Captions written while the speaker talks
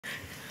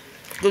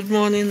Good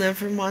morning,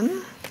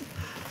 everyone.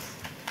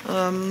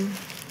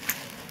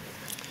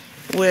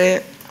 We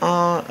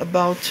are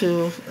about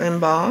to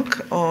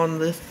embark on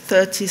the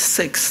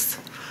 36th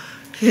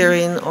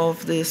hearing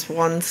of this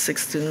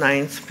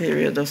 169th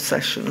period of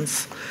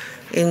sessions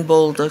in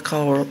Boulder,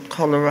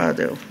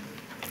 Colorado.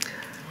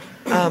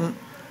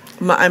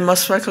 I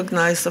must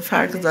recognize the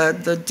fact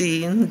that the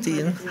Dean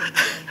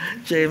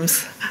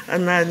James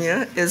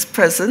Anania, is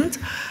present,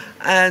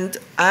 and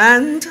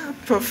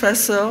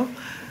Professor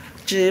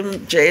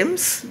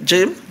James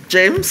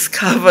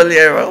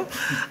Cavaliero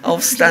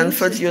of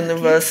Stanford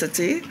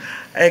University,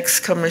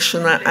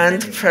 ex-commissioner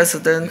and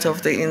president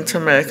of the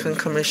Inter-American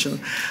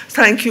Commission.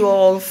 Thank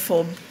both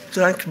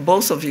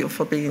of you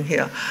for being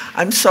here.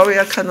 I'm sorry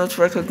I cannot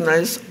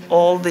recognize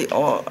all the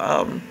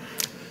August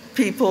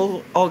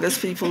people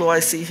who I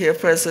see here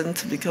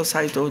present because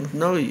I don't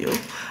know you.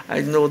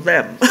 I know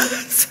them.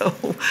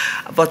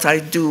 But I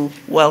do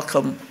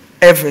welcome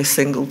every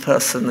single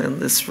person in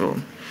this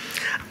room.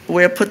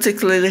 We're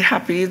particularly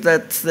happy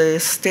that the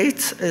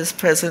state is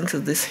present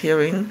at this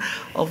hearing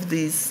of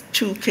these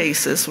two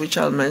cases, which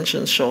I'll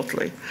mention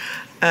shortly,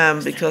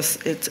 because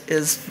it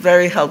is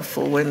very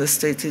helpful when the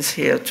state is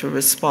here to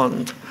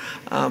respond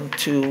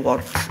to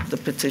what the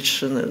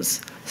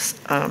petitioners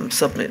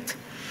submit.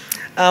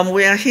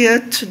 We are here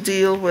to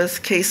deal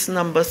with case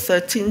number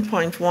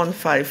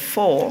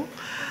 13.154,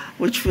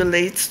 which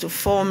relates to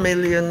 4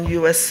 million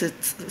U.S.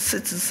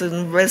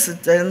 citizen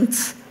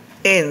residents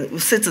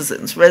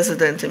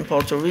resident in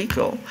Puerto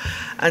Rico,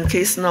 and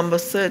case number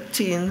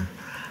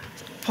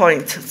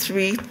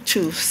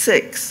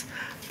 13.326,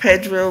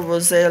 Pedro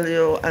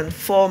Rosario and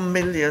 4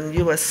 million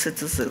U.S.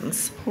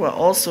 citizens who are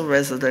also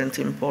resident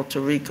in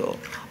Puerto Rico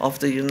of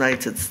the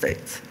United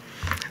States.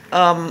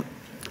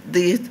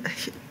 The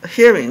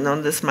hearing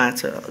on this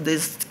matter,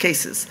 these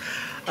cases,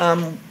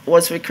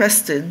 was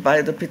requested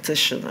by the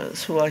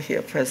petitioners who are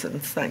here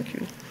present. Thank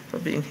you for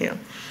being here.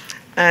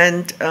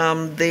 And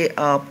they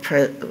are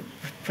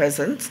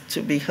present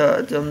to be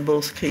heard on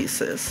both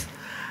cases.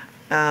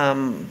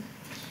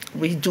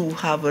 We do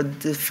have a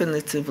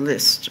definitive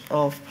list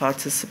of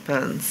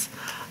participants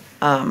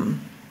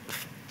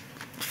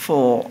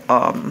for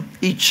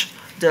each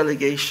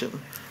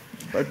delegation,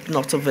 but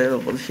not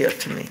available here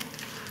to me.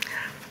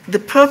 The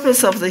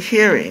purpose of the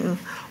hearing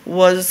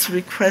was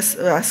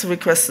as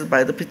requested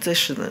by the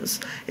petitioners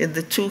in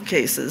the two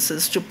cases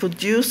is to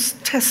produce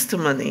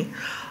testimony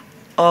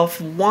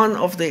of one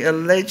of the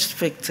alleged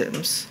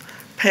victims,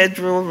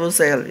 Pedro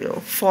Rosario,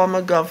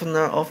 former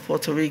governor of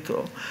Puerto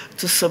Rico,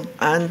 to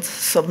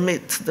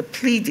submit the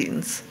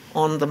pleadings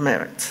on the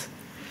merits.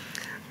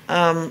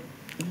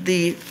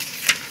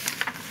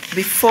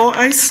 Before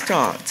I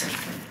start,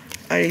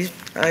 I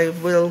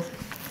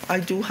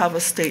do have a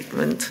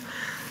statement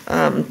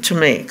to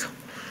make.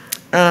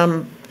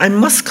 I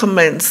must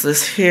commence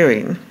this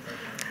hearing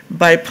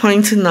by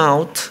pointing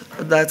out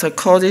that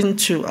according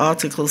to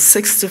Article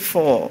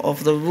 64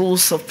 of the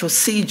Rules of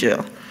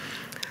Procedure,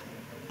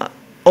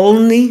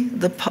 only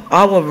the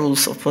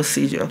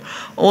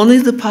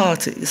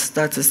parties,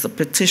 that is the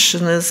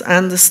petitioners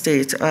and the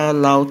state, are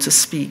allowed to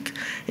speak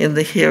in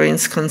the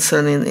hearings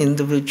concerning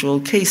individual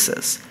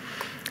cases.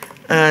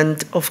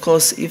 And of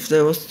course, if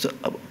there was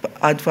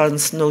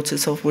advance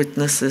notice of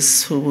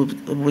witnesses who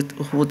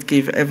would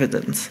give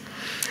evidence.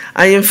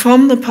 I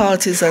inform the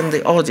parties and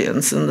the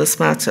audience in this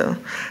matter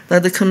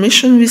that the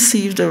Commission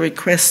received a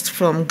request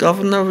from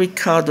Governor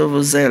Ricardo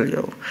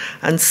Rosario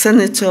and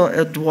Senator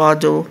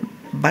Eduardo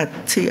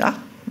Batia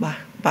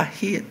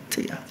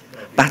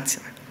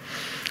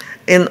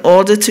in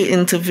order to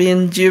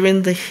intervene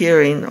during the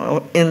hearing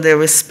or in their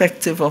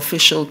respective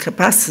official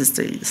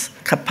capacities.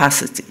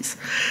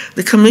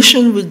 The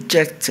Commission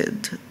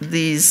rejected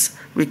these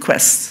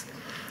requests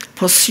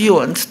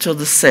pursuant to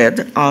the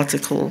said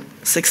Article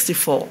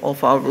 64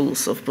 of our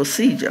Rules of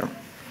Procedure.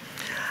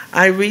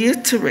 I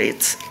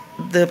reiterate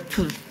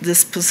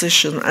this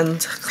position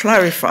and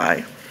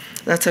clarify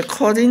that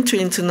according to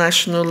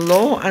international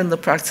law and the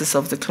practice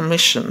of the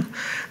Commission,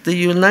 the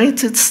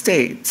United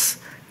States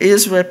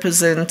is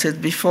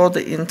represented before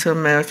the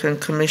Inter-American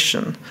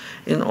Commission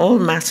in all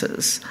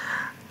matters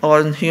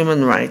on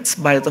human rights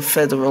by the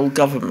federal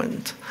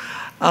government.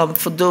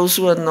 For those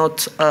who are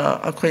not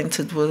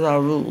acquainted with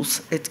our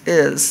rules, it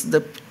is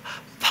the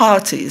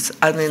parties,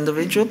 an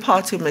individual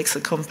party makes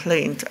a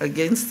complaint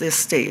against their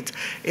state,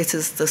 it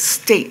is the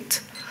state,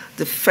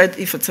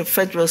 if it's a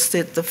federal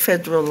state, the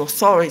federal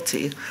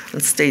authority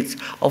and state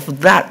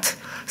of that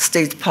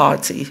state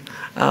party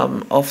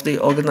of the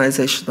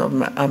Organization of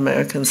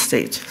American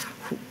States,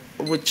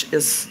 which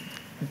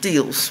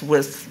deals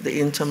with the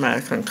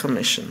Inter-American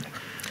Commission.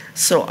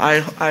 So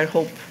I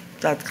hope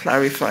that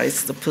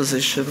clarifies the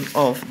position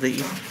of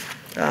the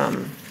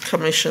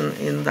Commission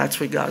in that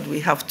regard. We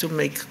have to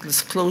make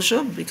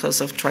disclosure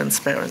because of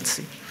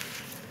transparency,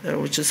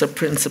 which is a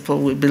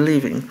principle we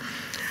believe in.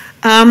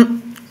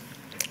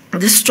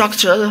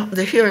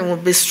 The hearing will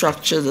be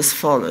structured as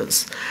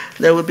follows.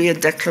 There will be a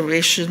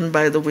declaration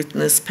by the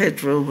witness,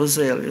 Pedro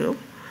Rosario,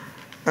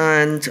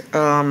 and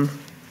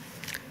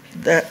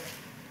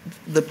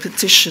the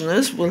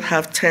petitioners will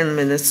have 10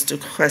 minutes to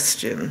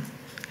question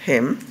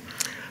him.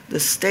 The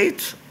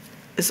state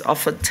is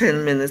offered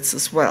 10 minutes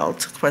as well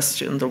to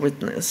question the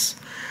witness,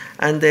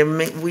 and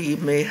we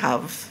may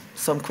have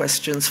some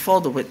questions for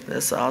the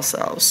witness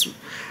ourselves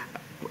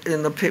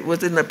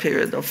within a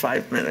period of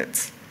 5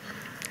 minutes.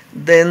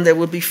 Then there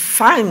will be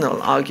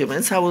final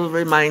arguments, I will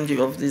remind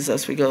you of these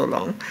as we go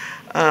along,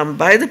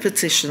 by the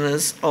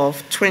petitioners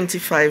of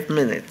 25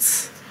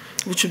 minutes,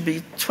 which would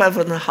be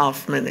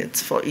 12.5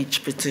 minutes for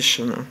each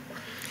petitioner.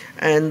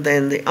 And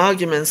then the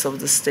arguments of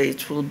the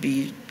state will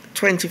be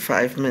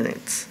 25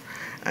 minutes.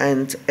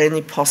 And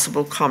any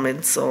possible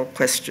comments or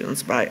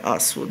questions by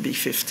us will be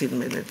 15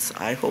 minutes.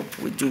 I hope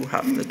we do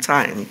have the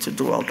time to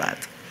do all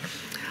that.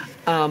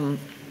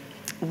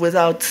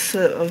 Without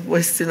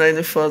wasting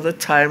any further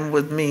time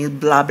with me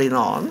blabbing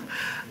on,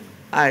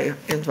 I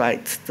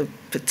invite the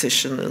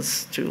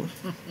petitioners to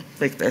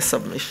make their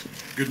submission.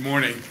 Good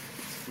morning.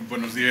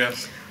 Buenos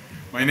días.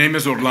 My name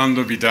is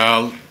Orlando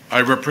Vidal.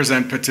 I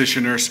represent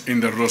petitioners in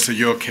the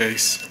Rosselló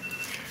case.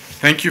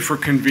 Thank you for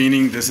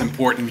convening this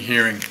important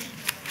hearing.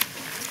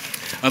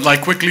 I'd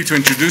like quickly to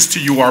introduce to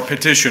you our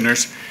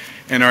petitioners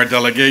and our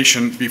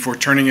delegation before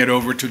turning it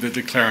over to the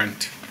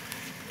declarant.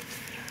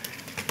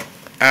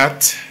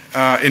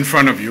 In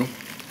front of you,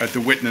 at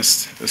the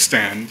witness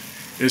stand,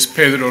 is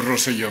Pedro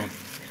Rosselló.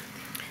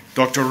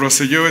 Dr.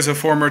 Rosselló is a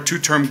former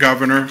two-term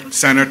governor,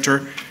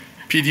 senator,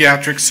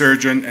 pediatric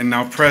surgeon, and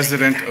now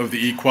president of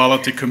the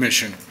Equality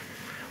Commission,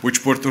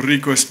 which Puerto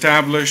Rico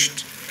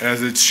established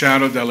as its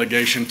shadow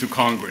delegation to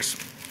Congress,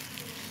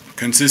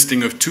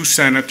 consisting of 2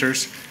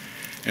 senators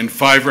and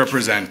 5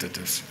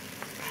 representatives.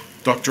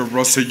 Dr.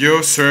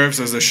 Rosselló serves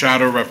as a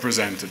shadow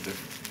representative.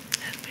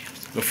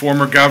 The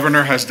former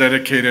governor has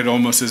dedicated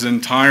almost his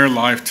entire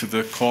life to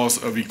the cause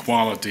of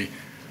equality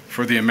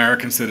for the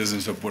American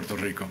citizens of Puerto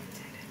Rico.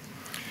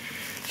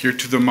 Here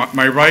to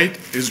my right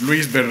is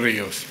Luis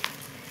Berrios.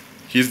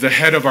 He is the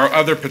head of our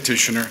other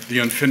petitioner, the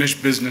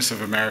Unfinished Business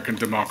of American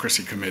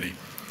Democracy Committee.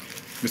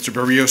 Mr.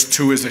 Berrios,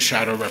 too, is a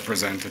shadow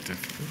representative.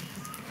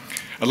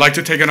 I'd like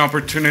to take an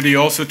opportunity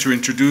also to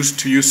introduce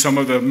to you some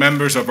of the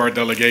members of our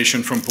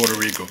delegation from Puerto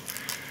Rico.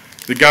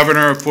 The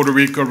governor of Puerto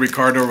Rico,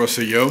 Ricardo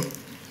Rosselló,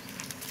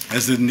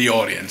 is in the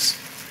audience,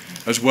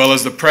 as well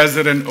as the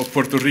president of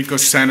Puerto Rico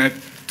Senate,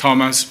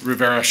 Thomas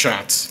Rivera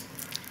Schatz.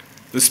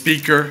 The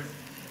speaker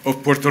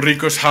of Puerto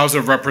Rico's House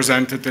of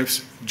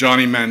Representatives,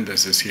 Johnny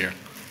Mendez, is here,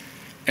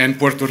 and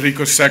Puerto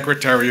Rico's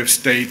Secretary of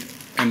State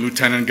and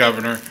Lieutenant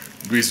Governor,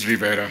 Luis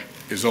Rivera,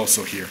 is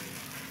also here.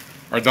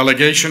 Our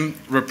delegation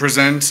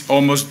represents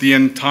almost the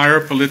entire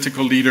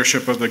political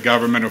leadership of the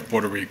government of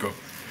Puerto Rico.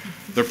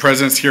 Their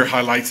presence here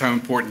highlights how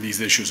important these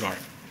issues are.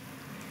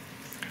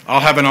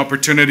 I'll have an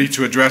opportunity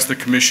to address the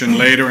commission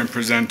later and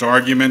present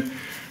argument.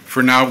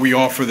 For now, we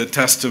offer the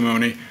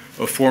testimony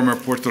of former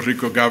Puerto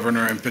Rico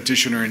governor and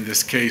petitioner in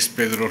this case,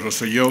 Pedro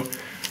Rosselló.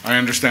 I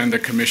understand the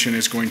commission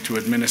is going to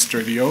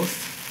administer the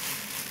oath.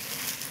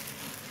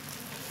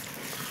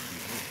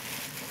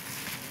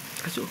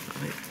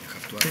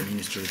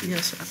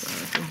 Yes,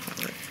 I don't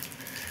have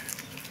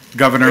it.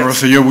 Governor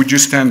Rosselló, would you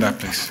stand up,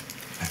 please?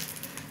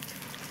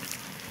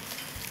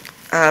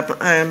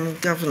 I am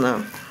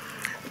governor.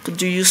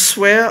 Do you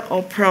swear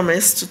or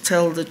promise to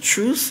tell the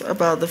truth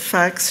about the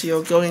facts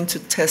you're going to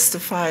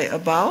testify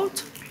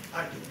about?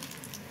 I do.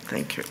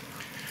 Thank you.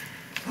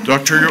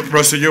 Dr.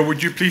 Rosselló,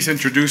 would you please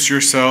introduce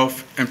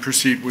yourself and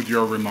proceed with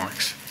your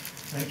remarks?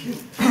 Thank you.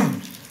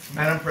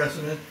 Madam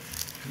President,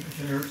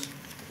 Commissioners,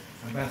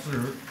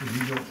 Ambassador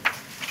Trujillo,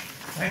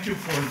 thank you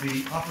for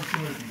the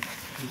opportunity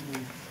to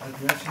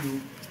address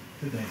you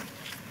today.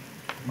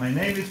 My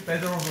name is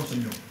Pedro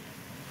Rosselló.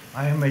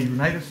 I am a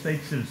United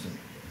States citizen.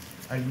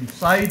 I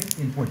reside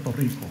in Puerto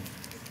Rico.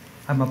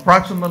 I'm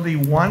approximately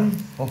one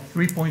of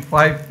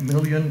 3.5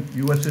 million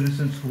U.S.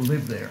 citizens who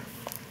live there.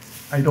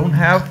 I don't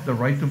have the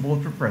right to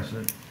vote for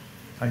president.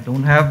 I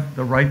don't have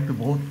the right to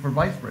vote for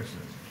vice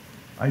president.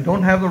 I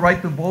don't have the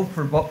right to vote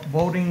for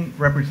voting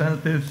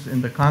representatives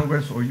in the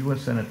Congress or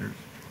U.S. senators.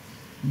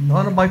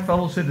 None of my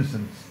fellow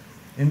citizens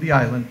in the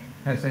island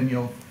has any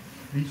of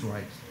these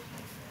rights.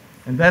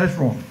 And that is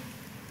wrong.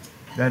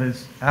 That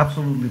is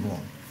absolutely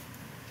wrong.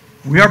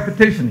 We are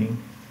petitioning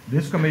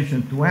this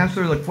commission to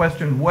answer the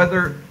question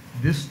whether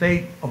this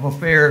state of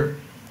affair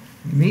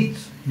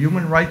meets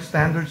human rights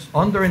standards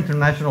under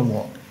international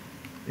law.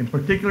 In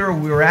particular,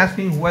 we are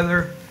asking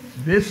whether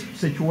this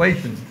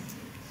situation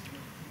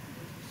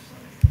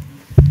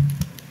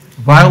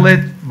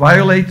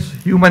violates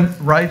human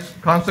rights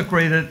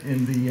consecrated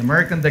in the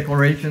American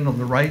Declaration of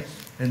the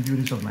Rights and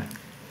Duties of Man.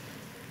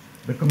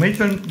 The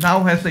Commission now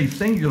has a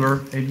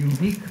singular and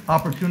unique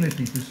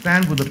opportunity to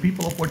stand with the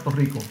people of Puerto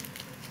Rico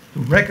to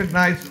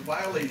recognize the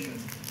violation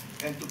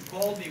and to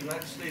call the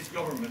United States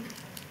government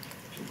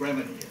to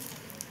remedy it.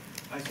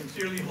 I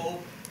sincerely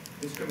hope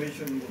this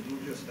Commission will do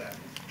just that.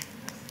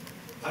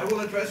 I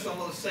will address some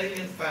of the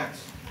salient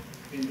facts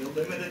in the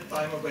limited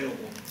time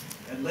available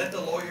and let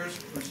the lawyers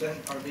present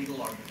our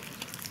legal arguments.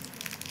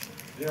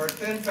 There are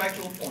 10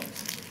 factual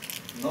points.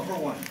 Number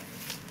one,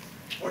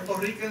 Puerto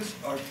Ricans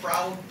are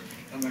proud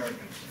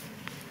Americans.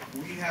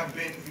 We have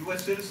been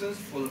U.S. citizens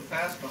for the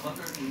past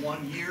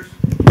 101 years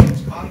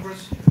since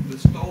Congress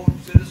bestowed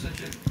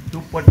citizenship to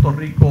Puerto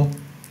Rico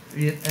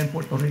and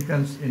Puerto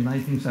Ricans in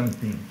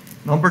 1917.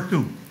 Number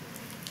two,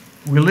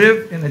 we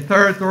live in a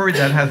territory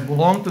that has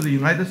belonged to the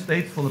United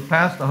States for the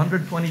past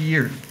 120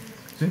 years,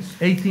 since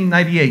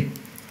 1898,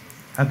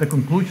 at the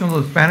conclusion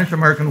of the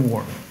Spanish-American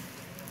War.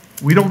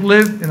 We don't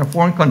live in a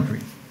foreign country.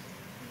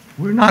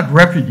 We're not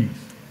refugees.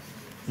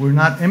 We're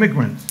not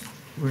immigrants.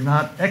 We're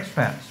not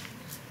expats.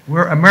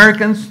 We're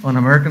Americans on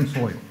American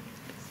soil.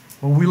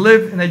 But we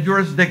live in a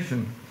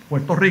jurisdiction,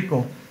 Puerto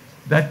Rico,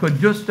 that could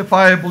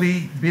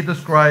justifiably be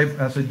described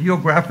as a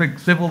geographic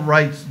civil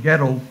rights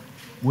ghetto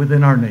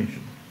within our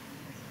nation.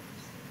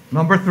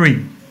 Number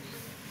three,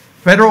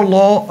 federal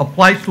law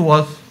applies to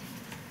us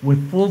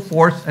with full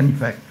force and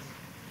effect.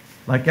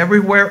 Like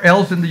everywhere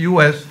else in the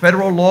U.S.,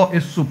 federal law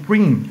is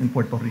supreme in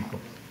Puerto Rico.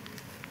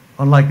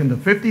 Unlike in the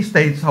 50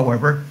 states,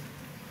 however,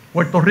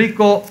 Puerto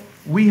Rico,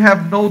 we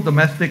have no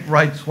domestic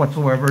rights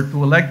whatsoever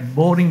to elect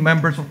voting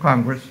members of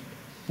Congress,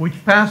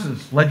 which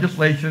passes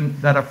legislation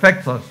that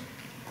affects us,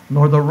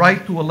 nor the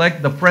right to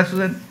elect the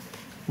president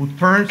who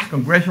turns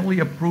congressionally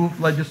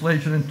approved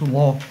legislation into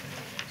law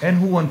and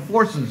who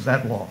enforces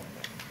that law.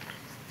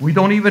 We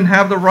don't even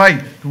have the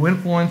right to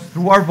influence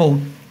through our vote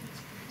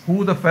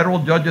who the federal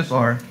judges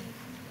are,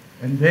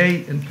 and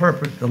they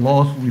interpret the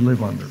laws we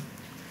live under.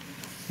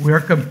 We are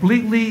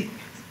completely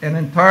and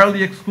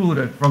entirely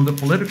excluded from the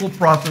political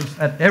process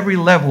at every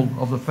level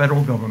of the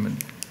federal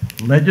government,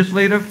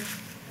 legislative,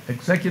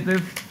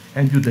 executive,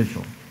 and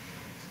judicial.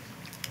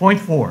 Point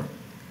four,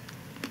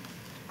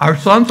 our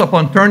sons,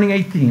 upon turning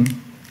 18,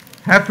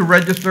 have to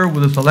register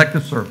with the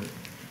Selective Service,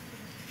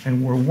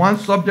 and were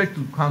once subject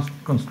to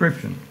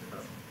conscription.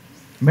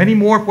 Many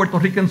more Puerto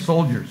Rican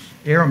soldiers,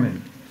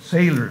 airmen,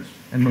 sailors,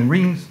 and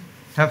Marines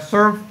have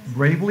served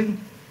bravely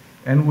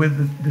and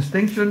with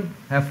distinction,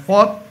 have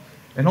fought,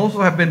 and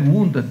also have been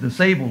wounded,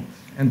 disabled,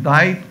 and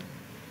died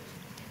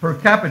per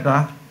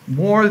capita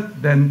more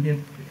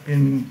than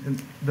in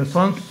the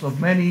sons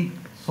of many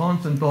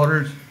sons and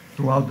daughters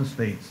throughout the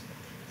states.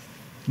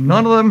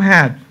 None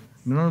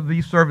of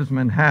these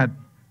servicemen had,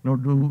 nor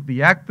do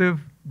the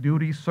active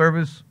duty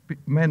service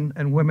men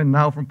and women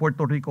now from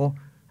Puerto Rico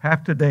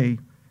have today,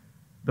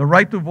 the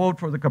right to vote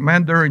for the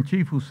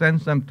commander-in-chief who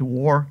sends them to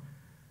war,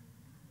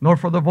 nor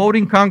for the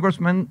voting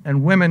congressmen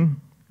and women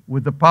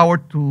with the power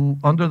to,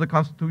 under the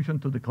Constitution,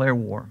 to declare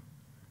war.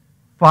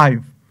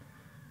 5,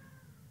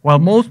 while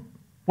most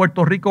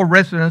Puerto Rico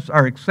residents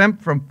are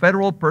exempt from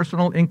federal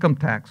personal income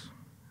tax,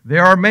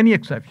 there are many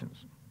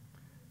exceptions.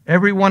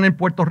 Everyone in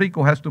Puerto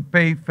Rico has to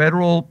pay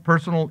federal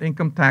personal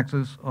income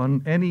taxes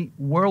on any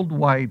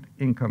worldwide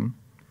income.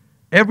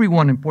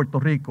 Everyone in Puerto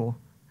Rico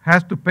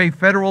has to pay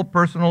federal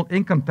personal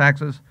income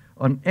taxes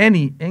on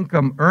any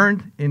income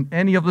earned in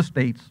any of the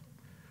states.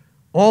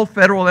 All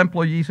federal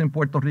employees in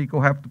Puerto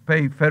Rico have to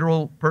pay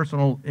federal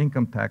personal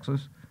income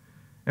taxes,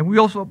 and we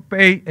also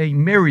pay a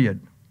myriad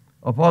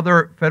of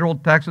other federal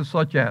taxes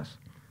such as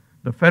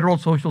the federal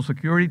Social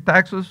Security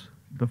taxes,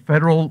 the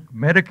federal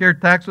Medicare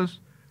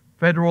taxes,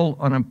 federal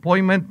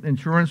unemployment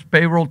insurance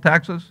payroll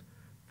taxes,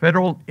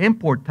 federal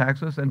import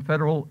taxes, and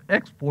federal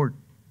export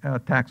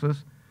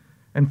taxes,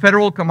 and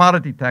federal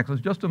commodity taxes,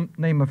 just to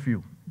name a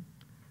few.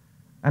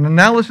 An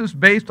analysis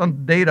based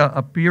on data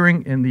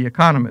appearing in The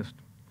Economist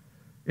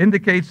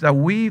indicates that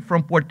we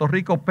from Puerto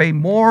Rico pay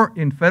more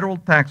in federal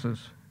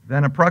taxes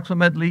than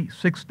approximately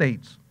 6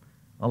 states: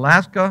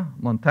 Alaska,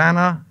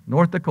 Montana,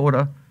 North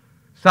Dakota,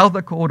 South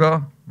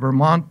Dakota,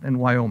 Vermont, and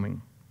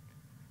Wyoming.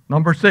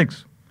 Number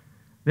 6,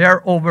 there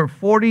are over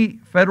 40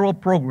 federal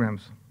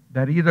programs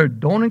that either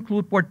don't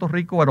include Puerto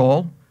Rico at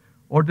all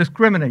or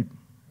discriminate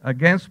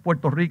against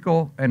Puerto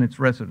Rico and its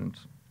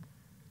residents.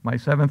 My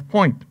 7th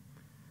point,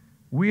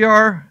 we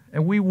are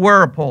and we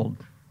were appalled,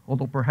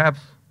 although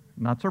perhaps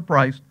not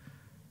surprised,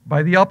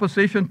 by the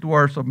opposition to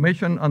our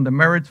submission on the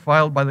merits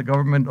filed by the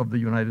government of the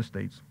United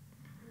States.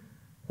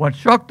 What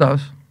shocked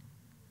us,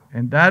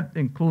 and that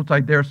includes, I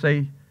dare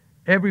say,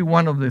 every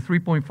one of the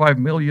 3.5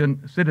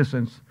 million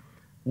citizens,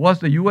 was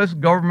the U.S.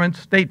 government's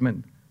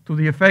statement to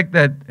the effect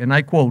that, and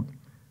I quote,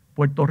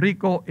 Puerto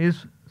Rico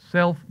is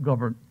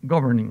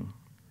self-governing,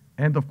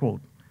 end of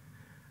quote.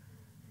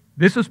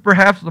 This is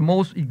perhaps the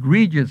most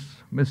egregious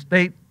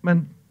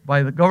misstatement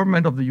by the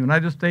government of the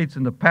United States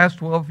in the past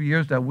 12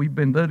 years that we've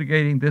been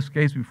litigating this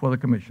case before the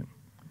Commission.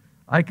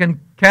 I can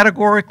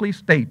categorically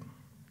state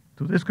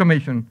to this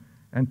Commission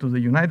and to the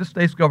United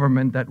States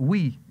government that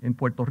we in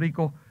Puerto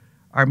Rico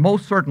are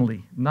most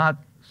certainly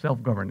not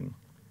self-governing.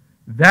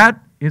 That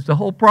is the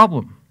whole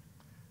problem.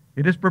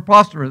 It is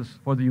preposterous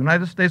for the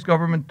United States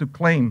government to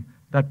claim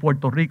that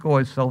Puerto Rico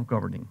is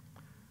self-governing.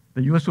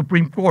 The U.S.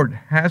 Supreme Court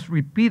has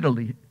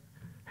repeatedly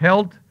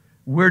held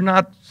we're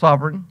not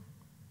sovereign,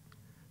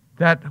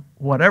 that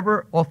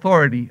whatever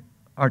authority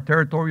our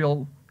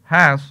territorial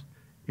has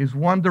is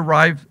one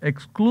derived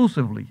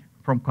exclusively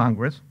from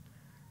Congress.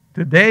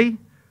 Today,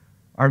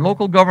 our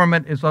local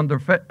government is under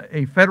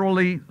a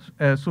federally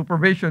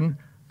supervision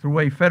through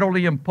a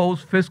federally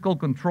imposed fiscal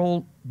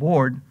control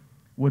board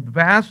with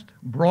vast,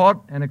 broad,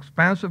 and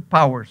expansive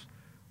powers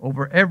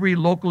over every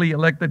locally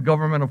elected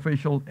government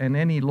official and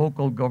any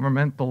local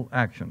governmental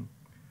action.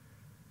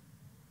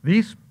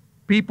 These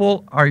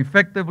people are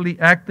effectively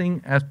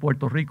acting as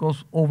Puerto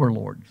Rico's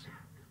overlords.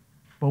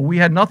 But we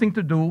had nothing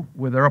to do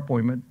with their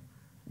appointment.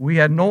 We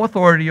had no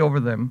authority over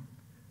them.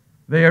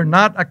 They are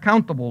not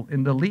accountable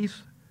in the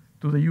least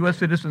to the U.S.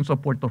 citizens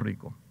of Puerto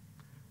Rico.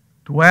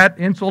 To add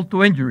insult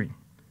to injury,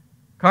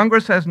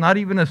 Congress has not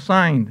even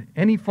assigned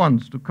any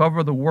funds to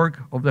cover the work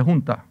of the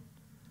junta.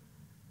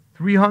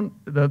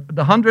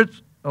 The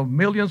hundreds of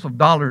millions of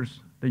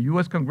dollars the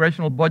U.S.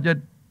 Congressional Budget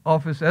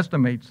Office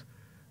estimates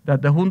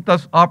that the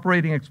junta's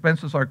operating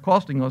expenses are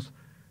costing us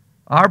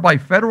are by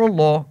federal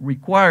law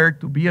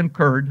required to be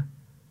incurred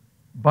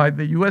by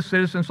the U.S.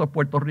 citizens of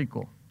Puerto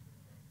Rico,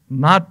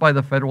 not by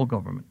the federal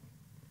government.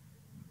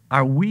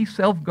 Are we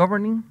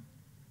self-governing?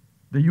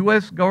 The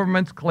U.S.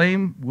 government's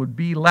claim would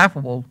be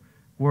laughable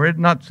were it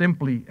not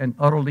simply and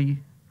utterly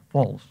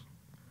false.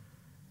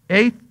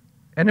 Eighth,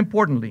 and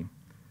importantly,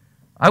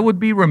 I would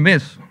be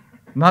remiss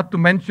not to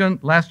mention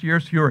last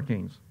year's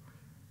hurricanes.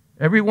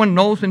 Everyone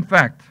knows, in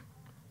fact,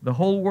 the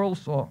whole world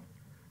saw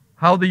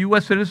how the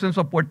U.S. citizens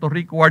of Puerto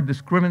Rico are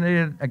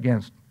discriminated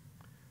against.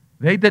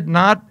 They did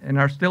not and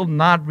are still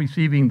not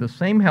receiving the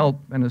same help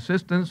and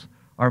assistance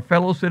our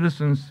fellow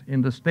citizens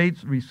in the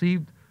states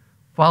received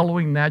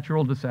following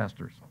natural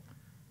disasters.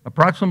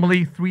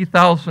 Approximately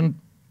 3,000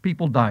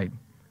 people died,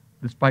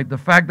 despite the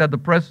fact that the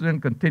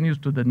president continues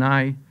to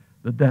deny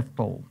the death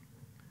toll.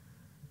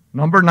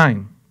 Number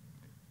 9,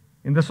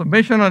 in the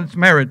submission on its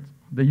merit,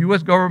 the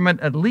U.S. government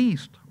at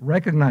least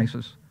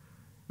recognizes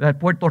that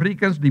Puerto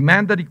Ricans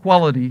demanded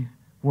equality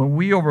when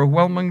we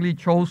overwhelmingly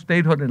chose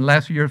statehood in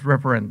last year's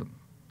referendum.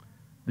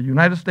 The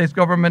United States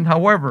government,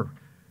 however,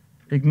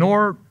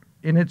 ignored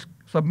in its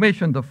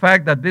submission the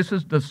fact that this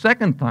is the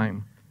second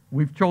time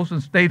we've chosen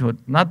statehood,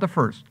 not the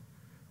first.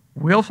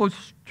 We also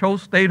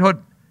chose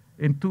statehood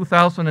in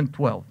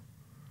 2012.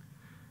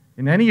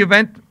 In any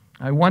event,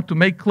 I want to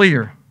make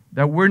clear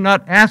that we're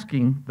not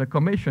asking the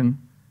Commission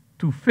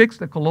to fix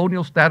the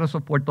colonial status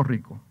of Puerto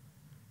Rico.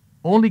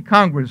 Only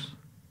Congress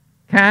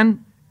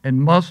can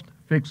and must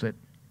fix it.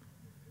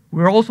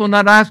 We're also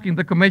not asking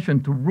the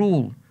Commission to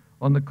rule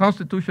on the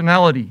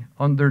constitutionality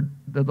under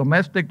the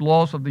domestic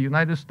laws of the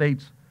United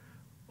States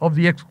of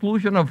the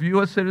exclusion of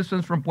U.S.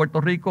 citizens from Puerto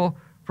Rico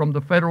from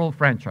the federal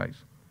franchise.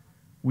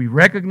 We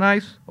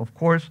recognize, of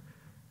course,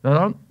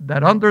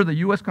 that under the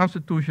U.S.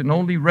 Constitution,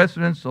 only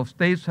residents of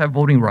states have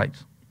voting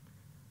rights.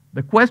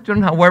 The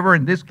question, however,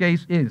 in this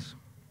case is,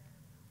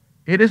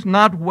 it is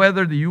not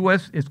whether the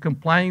U.S. is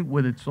complying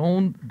with its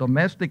own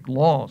domestic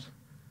laws,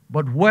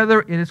 but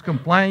whether it is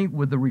complying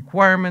with the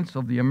requirements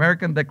of the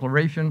American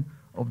Declaration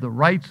of the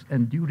Rights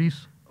and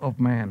Duties of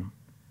Man.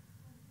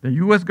 The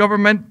U.S.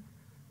 government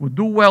would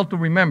do well to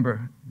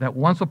remember that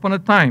once upon a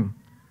time,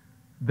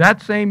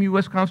 that same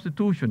U.S.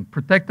 Constitution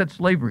protected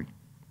slavery.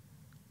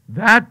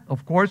 That,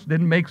 of course,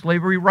 didn't make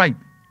slavery right,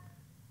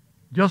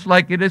 just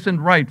like it isn't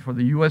right for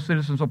the U.S.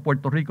 citizens of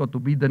Puerto Rico to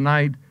be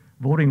denied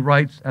voting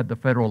rights at the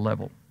federal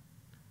level.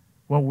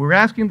 What we're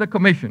asking the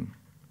Commission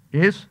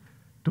is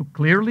to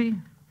clearly,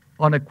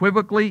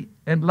 unequivocally,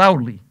 and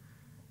loudly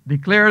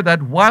declare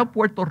that while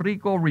Puerto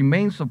Rico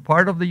remains a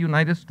part of the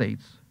United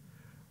States,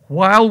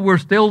 while we're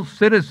still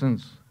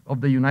citizens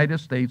of the United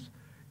States,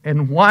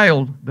 and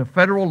while the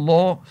federal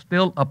law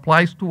still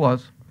applies to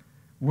us,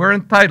 we're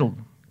entitled,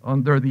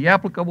 under the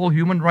applicable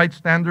human rights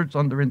standards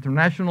under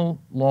international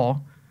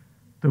law,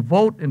 to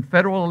vote in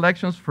federal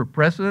elections for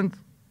president,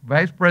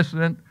 vice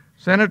president,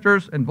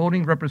 senators, and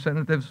voting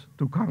representatives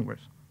to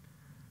Congress.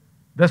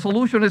 The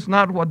solution is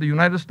not what the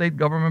United States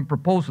government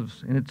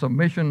proposes in its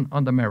submission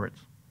on the merits.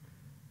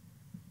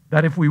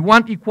 That if we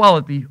want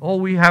equality, all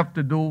we have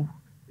to do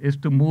is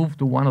to move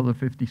to one of the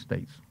 50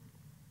 states.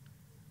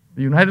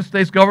 The United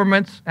States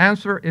government's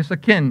answer is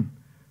akin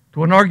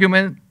to an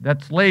argument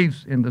that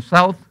slaves in the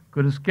South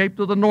could escape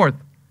to the North,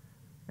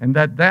 and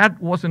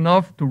that was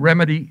enough to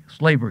remedy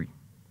slavery.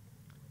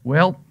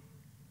 Well,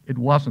 it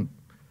wasn't.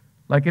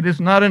 Like it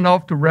is not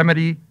enough to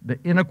remedy the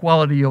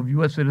inequality of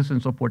U.S.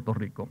 citizens of Puerto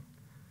Rico.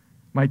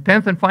 My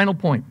 10th and final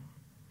point,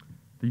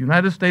 the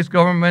United States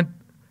government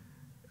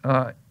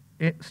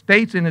it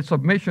states in its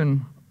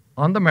submission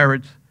on the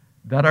merits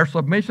that our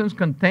submissions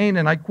contain,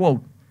 and I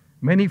quote,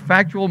 many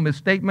factual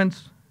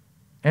misstatements,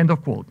 end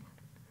of quote.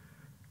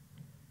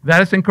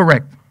 That is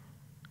incorrect.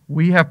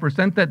 We have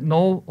presented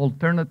no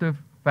alternative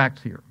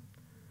facts here.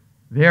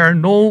 There are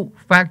no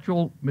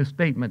factual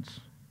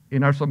misstatements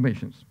in our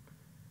submissions.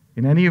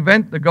 In any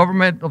event, the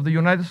government of the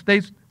United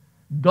States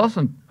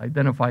doesn't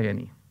identify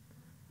any.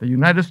 The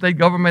United States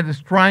government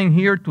is trying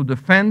here to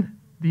defend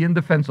the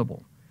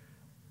indefensible.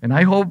 And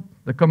I hope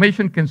the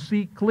Commission can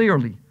see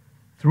clearly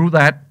through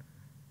that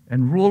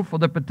and rule for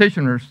the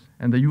petitioners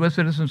and the U.S.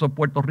 citizens of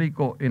Puerto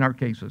Rico in our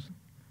cases.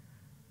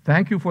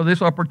 Thank you for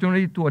this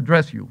opportunity to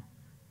address you,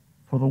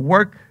 for the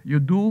work you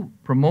do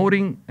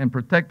promoting and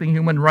protecting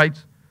human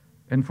rights,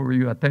 and for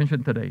your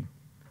attention today.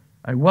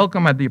 I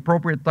welcome at the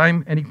appropriate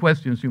time any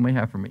questions you may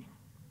have for me.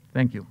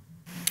 Thank you.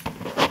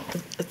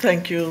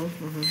 Thank you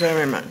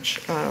very much.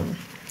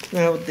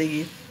 Now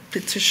the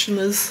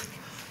petitioners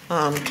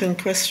can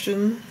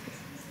question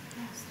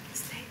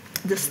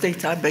the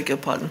state. I beg your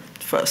pardon.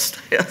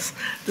 First, yes,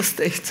 the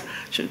state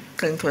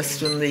can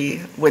question the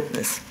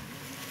witness.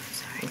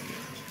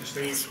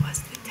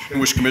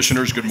 Distinguished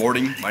Commissioners, good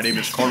morning. My name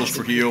is Carlos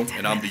Trujillo,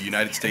 and I'm the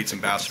United States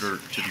Ambassador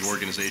to the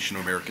Organization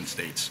of American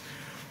States.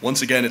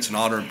 Once again, it's an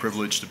honor and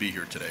privilege to be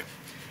here today.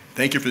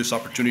 Thank you for this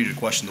opportunity to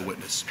question the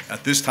witness.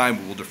 At this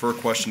time, we will defer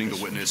questioning the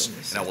witness,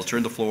 and I will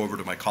turn the floor over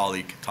to my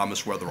colleague,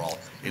 Thomas Weatherall,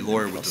 a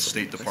lawyer with the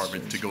State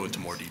Department, to go into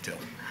more detail.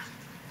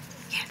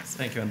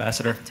 Thank you,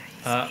 Ambassador.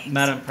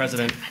 Madam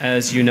President,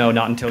 as you know,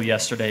 not until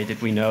yesterday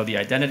did we know the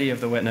identity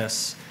of the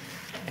witness,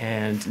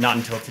 and not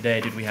until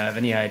today did we have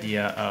any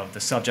idea of the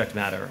subject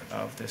matter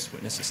of this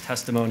witness's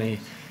testimony.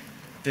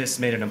 This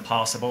made it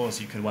impossible, as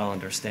you can well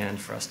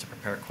understand, for us to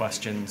prepare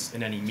questions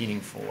in any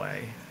meaningful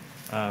way.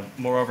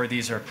 Moreover,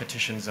 these are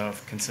petitions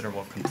of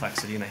considerable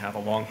complexity, and they have a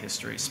long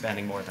history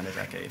spanning more than a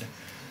decade.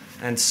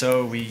 And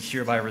so we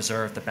hereby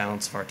reserve the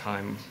balance of our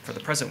time for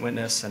the present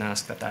witness and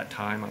ask that that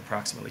time,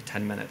 approximately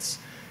 10 minutes,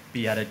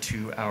 be added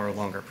to our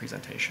longer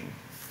presentation.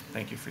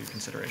 Thank you for your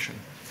consideration.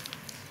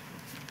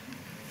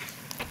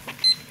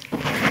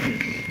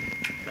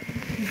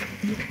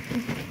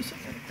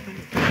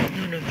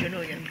 No, yo no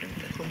voy a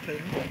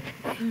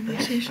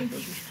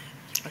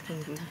I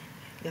can do.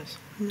 Yes,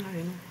 I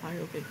know. I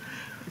obey.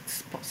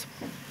 It's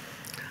possible.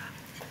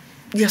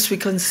 Yes, we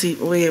can see.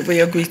 We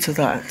agree to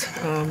that.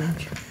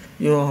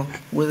 You're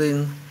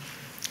willing.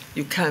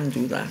 You can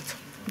do that.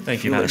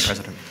 Thank you, Madam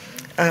President.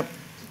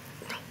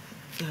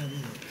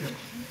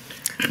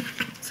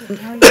 So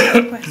now you have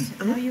a question.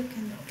 Now you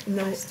can.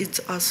 No, it's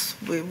us.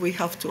 We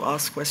have to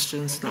ask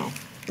questions now.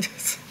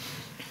 Yes.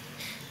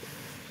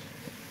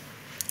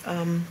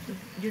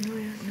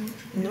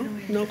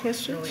 No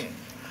questions?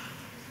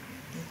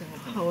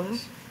 How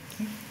else?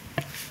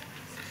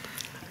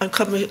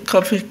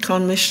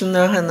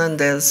 Commissioner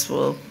Hernandez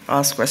will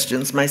ask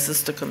questions. My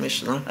sister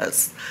commissioner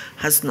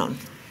has none.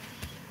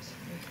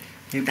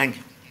 Thank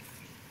you.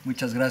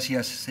 Muchas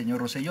gracias, señor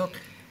Rosselló.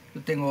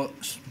 Yo tengo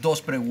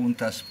dos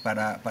preguntas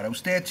para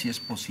usted, si es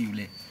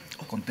posible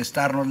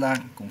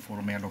contestárnosla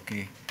conforme a lo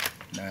que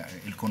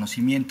el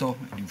conocimiento,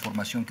 la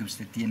información que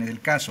usted tiene del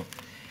caso.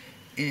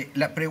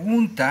 La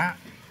pregunta,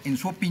 en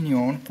su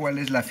opinión, ¿cuál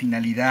es la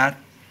finalidad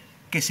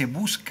que se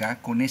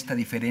busca con esta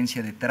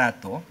diferencia de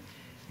trato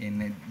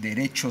en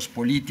derechos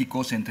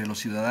políticos entre los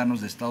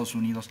ciudadanos de Estados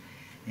Unidos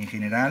en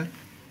general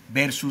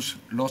versus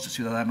los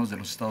ciudadanos de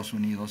los Estados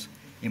Unidos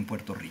en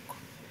Puerto Rico?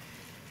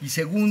 Y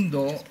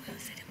segundo,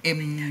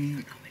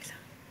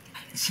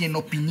 si en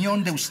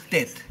opinión de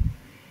usted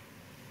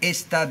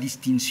esta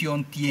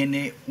distinción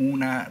tiene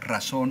una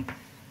razón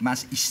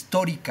más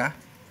histórica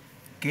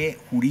que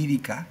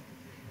jurídica,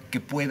 que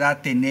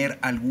pueda tener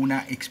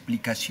alguna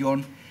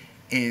explicación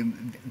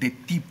de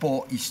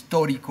tipo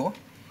histórico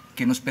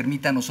que nos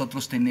permita a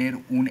nosotros tener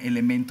un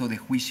elemento de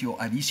juicio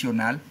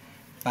adicional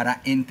para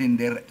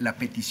entender la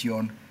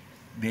petición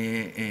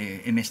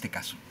en este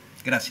caso.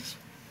 Gracias.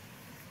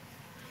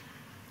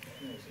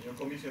 Señor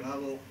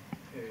comisionado.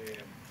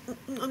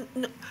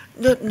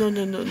 No,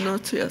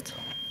 not yet.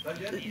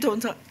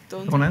 Don't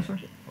answer?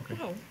 Okay.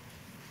 No.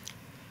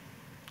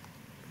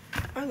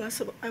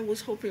 I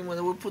was hoping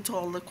when we put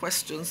all the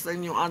questions,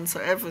 then you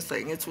answer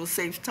everything. It will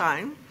save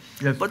time.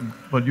 Yes,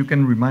 but you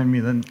can remind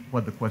me then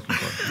what the questions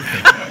are.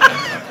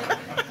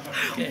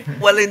 Okay.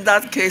 Well, in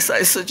that case,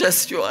 I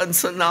suggest you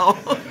answer now.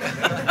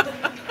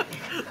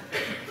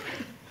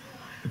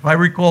 If I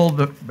recall,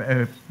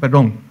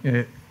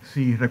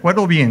 si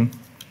recuerdo bien,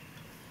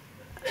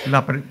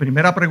 la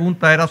primera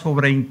pregunta era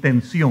sobre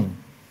intención.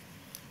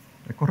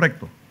 ¿Es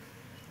correcto?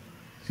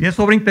 Si es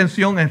sobre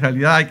intención, en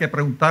realidad hay que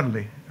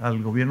preguntarle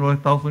al gobierno de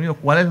Estados Unidos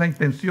cuál es la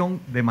intención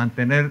de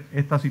mantener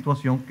esta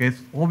situación que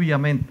es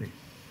obviamente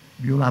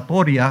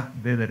violatoria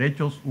de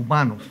derechos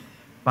humanos,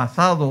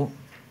 basado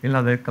en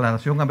la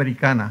Declaración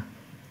Americana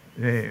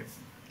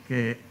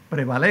que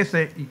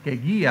prevalece y que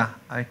guía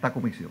a esta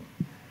comisión.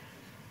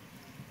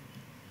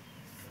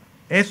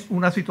 Es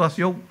una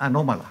situación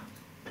anómala.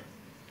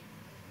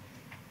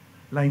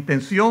 La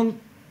intención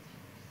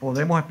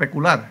podemos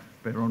especular,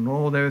 pero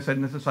no debe ser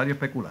necesario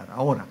especular.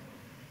 Ahora,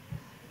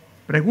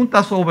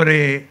 pregunta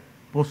sobre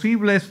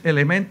posibles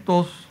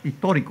elementos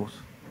históricos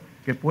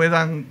que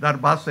puedan dar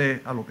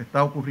base a lo que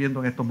está ocurriendo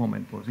en estos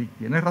momentos. Sí,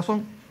 tienes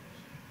razón.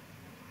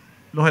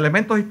 Los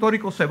elementos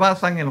históricos se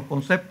basan en los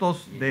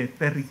conceptos de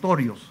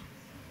territorios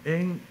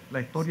en la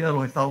historia de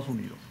los Estados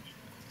Unidos.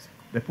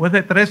 Después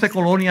de 13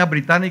 colonias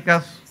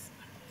británicas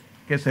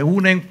que se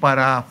unen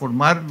para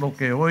formar lo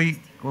que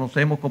hoy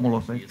conocemos como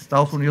los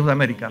Estados Unidos de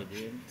América,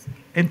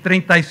 en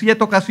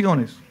 37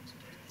 ocasiones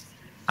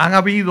han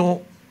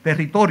habido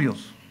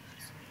territorios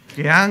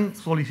que han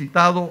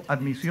solicitado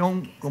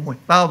admisión como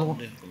Estado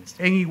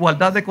en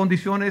igualdad de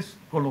condiciones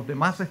con los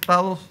demás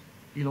estados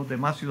y los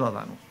demás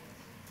ciudadanos.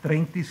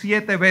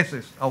 37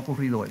 veces ha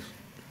ocurrido eso.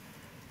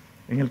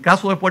 En el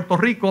caso de Puerto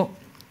Rico,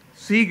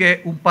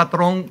 sigue un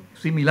patrón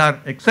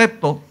similar,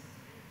 excepto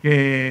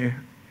que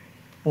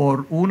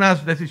por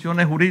unas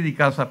decisiones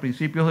jurídicas a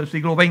principios del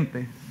siglo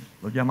XX,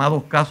 los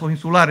llamados casos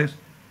insulares,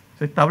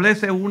 se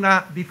establece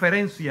una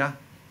diferencia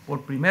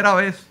por primera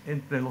vez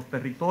entre los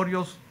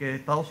territorios que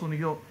Estados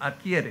Unidos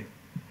adquiere,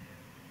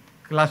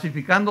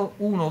 clasificando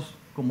unos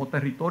como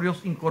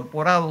territorios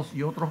incorporados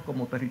y otros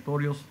como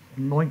territorios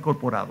no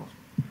incorporados.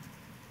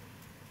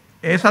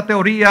 Esa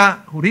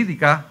teoría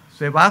jurídica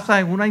se basa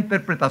en una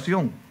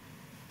interpretación.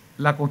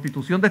 La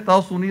Constitución de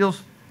Estados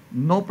Unidos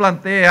no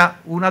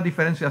plantea una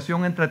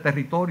diferenciación entre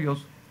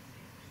territorios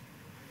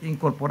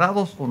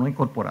incorporados o no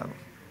incorporados.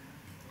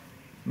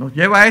 Nos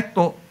lleva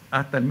esto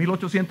hasta el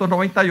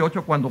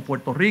 1898, cuando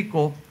Puerto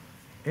Rico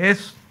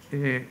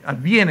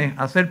viene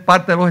a ser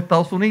parte de los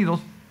Estados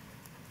Unidos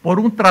por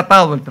un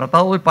tratado, el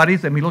Tratado de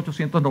París de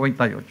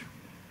 1898,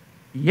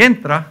 y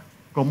entra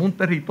como un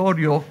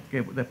territorio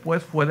que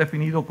después fue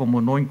definido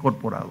como no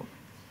incorporado.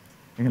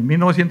 En el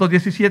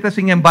 1917,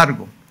 sin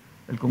embargo,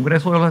 el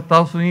Congreso de los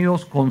Estados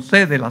Unidos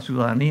concede la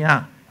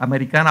ciudadanía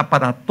americana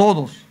para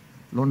todos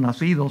los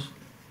nacidos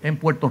en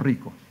Puerto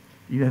Rico.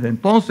 Y desde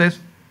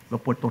entonces, los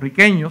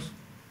puertorriqueños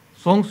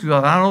son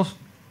ciudadanos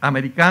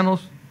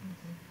americanos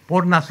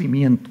por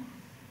nacimiento.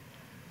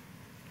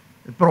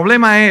 El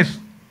problema es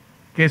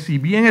que, si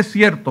bien es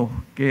cierto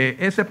que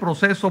ese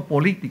proceso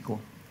político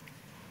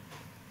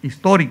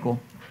histórico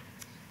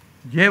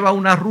lleva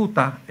una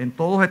ruta en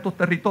todos estos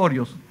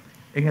territorios,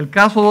 en el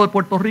caso de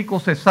Puerto Rico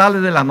se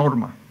sale de la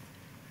norma.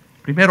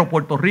 Primero,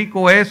 Puerto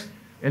Rico es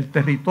el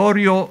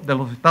territorio de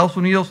los Estados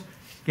Unidos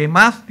que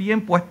más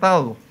tiempo ha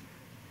estado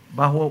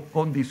bajo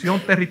condición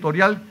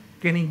territorial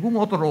que ningún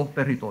otro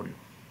territorio.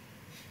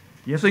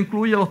 Y eso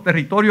incluye los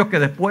territorios que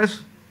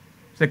después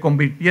se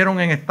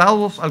convirtieron en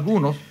estados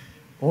algunos,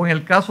 o en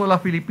el caso de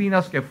las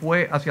Filipinas, que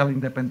fue hacia la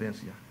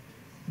independencia.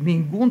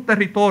 Ningún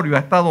territorio ha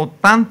estado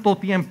tanto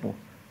tiempo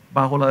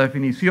bajo la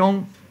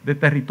definición de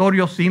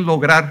territorio sin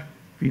lograr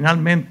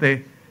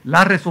finalmente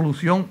la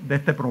resolución de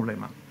este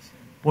problema.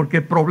 Porque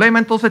el problema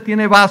entonces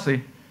tiene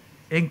base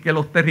en que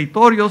los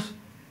territorios,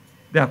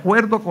 de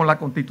acuerdo con la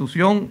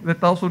Constitución de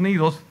Estados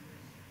Unidos,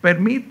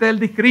 permite el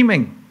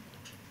discrimen.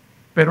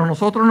 Pero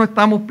nosotros no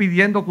estamos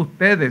pidiendo que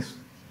ustedes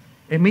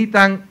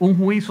emitan un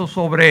juicio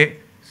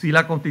sobre si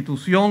la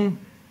Constitución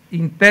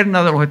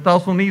interna de los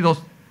Estados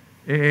Unidos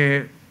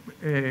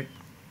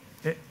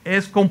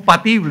es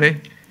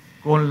compatible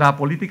con la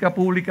política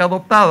pública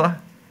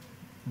adoptada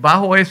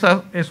bajo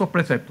esos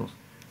preceptos.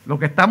 Lo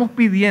que estamos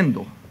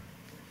pidiendo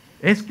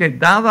es que,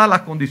 dadas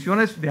las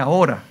condiciones de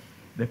ahora,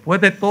 después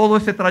de todo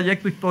ese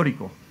trayecto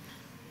histórico,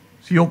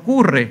 si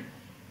ocurre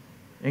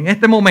en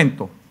este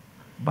momento,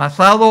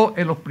 basado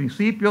en los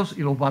principios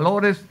y los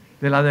valores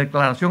de la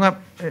Declaración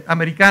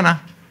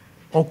Americana,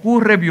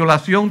 ocurre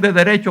violación de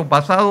derechos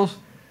basados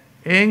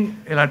en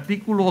el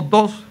artículo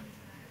 2,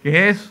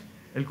 que es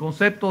el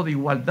concepto de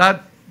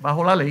igualdad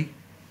bajo la ley,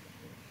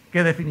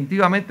 que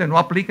definitivamente no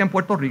aplica en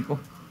Puerto Rico,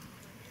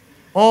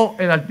 o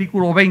el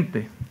artículo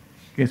 20,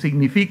 que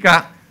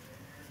significa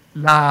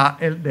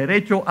el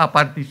derecho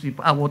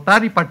a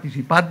votar y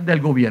participar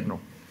del gobierno,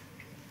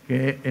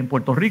 que en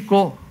Puerto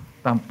Rico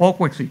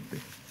tampoco existe.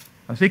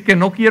 Así que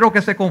no quiero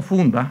que se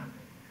confunda,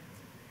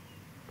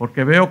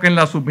 porque veo que en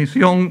la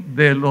submisión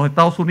de los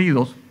Estados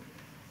Unidos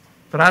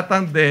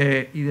tratan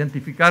de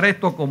identificar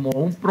esto como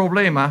un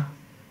problema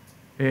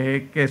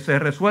que se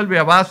resuelve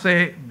a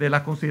base de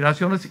las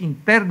consideraciones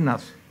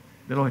internas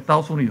de los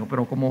Estados Unidos.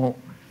 Pero como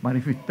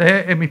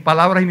manifesté en mis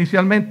palabras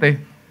inicialmente,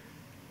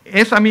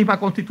 esa misma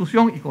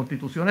Constitución y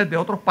constituciones de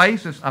otros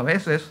países a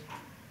veces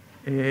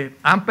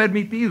han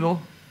permitido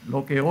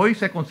lo que hoy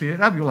se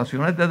considera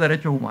violaciones de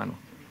derechos humanos.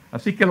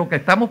 Así que lo que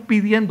estamos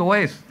pidiendo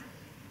es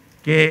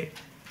que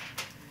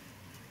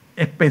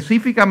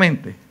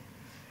específicamente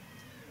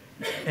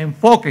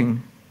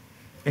enfoquen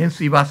en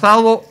si,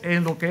 basado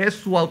en lo que es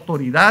su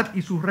autoridad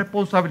y su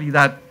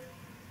responsabilidad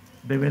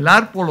de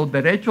velar por los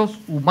derechos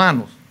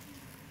humanos,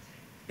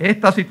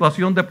 esta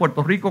situación de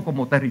Puerto Rico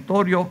como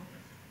territorio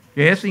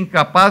que es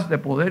incapaz de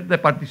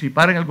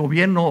participar en el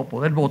gobierno o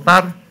poder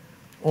votar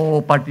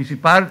o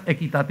participar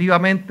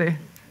equitativamente,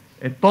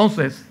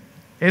 entonces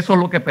eso es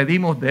lo que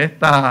pedimos de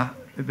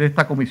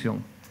esta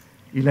comisión.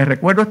 Y les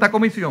recuerdo a esta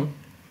comisión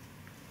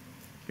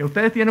que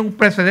ustedes tienen un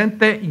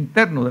precedente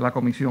interno de la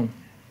comisión.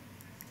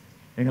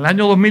 En el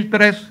año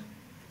 2003,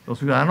 los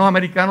ciudadanos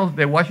americanos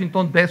de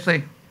Washington,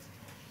 D.C.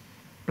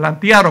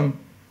 plantearon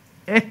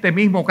este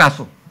mismo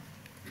caso,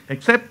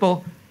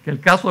 excepto que el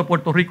caso de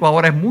Puerto Rico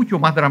ahora es mucho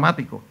más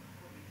dramático,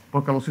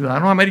 porque los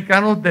ciudadanos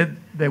americanos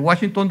de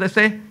Washington,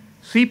 D.C.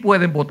 sí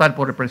pueden votar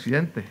por el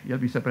presidente y el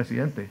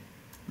vicepresidente.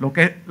 Lo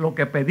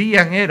que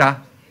pedían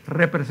era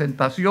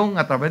representación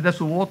a través de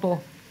su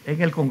voto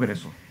en el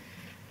Congreso.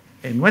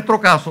 En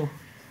nuestro caso,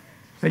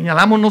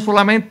 señalamos no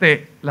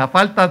solamente la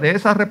falta de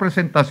esa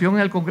representación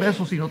en el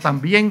Congreso, sino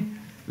también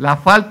la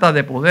falta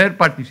de poder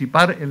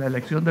participar en la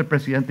elección del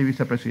presidente y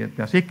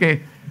vicepresidente. Así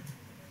que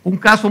un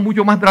caso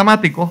mucho más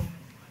dramático,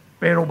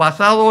 pero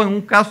basado en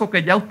un caso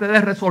que ya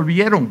ustedes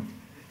resolvieron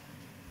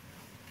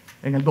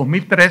en el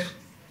 2003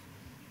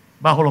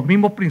 bajo los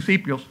mismos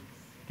principios,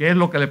 que es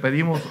lo que le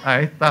pedimos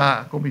a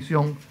esta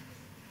comisión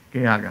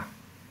que haga.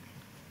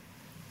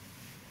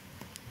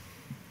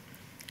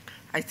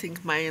 I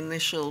think my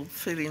initial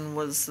feeling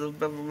was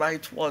the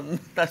right one,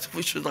 that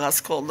we should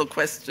ask all the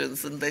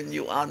questions and then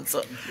you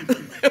answer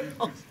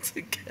all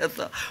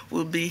together.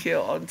 We'll be here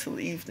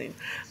until evening.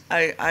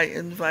 I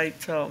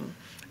invite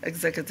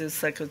Executive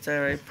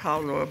Secretary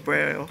Paulo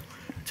Abreu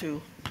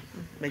to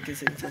make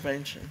his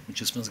intervention.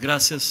 Muchísimas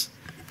gracias.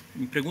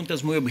 Mi pregunta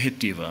es muy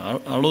objetiva.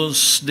 A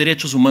los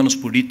derechos humanos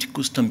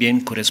políticos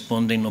también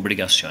corresponden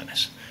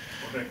obligaciones.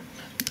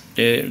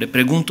 Le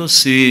pregunto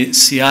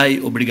si hay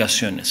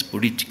obligaciones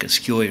políticas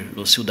que hoy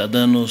los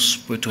ciudadanos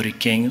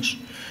puertorriqueños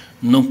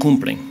no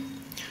cumplen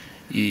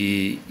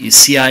y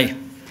si hay,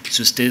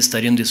 si ustedes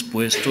estarían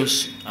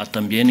dispuestos a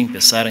también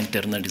empezar a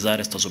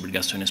internalizar estas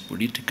obligaciones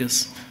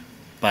políticas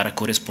para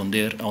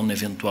corresponder a un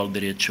eventual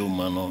derecho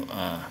humano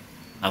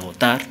a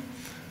votar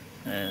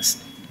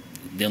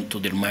dentro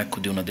del marco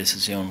de una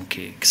decisión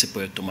que se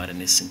puede tomar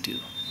en ese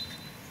sentido.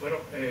 Bueno,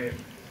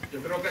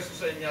 yo creo que su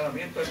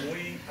señalamiento es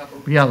muy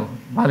apropiado,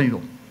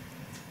 válido.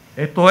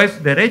 Esto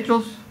es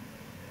derechos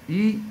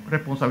y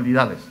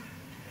responsabilidades.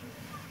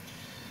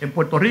 En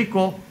Puerto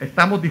Rico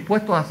estamos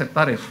dispuestos a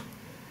aceptar eso.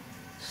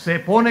 Se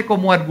pone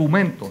como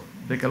argumento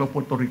de que los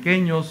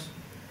puertorriqueños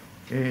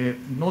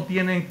no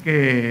tienen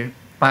que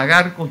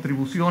pagar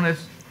contribuciones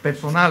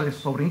personales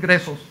sobre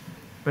ingresos,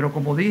 pero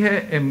como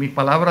dije en mis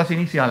palabras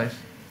iniciales,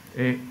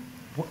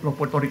 los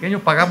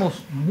puertorriqueños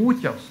pagamos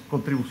muchas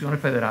contribuciones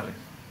federales.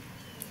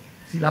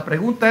 Si la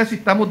pregunta es si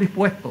estamos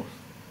dispuestos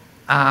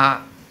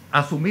a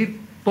asumir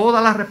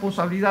todas las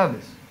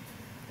responsabilidades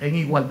en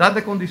igualdad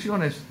de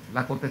condiciones,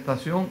 la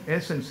contestación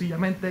es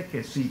sencillamente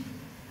que sí.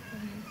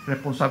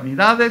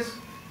 Responsabilidades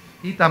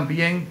y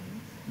también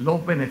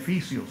los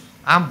beneficios,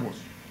 ambos,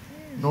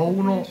 no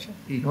uno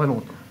y no el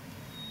otro.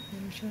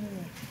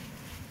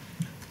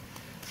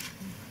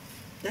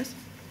 Yes?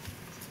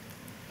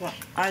 Well,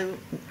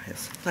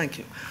 yes, thank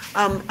you.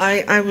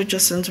 I would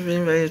just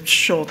intervene very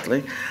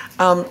shortly.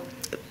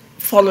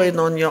 Following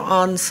on your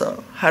answer,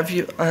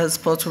 has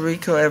Puerto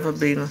Rico ever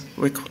been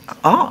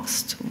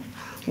asked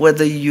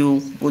whether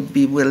you would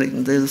be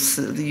willing,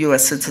 the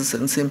U.S.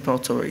 citizens in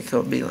Puerto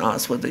Rico have been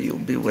asked whether you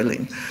would be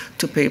willing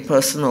to pay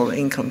personal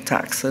income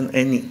tax and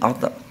any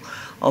other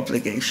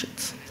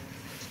obligations?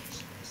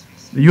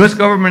 The U.S.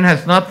 government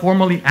has not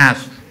formally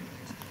asked,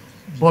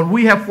 but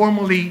we have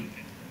formally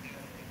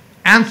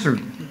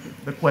answered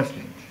the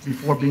question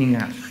before being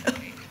asked.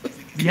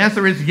 The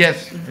answer is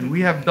yes, and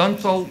we have done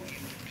so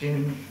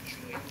in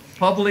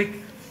public,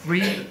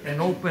 free,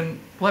 and open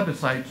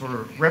plebiscites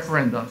or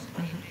referenda.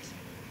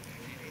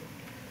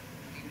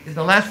 In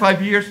the last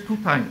 5 years, 2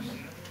 times.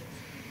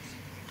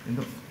 In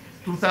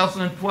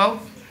 2012,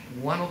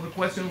 one of the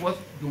questions was,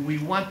 do we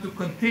want to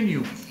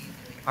continue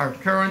our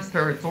current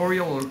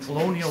territorial or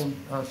colonial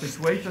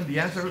situation? The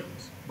answer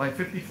by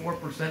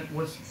 54%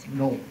 was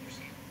no.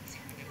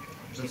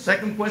 The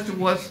second question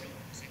was,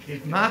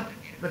 if not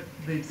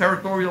the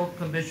territorial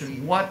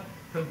condition, what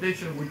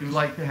condition would you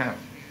like to have?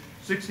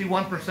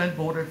 61%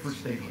 voted for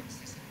statehood.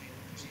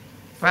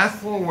 Fast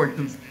forward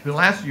to the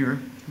last year,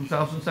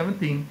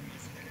 2017,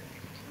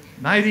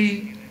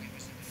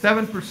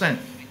 97%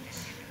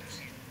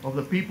 of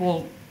the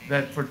people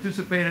that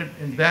participated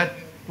in that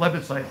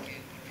plebiscite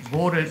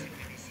voted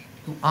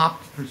to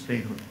opt for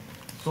statehood.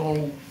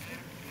 So,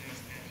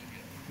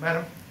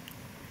 Madam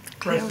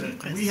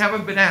President, we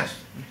haven't been asked,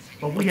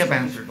 but we have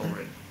answered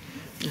already.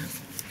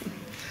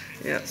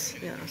 Yes,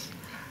 yes.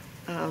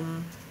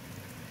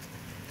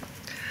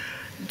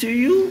 Do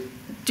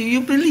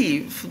you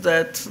believe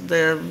that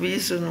the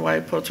reason why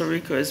Puerto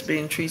Rico is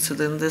being treated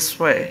in this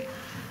way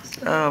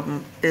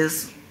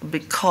is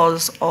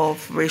because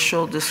of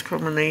racial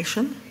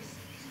discrimination?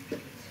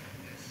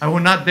 I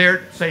would not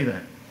dare say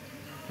that.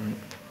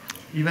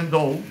 Even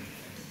though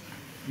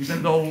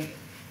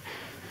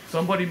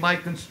somebody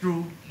might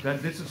construe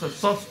that this is a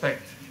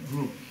suspect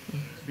group,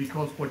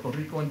 because Puerto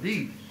Rico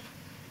indeed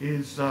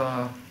is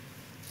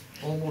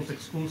almost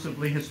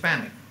exclusively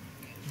Hispanic.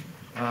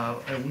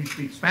 And we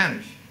speak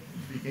Spanish.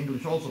 We speak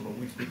English also, but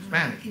we speak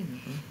Spanish.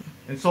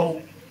 And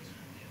so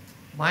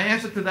my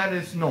answer to that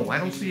is no. I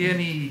don't see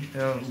any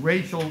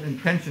racial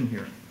intention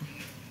here,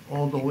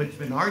 although it's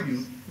been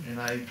argued,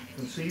 and I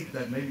conceive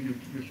that maybe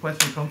your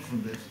question comes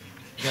from this,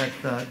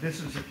 that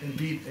this is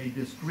indeed a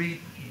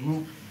discrete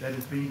group that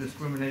is being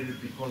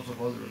discriminated because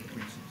of other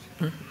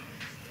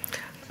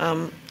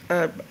reasons.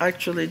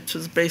 Actually, it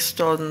was based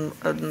on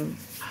an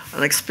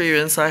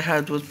experience I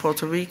had with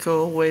Puerto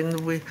Rico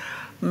when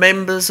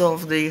members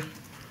of the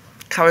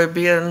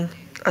Caribbean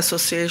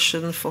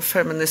Association for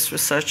Feminist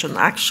Research and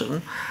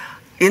Action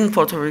in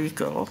Puerto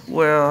Rico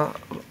were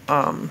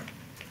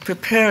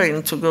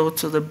preparing to go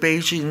to the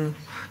Beijing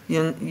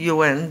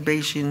UN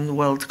Beijing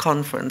World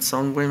Conference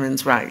on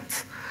Women's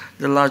Rights,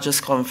 the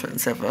largest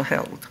conference ever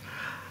held,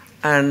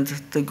 and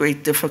the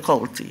great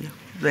difficulty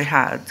they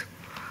had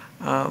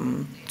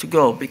to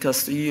go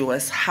because the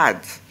US had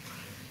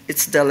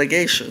its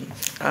delegation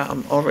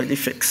already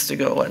fixed to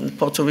go, and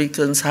Puerto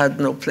Ricans had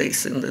no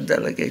place in the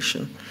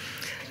delegation.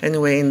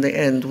 Anyway, in the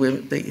end,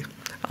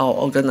 our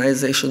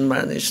organization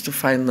managed to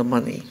find the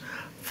money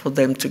for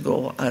them to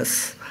go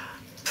as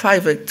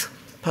private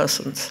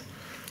persons.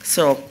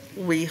 So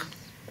we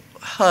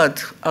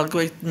heard a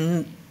great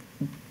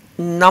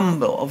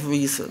number of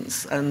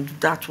reasons, and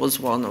that was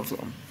one of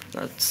them.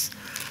 That's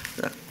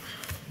that.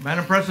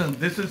 Madam President,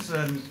 this is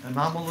an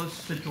anomalous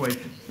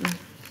situation,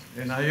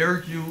 and I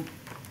urge you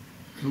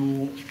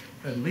to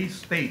at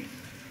least state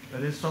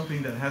that it's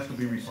something that has to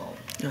be resolved.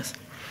 Yes.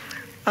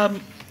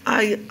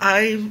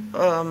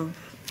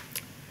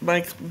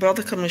 My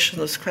brother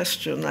commissioner's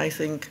question, I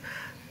think,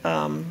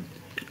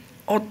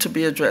 ought to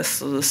be addressed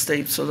to the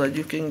state so that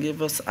you can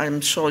give us,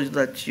 I'm sure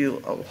that you,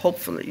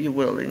 hopefully you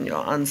will in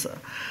your answer,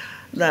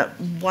 that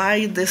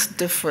why this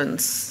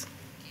difference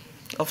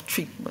of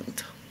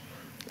treatment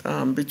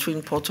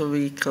between Puerto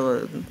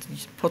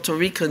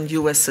Rican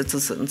U.S.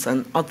 citizens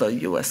and other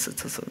U.S.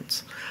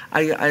 citizens.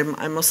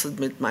 I must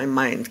admit my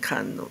mind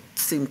cannot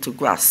seem to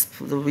grasp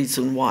the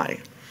reason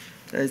why.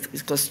 It's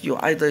because you're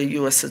either a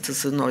U.S.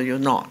 citizen or you're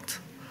not.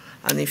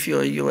 And if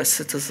you're a U.S.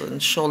 citizen,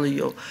 surely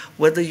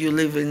whether you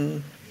live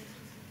in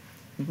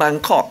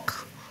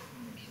Bangkok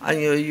and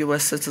you're a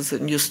U.S.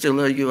 citizen, you're still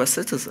a U.S.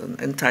 citizen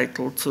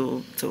entitled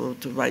to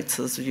rights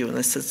as a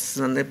U.S.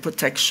 citizen and the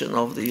protection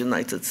of the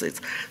United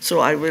States. So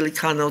I really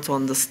cannot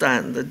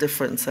understand the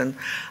difference, and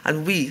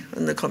we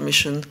in the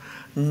Commission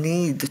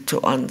need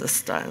to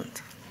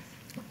understand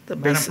the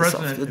basis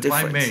of the difference.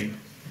 If I may.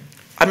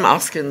 I'm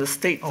asking the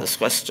state this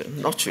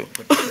question, not you.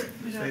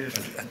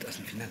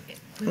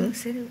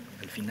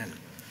 Al final,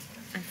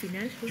 I'm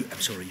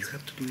sorry, you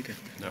have to do it at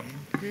the end.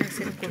 ¿puede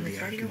hacer un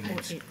comentario o el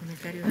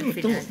comentario al No,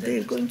 final?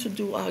 they're going to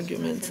do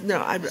arguments.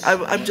 No,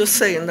 I'm just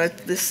saying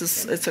that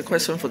it's a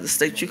question for the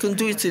state. You can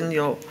do it in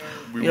your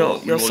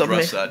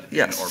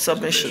submissions.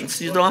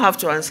 Submissions. You don't have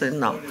to answer it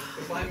now.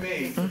 If I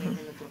may,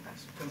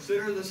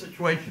 consider the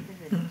situation.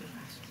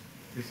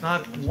 It's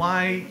not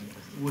why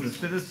would a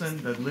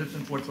citizen that lives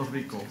in Puerto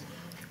Rico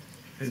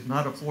is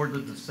not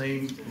afforded the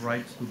same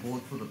rights to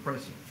vote for the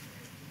president.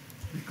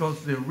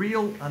 Because the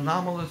real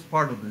anomalous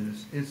part of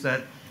this is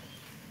that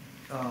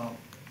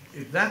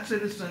if that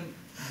citizen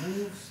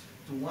moves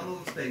to one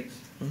of the states,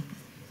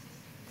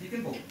 he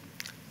can vote.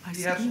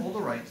 He has all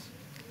the rights.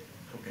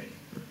 Okay.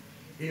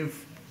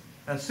 If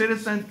a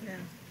citizen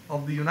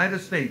of the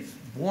United States,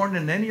 born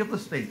in any of the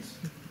states,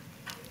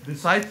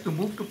 decides to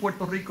move to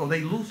Puerto Rico,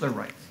 they lose their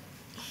rights.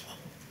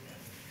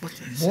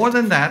 More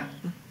than that,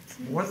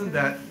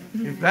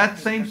 if that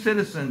same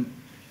citizen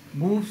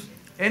moves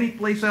any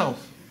place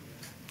else,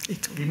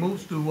 he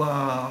moves to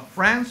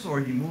France, or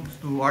he moves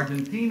to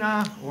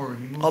Argentina, or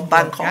he moves to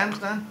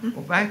Afghanistan,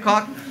 or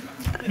Bangkok,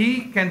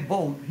 he can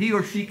vote, he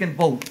or she can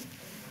vote.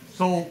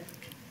 So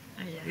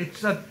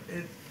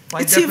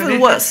It's even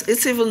worse.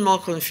 It's even more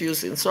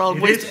confusing. So I'll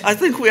wait. I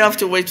think we have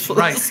to wait for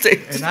the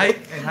state. And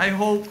I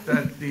hope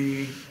that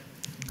the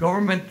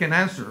government can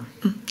answer.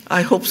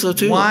 I hope so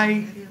too.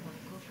 Why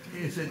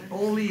is it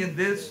only in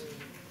this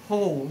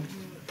hole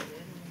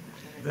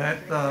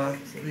that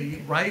the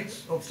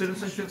rights of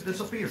citizenship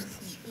disappear?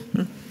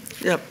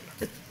 Yep.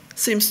 It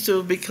seems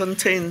to be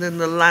contained in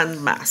the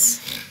landmass.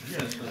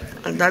 Yes.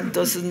 And that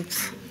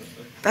doesn't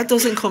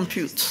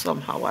compute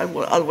somehow.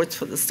 I'll wait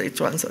for the state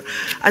to answer.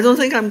 I don't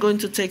think I'm going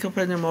to take up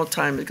any more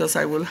time because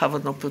I will have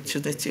an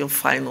opportunity of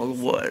final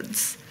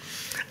words.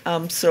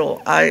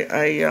 So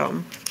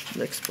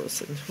next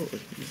person, who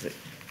is it?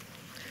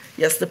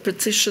 Yes, the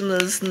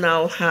petitioners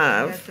now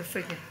have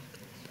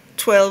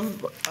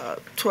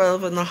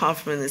 12 and a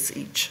half minutes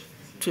each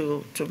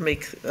to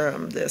make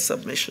their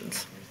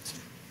submissions.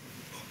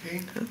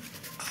 Okay.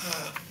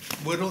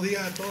 Buenos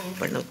días a todos.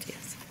 Buenos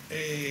días.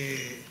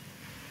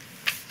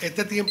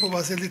 Este tiempo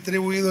va a ser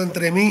distribuido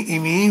entre mí y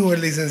mi hijo,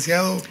 el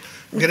licenciado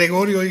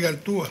Gregorio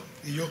Igartúa,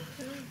 y yo.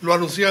 Lo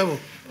anunciamos.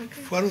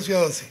 Fue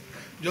anunciado así.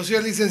 Yo soy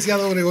el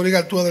licenciado Gregorio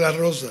Igartúa de la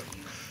Rosa.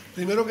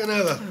 Primero que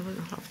nada,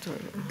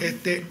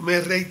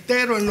 me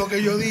reitero en lo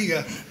que yo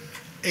diga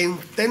en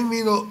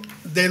términos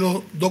de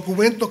los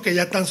documentos que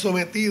ya están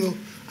sometidos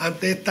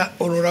ante esta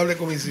honorable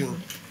comisión.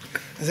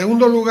 En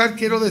segundo lugar,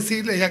 quiero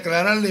decirles y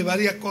aclararles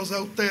varias cosas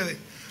a ustedes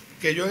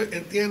que yo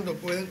entiendo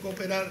pueden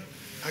cooperar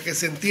a que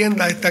se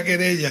entienda esta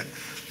querella,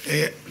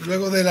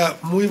 luego de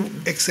las muy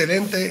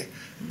excelentes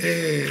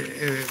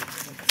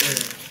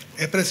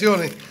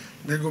expresiones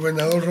del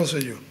gobernador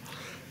Rosselló.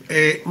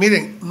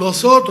 Miren,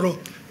 nosotros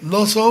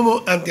no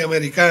somos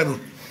antiamericanos,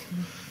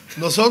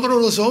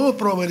 nosotros no somos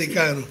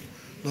proamericanos,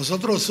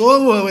 nosotros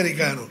somos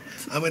americanos,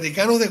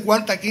 americanos de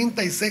cuarta,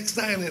 quinta y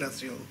sexta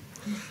generación.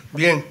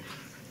 Bien,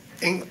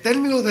 en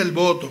términos del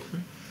voto,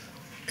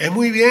 es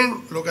muy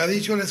bien lo que ha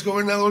dicho el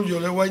exgobernador, yo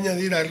le voy a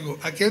añadir algo.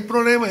 Aquí el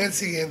problema es el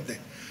siguiente: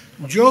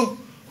 yo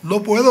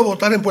no puedo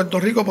votar en Puerto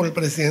Rico por el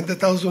presidente de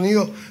Estados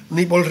Unidos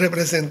ni por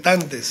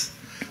representantes.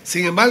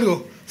 Sin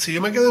embargo, si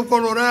yo me quedo en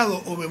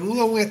Colorado o me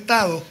mudo a un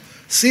estado,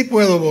 sí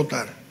puedo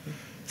votar.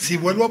 Si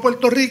vuelvo a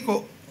Puerto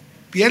Rico,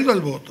 pierdo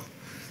el voto.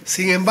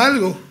 Sin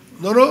embargo,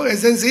 No, es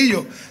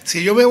sencillo.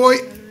 Si yo me voy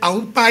a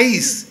un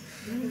país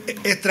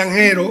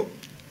extranjero,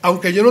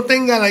 aunque yo no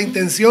tenga la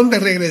intención de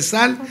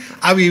regresar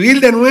a vivir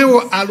de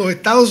nuevo a los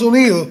Estados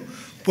Unidos,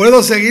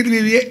 puedo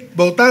seguir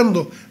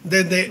votando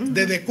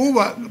desde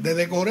Cuba,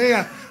 desde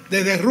Corea,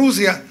 desde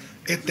Rusia,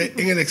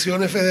 en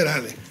elecciones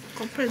federales.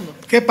 Comprendo.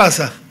 ¿Qué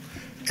pasa?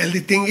 El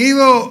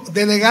distinguido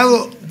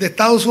delegado de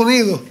Estados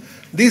Unidos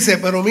dice,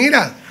 pero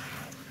mira,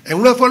 en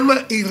una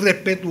forma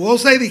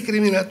irrespetuosa y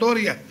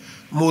discriminatoria,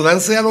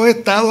 mudanse a los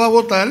estados a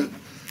votar.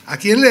 ¿A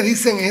quién le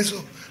dicen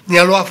eso? Ni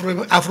a los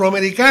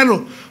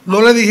afroamericanos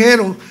no le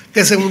dijeron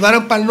que se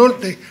mudaran para el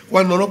norte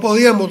cuando no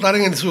podían votar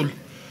en el sur.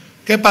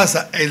 ¿Qué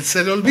pasa? Él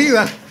se le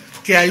olvida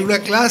que hay una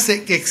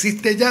clase que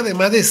existe ya de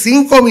más de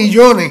 5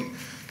 millones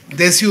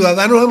de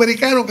ciudadanos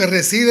americanos que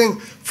residen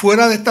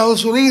fuera de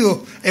Estados Unidos.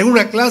 Es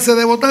una clase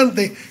de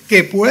votantes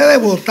que puede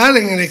votar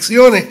en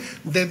elecciones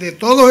desde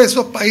todos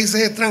esos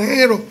países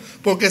extranjeros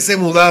porque se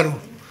mudaron.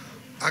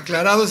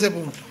 Aclarado ese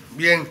punto.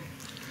 Bien.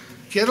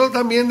 Quiero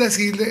también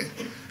decirle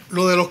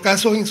lo de los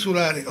casos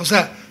insulares. O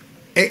sea,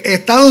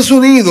 Estados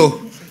Unidos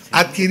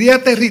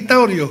adquiría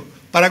territorios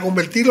para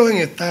convertirlos en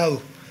estados.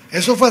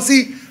 Eso fue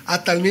así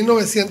hasta el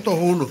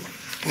 1901.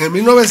 En el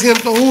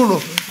 1901,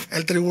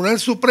 el Tribunal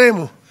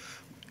Supremo,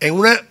 en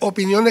unas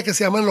opiniones que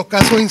se llaman los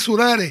casos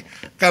insulares,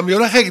 cambió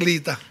la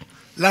reglita.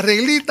 La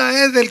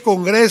reglita es del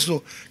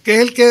Congreso, que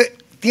es el que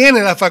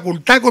tiene la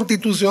facultad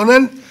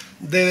constitucional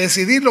de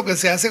decidir lo que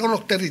se hace con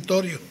los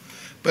territorios.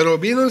 Pero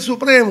vino el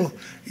Supremo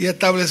y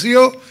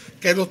estableció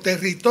que los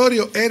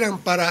territorios eran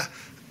para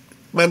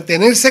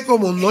mantenerse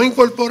como no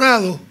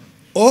incorporados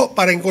o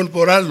para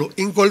incorporarlos.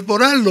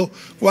 Incorporarlos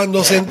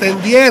cuando se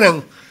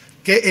entendieran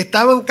que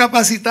estaban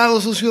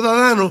capacitados sus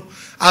ciudadanos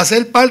a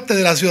ser parte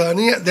de la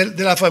ciudadanía,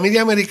 de la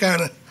familia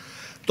americana.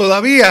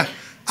 Todavía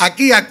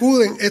aquí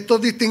acuden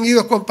estos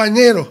distinguidos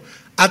compañeros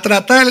a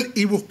tratar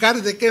y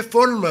buscar de qué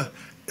forma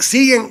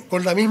siguen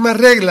con la misma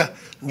regla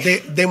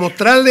de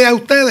demostrarle a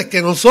ustedes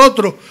que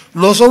nosotros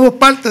no somos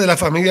parte de la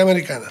familia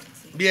americana.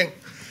 Bien,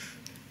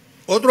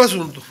 otro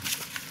asunto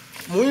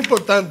muy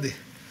importante.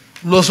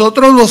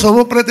 Nosotros no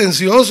somos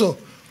pretenciosos.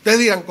 Ustedes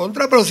dirán,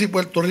 pero si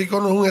Puerto Rico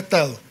no es un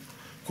estado,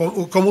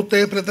 ¿cómo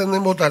ustedes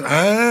pretenden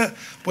votar?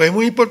 Pues es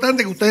muy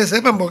importante que ustedes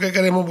sepan por qué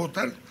queremos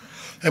votar.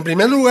 En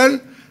primer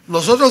lugar,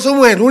 nosotros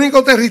somos el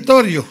único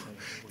territorio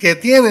que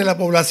tiene la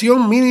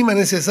población mínima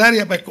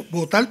necesaria para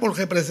votar por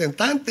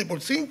representante, por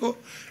 5,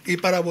 y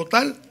para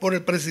votar por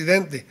el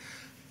presidente.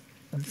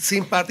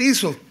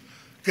 Simpatizo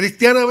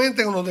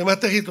cristianamente con los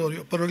demás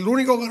territorios, pero el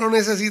único que no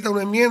necesita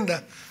una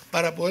enmienda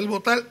para poder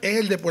votar es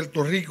el de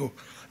Puerto Rico.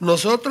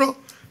 Nosotros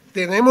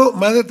tenemos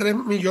más de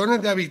 3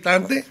 millones de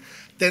habitantes,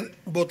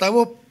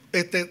 votamos,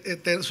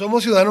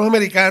 somos ciudadanos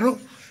americanos,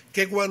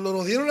 que cuando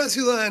nos dieron la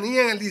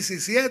ciudadanía en el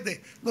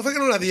 17, no fue que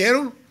nos la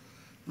dieron,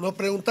 nos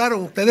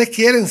preguntaron, ¿ustedes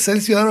quieren ser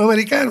ciudadanos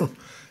americanos?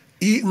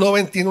 Y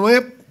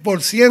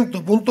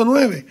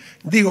 99.9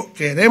 digo,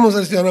 queremos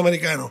ser ciudadanos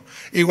americanos.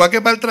 Igual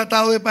que para el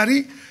Tratado de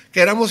París,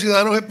 que éramos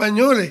ciudadanos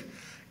españoles,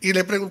 y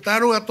le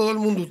preguntaron a todo el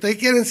mundo, ¿ustedes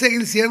quieren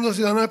seguir siendo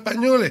ciudadanos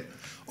españoles?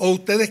 ¿O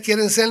ustedes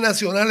quieren ser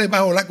nacionales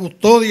bajo la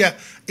custodia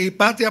y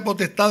patria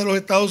potestad de los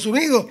Estados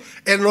Unidos?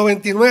 El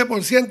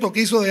 99%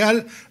 quiso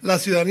dejar la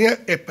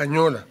ciudadanía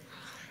española.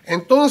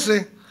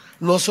 Entonces,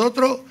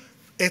 nosotros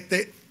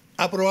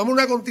aprobamos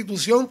una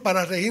constitución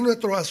para regir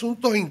nuestros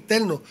asuntos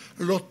internos.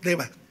 Los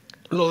demás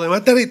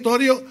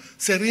territorios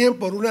se rigen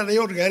por una ley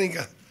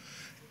orgánica.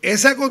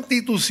 Esa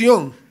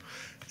constitución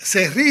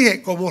se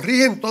rige como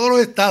rigen todos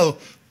los estados.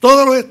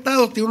 Todos los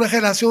estados tienen una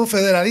relación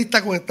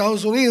federalista con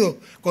Estados Unidos,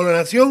 con la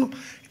nación,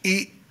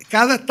 y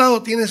cada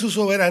estado tiene su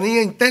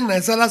soberanía interna.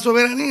 Esa es la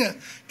soberanía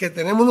que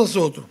tenemos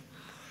nosotros.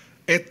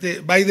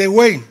 By the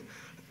way,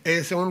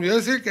 se me olvidó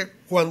decir que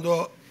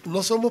cuando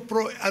no somos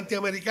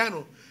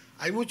antiamericanos,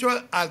 hay muchos,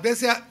 a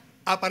veces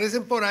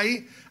aparecen por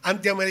ahí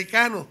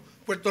antiamericanos,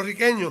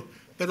 puertorriqueños,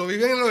 pero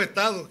viven en los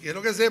estados.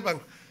 Quiero que sepan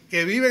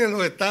que viven en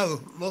los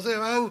estados, no se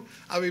van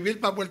a vivir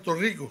para Puerto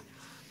Rico.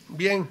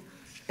 Bien,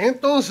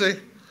 entonces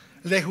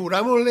le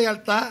juramos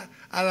lealtad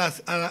a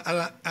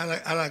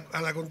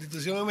la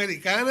Constitución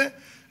americana.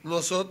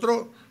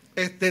 Nosotros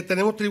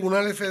tenemos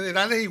tribunales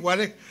federales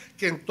iguales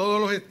que en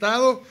todos los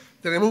estados.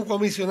 Tenemos un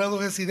comisionado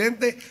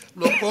residente,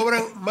 nos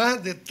cobran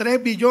más de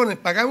 3 billones,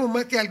 pagamos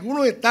más que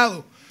algunos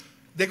estados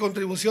de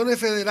contribuciones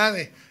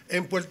federales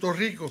en Puerto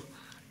Rico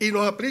y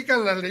nos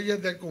aplican las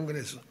leyes del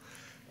Congreso.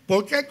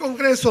 ¿Por qué el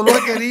Congreso no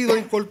ha querido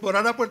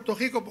incorporar a Puerto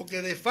Rico?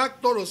 Porque de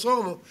facto lo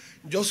somos.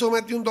 Yo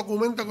sometí un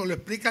documento que lo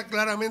explica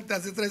claramente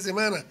hace 3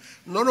 semanas.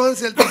 No nos han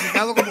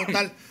certificado como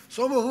tal.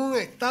 Somos un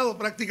estado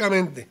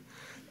prácticamente.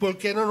 ¿Por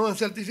qué no nos han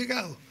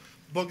certificado?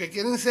 Porque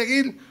quieren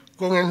seguir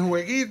con el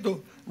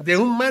jueguito de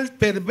un mal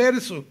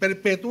perverso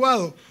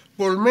perpetuado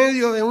por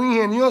medio de un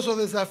ingenioso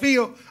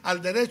desafío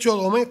al derecho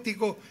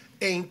doméstico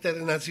e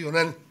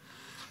internacional.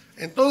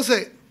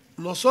 Entonces,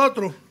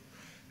 nosotros,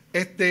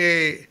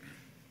 ¿qué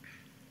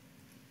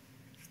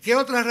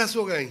otra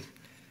razón hay?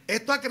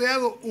 Esto ha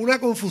creado una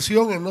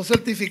confusión en no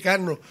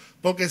certificarnos,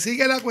 porque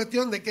sigue la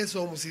cuestión de qué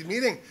somos. Y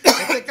miren,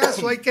 este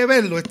caso hay que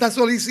verlo, esta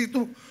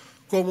solicitud,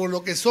 como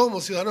lo que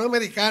somos, ciudadanos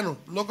americanos,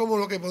 no como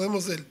lo que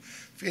podemos ser.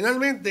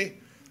 Finalmente,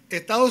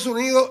 Estados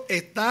Unidos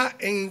está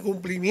en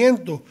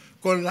incumplimiento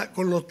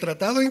con los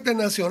tratados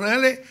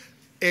internacionales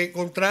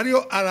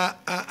contrarios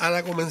a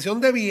la Convención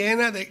de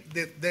Viena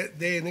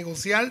de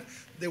negociar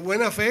de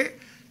buena fe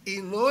y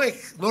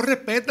no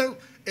respetan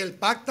el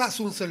Pacta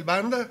Sunt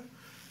Servanda.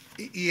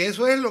 Y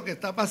eso es lo que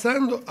está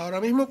pasando ahora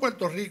mismo en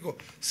Puerto Rico.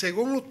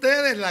 Según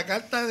ustedes, la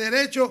Carta de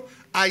Derechos,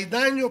 hay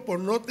daños por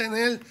no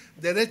tener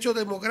derechos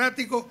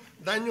democráticos,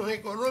 daños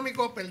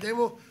económicos,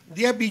 perdemos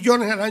 10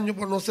 billones al año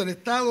por no ser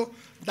Estado,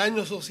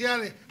 daños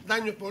sociales,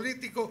 daños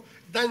políticos,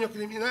 daños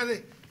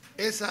criminales.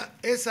 Ese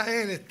es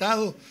el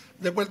Estado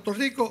de Puerto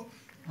Rico.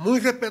 Muy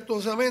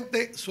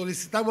respetuosamente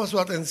solicitamos su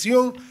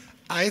atención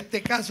a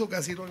este caso que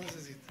así lo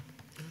necesita.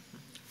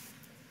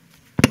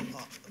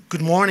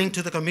 Good morning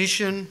to the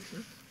Commission.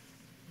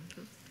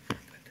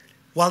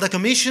 While the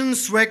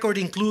Commission's record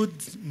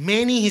includes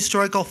many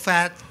historical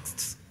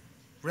facts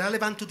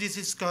relevant to this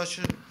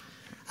discussion,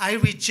 I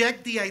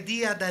reject the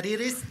idea that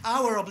it is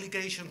our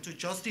obligation to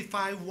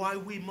justify why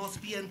we must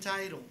be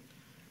entitled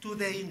to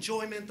the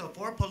enjoyment of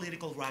our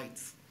political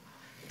rights.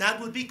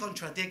 That would be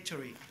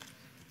contradictory.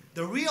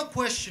 The real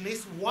question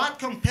is what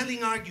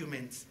compelling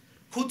arguments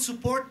could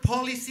support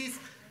policies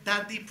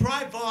that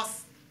deprive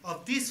us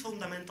of these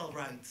fundamental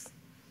rights.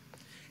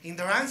 In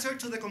their answer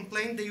to the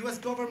complaint, the U.S.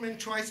 government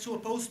tries to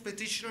oppose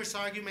petitioners'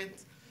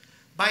 argument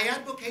by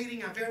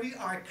advocating a very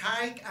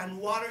archaic and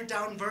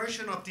watered-down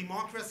version of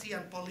democracy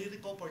and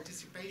political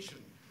participation,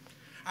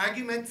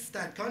 arguments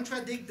that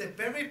contradict the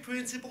very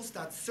principles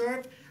that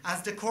serve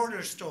as the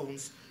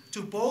cornerstones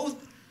to both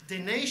the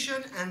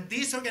nation and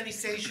these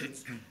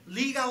organizations'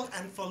 legal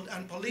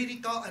and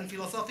political and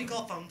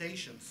philosophical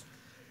foundations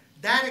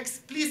that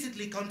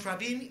explicitly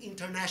contravene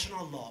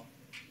international law.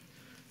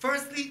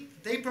 Firstly,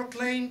 they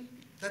proclaim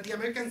that the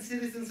American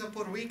citizens of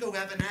Puerto Rico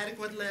have an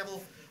adequate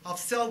level of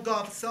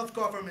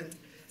self-government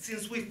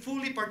since we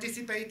fully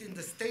participate in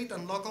the state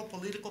and local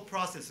political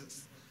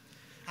processes.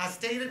 As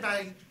stated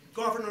by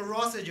Governor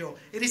Rosselló,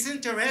 it is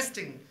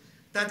interesting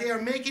that they are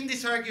making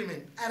this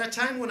argument at a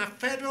time when a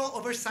federal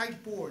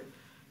oversight board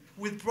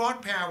with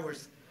broad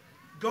powers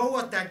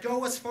go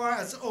as far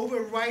as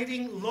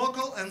overriding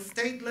local and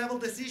state level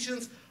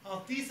decisions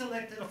of these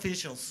elected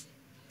officials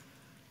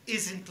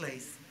is in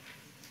place.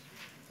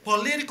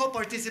 Political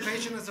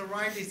participation as a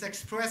right is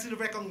expressly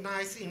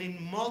recognized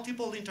in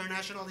multiple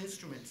international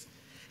instruments,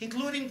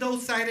 including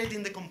those cited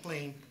in the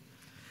complaint.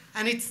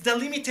 And its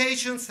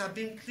delimitations have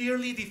been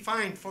clearly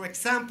defined. For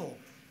example,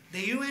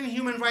 the UN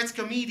Human Rights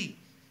Committee,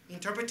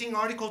 interpreting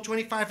Article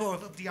 25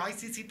 of the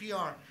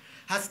ICCPR,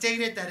 has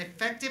stated that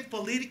effective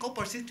political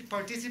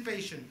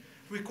participation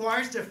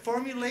requires the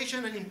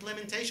formulation and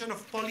implementation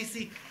of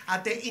policy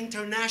at the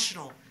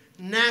international,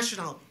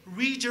 national,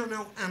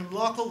 regional, and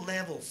local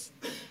levels,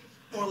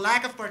 or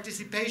lack of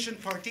participation,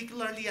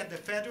 particularly at the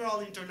federal,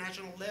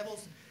 international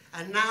levels,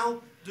 and now,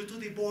 due to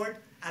the board,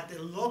 at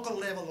the local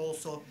level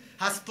also,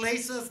 has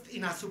placed us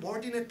in a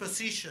subordinate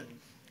position,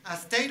 a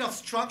state of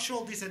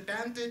structural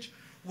disadvantage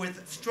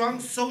with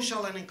strong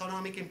social and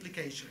economic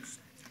implications.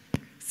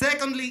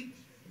 Secondly,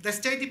 the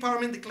State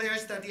Department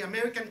declares that the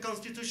American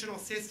constitutional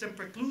system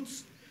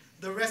precludes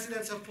the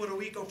residents of Puerto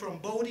Rico from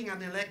voting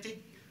and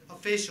electing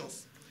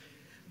officials.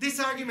 This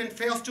argument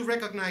fails to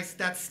recognize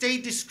that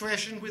state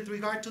discretion with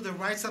regard to the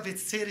rights of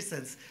its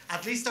citizens,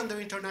 at least under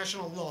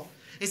international law,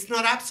 is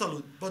not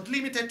absolute, but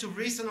limited to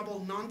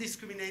reasonable,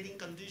 non-discriminating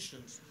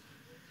conditions,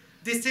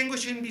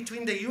 distinguishing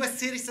between the U.S.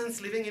 citizens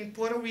living in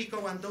Puerto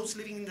Rico and those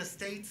living in the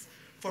states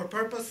for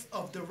purpose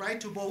of the right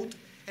to vote.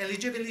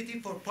 Eligibility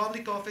for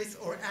public office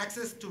or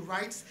access to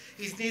rights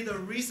is neither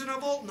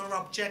reasonable nor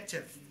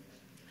objective.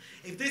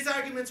 If these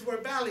arguments were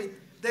valid,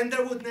 then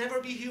there would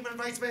never be human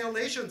rights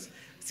violations,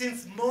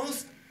 since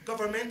most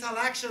governmental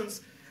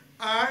actions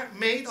are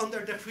made under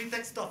the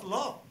pretext of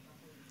law.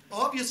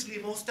 Obviously,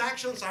 most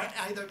actions are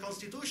either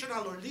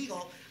constitutional or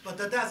legal, but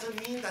that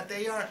doesn't mean that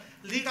they are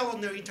legal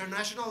under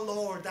international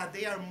law or that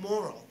they are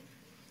moral.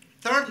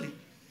 Thirdly,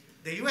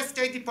 the U.S.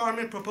 State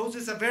Department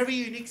proposes a very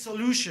unique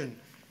solution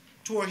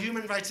to our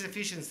human rights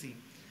deficiency.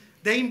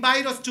 They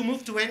invite us to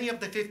move to any of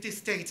the 50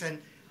 states, and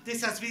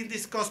this has been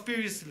discussed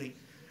previously.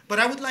 But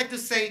I would like to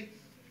say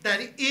that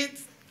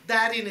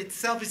that in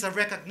itself is a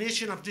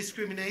recognition of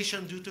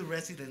discrimination due to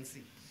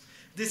residency.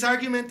 This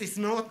argument is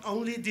not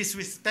only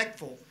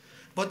disrespectful,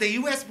 but the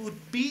U.S.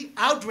 would be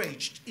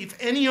outraged if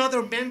any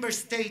other member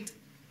state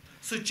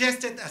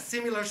suggested a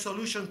similar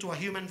solution to a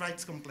human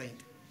rights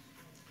complaint.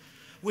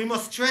 We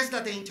must stress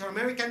that the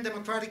Inter-American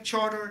Democratic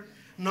Charter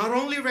not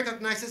only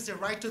recognizes the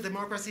right to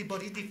democracy,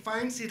 but it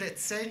defines its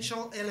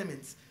essential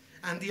elements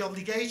and the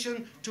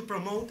obligation to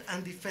promote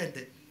and defend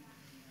it.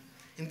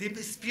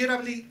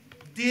 Indisputably,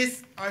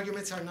 these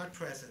arguments are not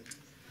present.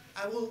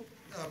 I will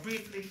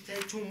briefly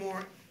take two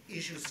more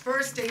issues.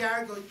 First, they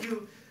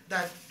argue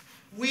that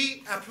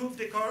we approved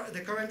the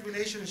current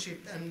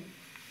relationship and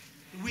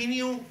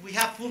we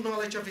have full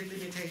knowledge of its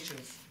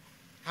limitations.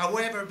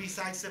 However,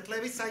 besides the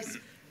plebiscites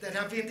that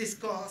have been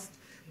discussed,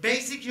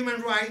 basic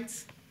human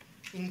rights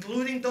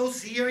including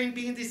those herein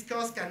being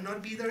discussed,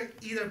 cannot be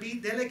either be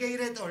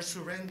delegated or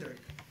surrendered.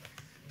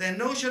 The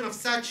notion of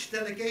such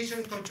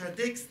delegation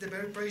contradicts the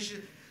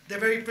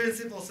very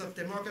principles of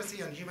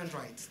democracy and human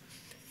rights.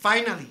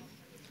 Finally,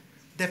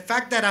 the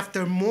fact that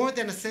after more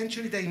than a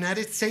century the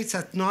United States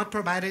has not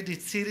provided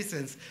its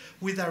citizens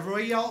with a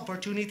royal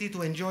opportunity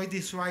to enjoy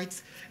these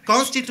rights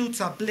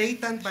constitutes a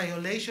blatant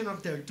violation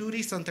of their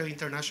duties under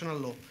international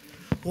law.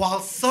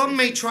 While some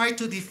may try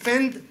to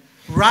defend,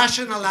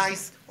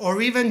 rationalize,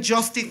 or even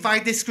justify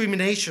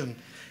discrimination,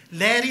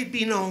 let it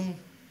be known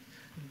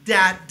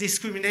that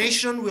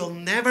discrimination will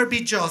never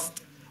be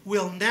just,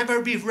 will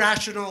never be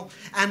rational,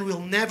 and will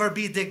never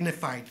be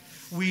dignified.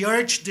 We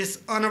urge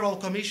this Honorable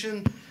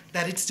Commission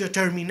that its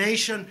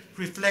determination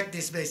reflect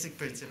these basic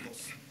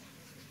principles.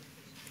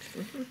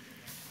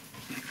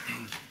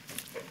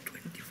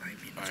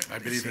 I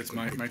believe it's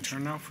my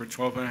turn now for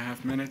 12 and a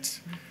half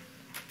minutes.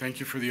 Thank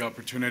you for the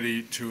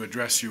opportunity to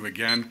address you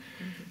again.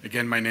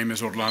 Again, my name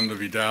is Orlando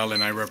Vidal,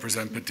 and I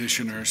represent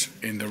petitioners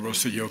in the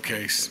Rosselló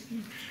case.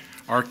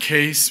 Our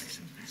case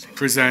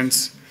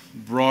presents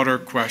broader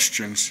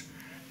questions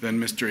than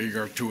Mr.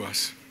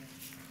 Igartua's.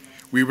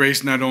 We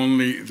raise not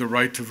only the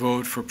right to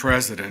vote for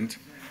president,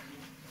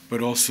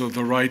 but also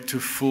the right to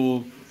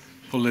full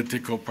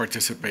political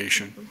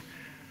participation.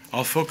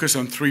 I'll focus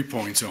on 3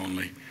 points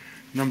only.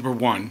 Number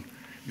one,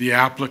 the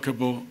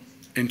applicable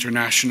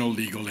international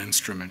legal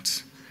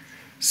instruments.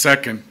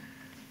 Second,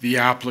 the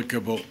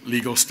applicable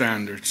legal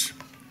standards.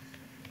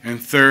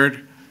 And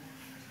third,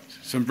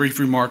 some brief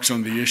remarks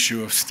on the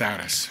issue of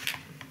status.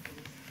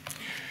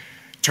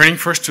 Turning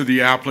first to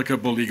the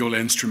applicable legal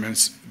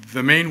instruments,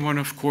 the main one,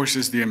 of course,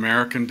 is the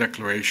American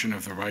Declaration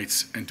of the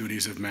Rights and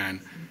Duties of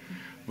Man.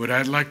 But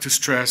I'd like to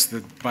stress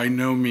that by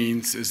no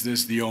means is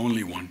this the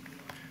only one.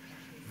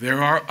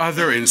 There are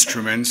other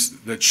instruments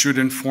that should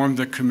inform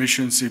the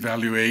Commission's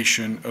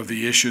evaluation of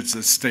the issues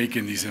at stake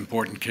in these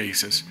important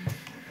cases.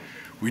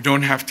 We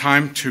don't have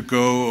time to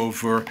go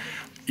over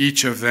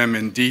each of them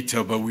in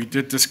detail, but we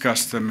did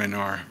discuss them in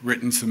our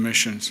written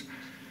submissions.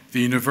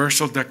 The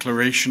Universal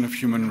Declaration of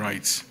Human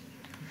Rights,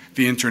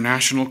 the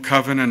International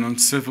Covenant on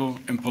Civil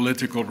and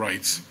Political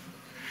Rights,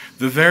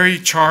 the very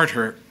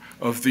charter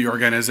of the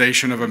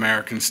Organization of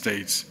American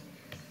States,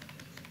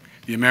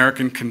 the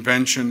American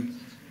Convention,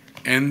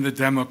 and the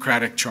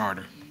Democratic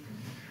Charter.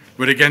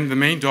 But again, the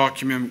main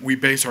document we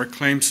base our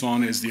claims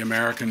on is the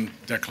American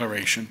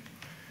Declaration.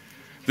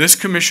 This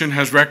Commission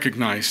has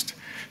recognized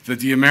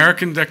that the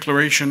American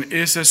Declaration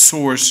is a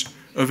source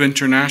of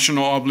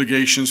international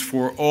obligations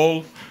for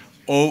all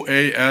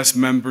OAS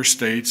member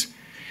states,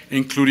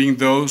 including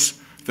those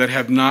that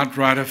have not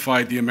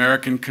ratified the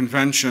American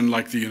Convention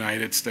like the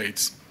United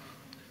States.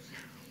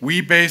 We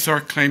base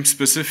our claim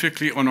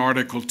specifically on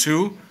Article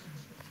 2,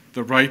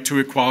 the right to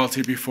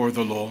equality before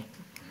the law,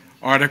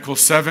 Article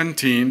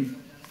 17,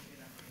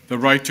 the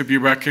right to be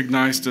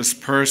recognized as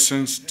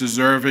persons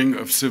deserving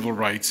of civil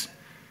rights,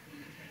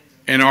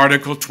 and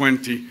Article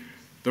 20,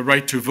 the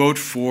right to vote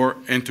for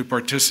and to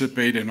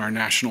participate in our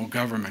national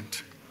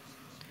government.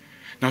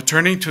 Now,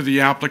 turning to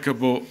the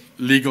applicable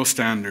legal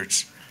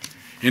standards.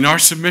 In our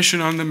submission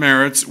on the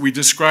merits, we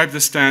describe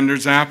the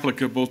standards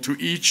applicable to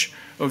each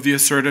of the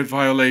asserted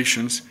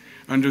violations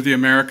under the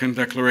American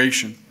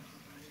Declaration.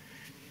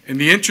 In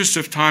the interest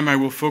of time, I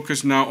will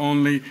focus now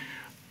only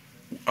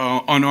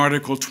on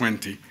Article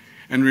 20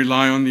 and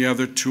rely on the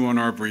other two on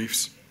our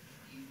briefs.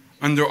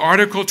 Under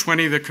Article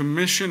 20, the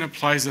Commission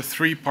applies a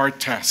three-part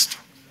test.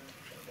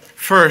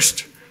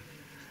 First,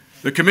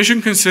 the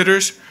Commission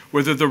considers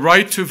whether the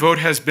right to vote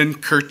has been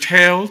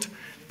curtailed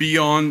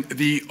beyond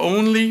the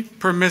only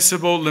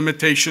permissible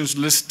limitations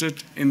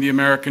listed in the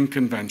American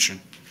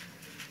Convention: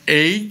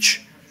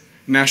 age,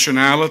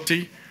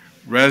 nationality,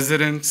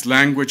 residence,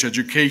 language,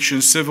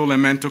 education, civil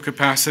and mental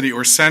capacity,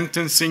 or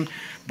sentencing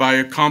by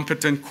a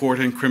competent court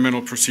in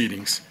criminal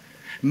proceedings.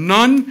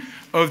 None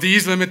of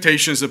these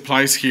limitations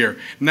applies here,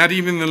 not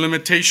even the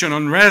limitation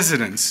on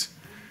residence,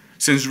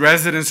 since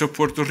residents of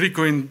Puerto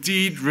Rico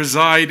indeed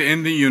reside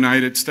in the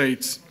United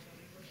States.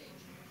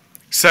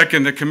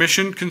 Second, the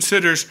Commission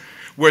considers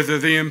whether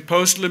the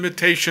imposed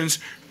limitations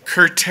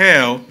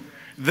curtail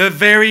the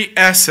very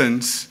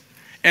essence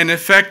and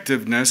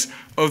effectiveness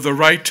of the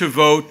right to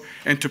vote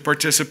and to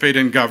participate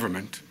in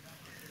government.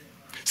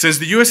 Since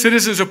the U.S.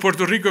 citizens of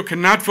Puerto Rico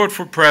cannot vote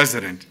for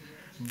president,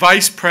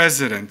 vice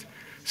president,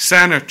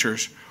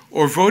 senators,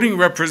 or voting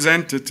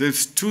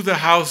representatives to the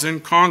House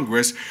and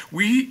Congress,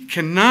 we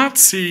cannot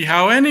see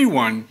how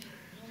anyone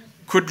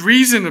could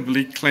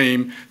reasonably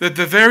claim that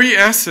the very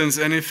essence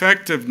and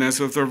effectiveness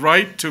of the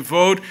right to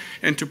vote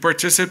and to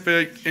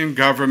participate in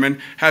government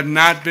have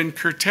not been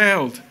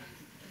curtailed.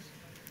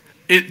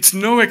 It's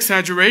no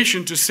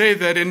exaggeration to say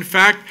that, in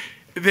fact,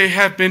 they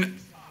have been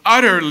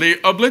utterly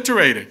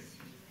obliterated.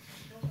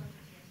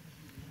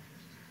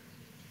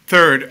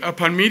 Third,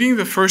 upon meeting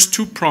the first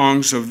two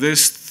prongs of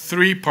this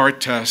three-part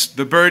test,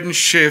 the burden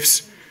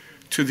shifts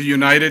to the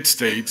United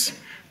States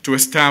to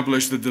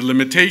establish that the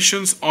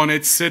limitations on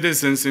its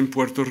citizens in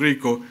Puerto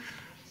Rico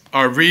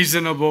are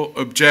reasonable,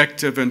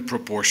 objective, and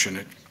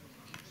proportionate.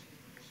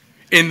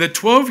 In the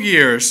 12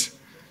 years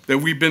that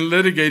we've been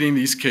litigating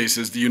these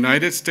cases, the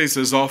United States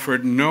has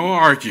offered no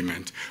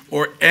argument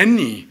or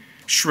any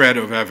shred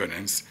of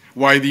evidence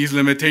why these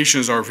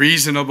limitations are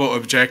reasonable,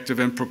 objective,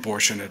 and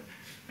proportionate.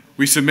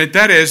 We submit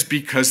that is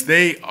because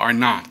they are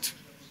not.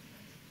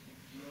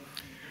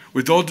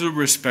 With all due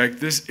respect,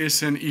 this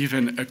isn't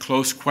even a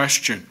close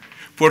question.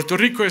 Puerto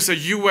Rico is a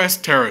U.S.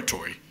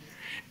 territory.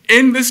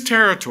 In this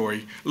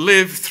territory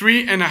live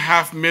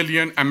 3.5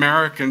 million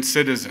American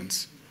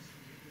citizens.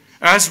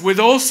 As with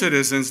all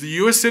citizens, the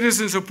U.S.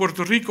 citizens of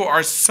Puerto Rico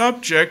are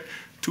subject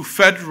to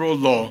federal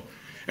law,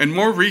 and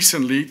more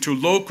recently to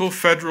local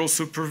federal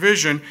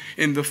supervision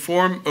in the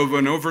form of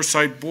an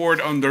oversight board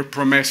under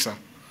PROMESA.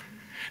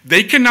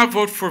 They cannot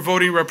vote for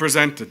voting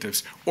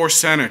representatives or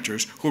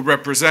senators who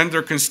represent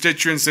their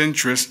constituents'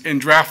 interests in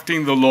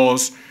drafting the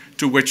laws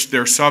to which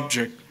they're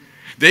subject.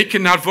 They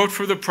cannot vote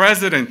for the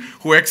president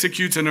who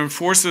executes and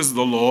enforces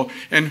the law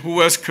and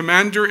who, as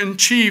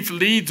commander-in-chief,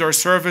 leads our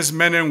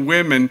servicemen and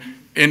women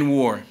in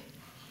war.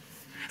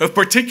 Of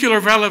particular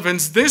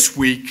relevance this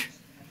week,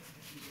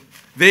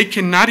 they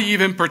cannot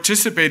even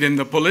participate in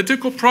the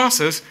political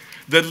process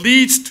that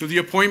leads to the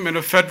appointment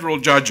of federal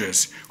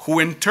judges who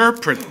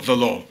interpret the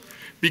law.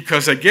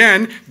 Because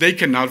again, they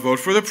cannot vote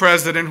for the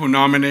president who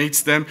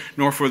nominates them,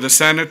 nor for the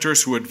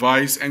senators who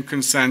advise and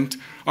consent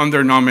on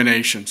their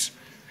nominations.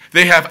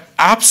 They have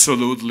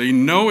absolutely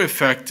no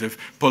effective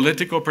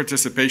political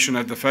participation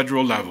at the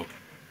federal level.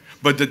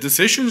 But the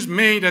decisions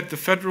made at the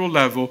federal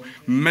level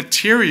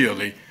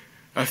materially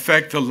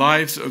affect the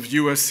lives of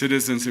U.S.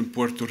 citizens in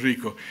Puerto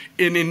Rico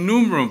in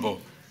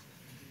innumerable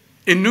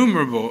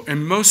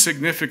and most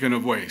significant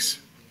of ways.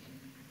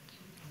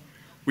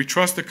 We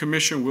trust the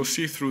Commission will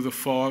see through the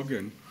fog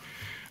and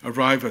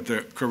arrive at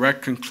the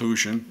correct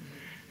conclusion,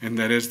 and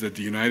that is that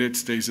the United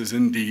States is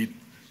indeed,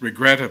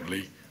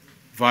 regrettably,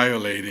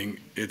 violating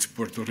its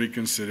Puerto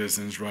Rican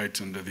citizens'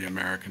 rights under the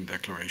American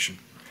Declaration.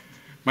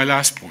 My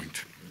last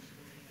point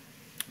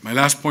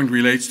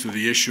relates to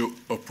the issue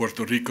of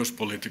Puerto Rico's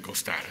political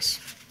status.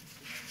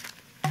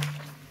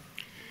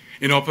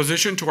 In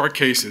opposition to our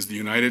cases, the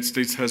United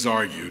States has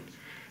argued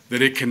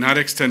that it cannot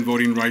extend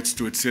voting rights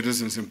to its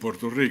citizens in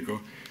Puerto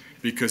Rico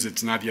because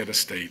it's not yet a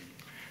state.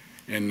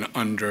 And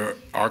under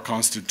our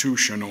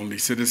Constitution, only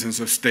citizens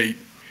of state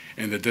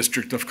and the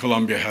District of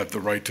Columbia have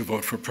the right to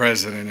vote for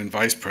president and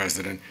vice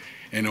president,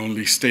 and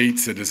only state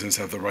citizens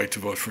have the right to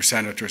vote for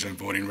senators and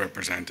voting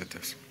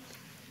representatives.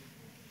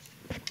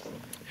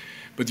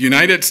 But the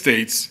United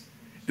States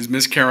is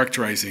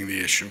mischaracterizing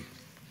the issue.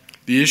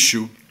 The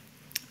issue,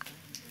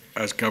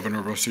 as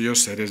Governor Rosselló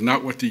said, is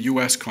not what the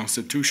U.S.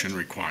 Constitution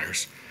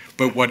requires,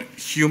 but what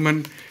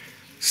human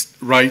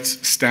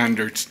rights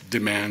standards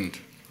demand,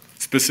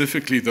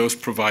 specifically those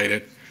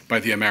provided by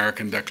the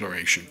American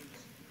Declaration.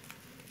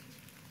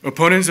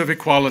 Opponents of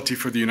equality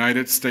for the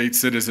United States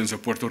citizens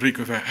of Puerto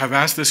Rico have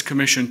asked this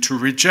commission to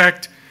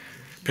reject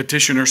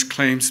petitioners'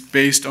 claims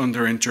based on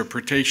their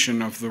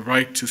interpretation of the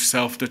right to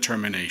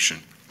self-determination.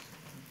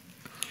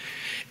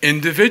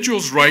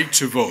 Individuals' right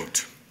to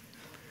vote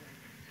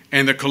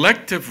and the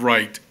collective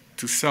right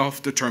to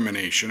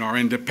self-determination are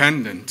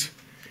independent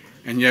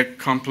and yet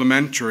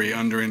complementary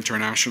under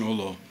international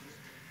law.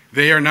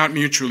 They are not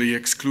mutually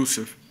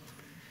exclusive.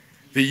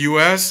 The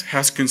U.S.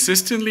 has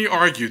consistently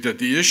argued that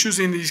the issues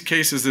in these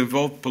cases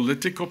involve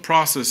political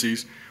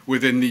processes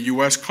within the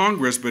U.S.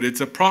 Congress, but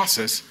it's a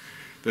process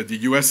that the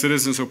U.S.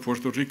 citizens of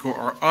Puerto Rico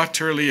are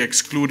utterly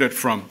excluded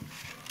from.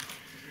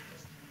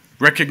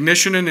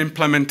 Recognition and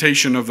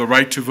implementation of the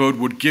right to vote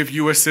would give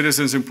U.S.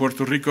 citizens in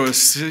Puerto Rico a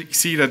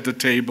seat at the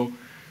table,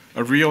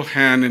 a real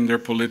hand in their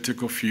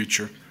political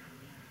future.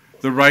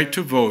 The right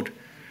to vote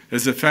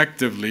is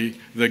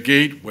effectively the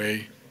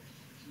gateway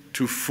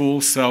to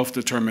full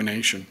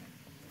self-determination.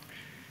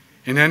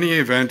 In any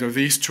event, of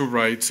these two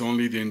rights,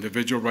 only the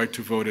individual right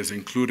to vote is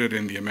included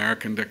in the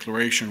American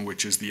Declaration,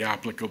 which is the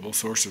applicable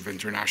source of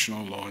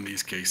international law in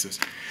these cases.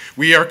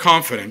 We are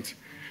confident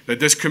that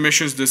this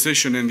Commission's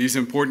decision in these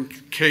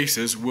important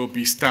cases will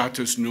be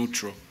status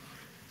neutral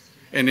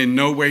and in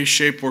no way,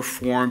 shape, or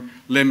form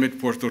limit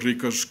Puerto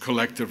Rico's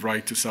collective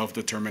right to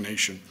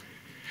self-determination.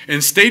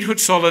 In Statehood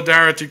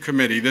Solidarity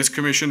Committee, this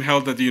Commission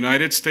held that the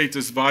United States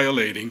is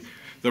violating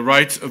the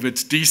rights of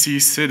its D.C.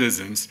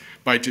 citizens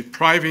by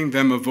depriving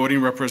them of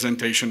voting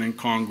representation in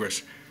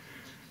Congress.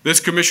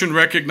 This Commission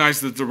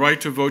recognized that the right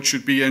to vote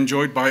should be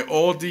enjoyed by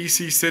all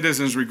D.C.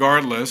 citizens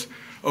regardless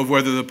of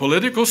whether the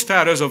political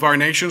status of our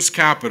nation's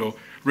capital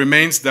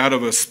remains that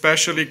of a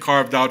specially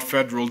carved out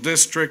federal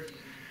district,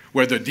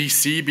 whether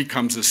D.C.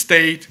 becomes a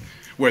state,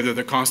 whether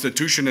the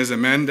Constitution is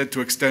amended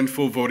to extend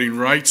full voting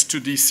rights to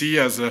D.C.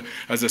 as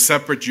a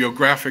separate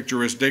geographic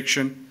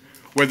jurisdiction,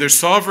 whether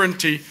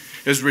sovereignty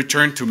is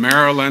returned to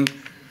Maryland,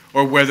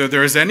 or whether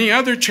there is any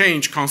other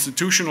change,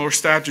 constitutional or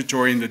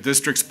statutory, in the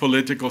district's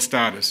political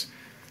status.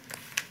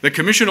 The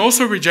Commission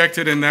also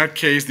rejected in that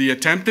case the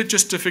attempted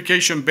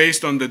justification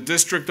based on the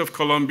District of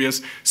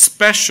Columbia's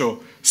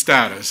special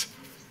status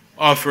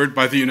offered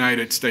by the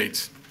United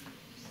States.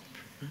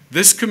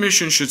 This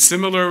Commission should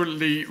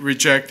similarly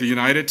reject the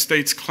United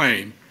States'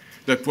 claim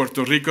that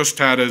Puerto Rico's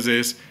status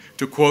is,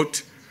 to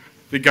quote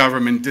the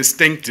government,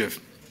 distinctive,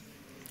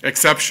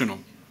 exceptional.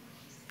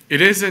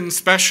 It isn't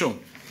special.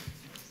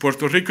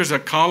 Puerto Rico is a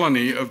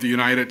colony of the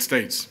United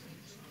States.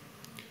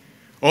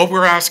 All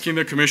we're asking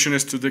the Commission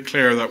is to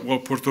declare that while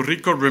Puerto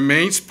Rico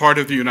remains part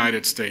of the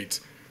United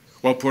States,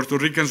 while Puerto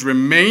Ricans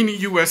remain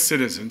U.S.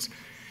 citizens,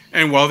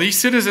 and while these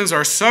citizens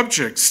are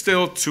subject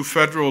still to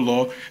federal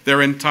law,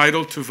 they're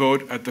entitled to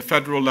vote at the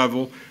federal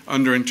level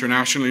under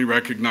internationally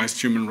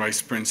recognized human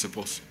rights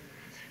principles.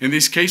 In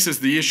these cases,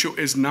 the issue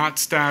is not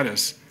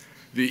status.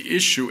 The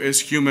issue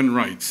is human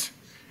rights.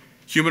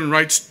 Human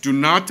rights do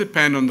not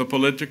depend on the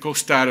political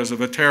status of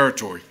a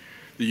territory.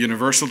 The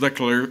Universal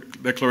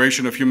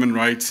Declaration of Human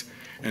Rights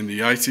and the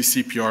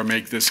ICCPR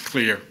make this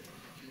clear.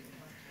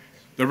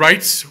 The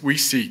rights we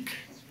seek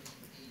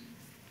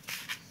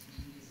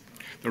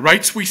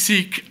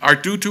are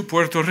due to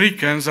Puerto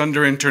Ricans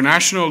under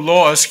international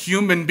law as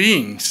human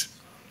beings.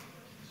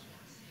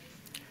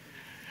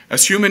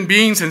 As human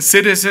beings and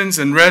citizens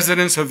and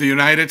residents of the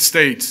United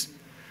States,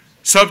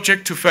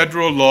 subject to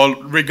federal law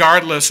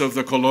regardless of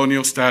the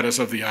colonial status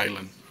of the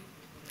island.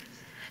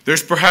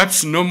 There's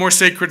perhaps no more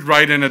sacred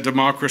right in a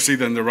democracy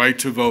than the right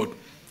to vote.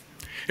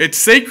 It's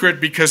sacred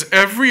because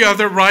every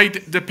other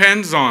right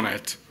depends on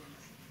it.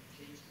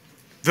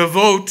 The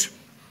vote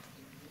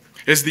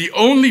is the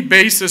only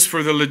basis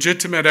for the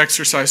legitimate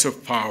exercise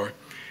of power.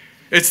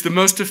 It's the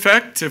most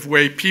effective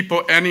way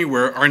people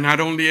anywhere are not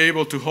only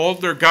able to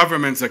hold their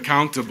governments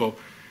accountable,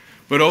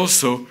 but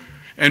also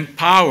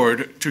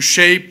empowered to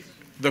shape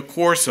the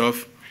course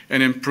of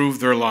and improve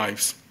their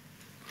lives.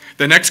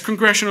 The next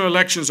congressional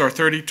elections are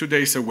 32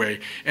 days away,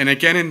 and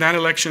again in that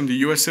election, the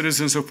U.S.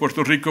 citizens of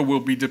Puerto Rico will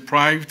be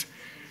deprived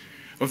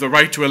of the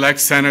right to elect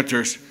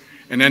senators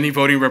and any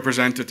voting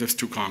representatives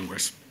to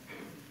Congress.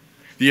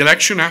 The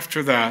election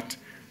after that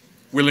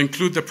will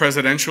include the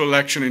presidential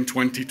election in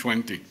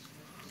 2020,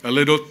 a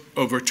little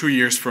over 2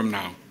 years from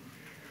now.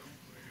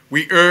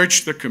 We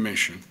urge the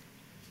Commission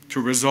to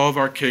resolve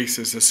our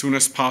cases as soon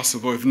as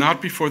possible, if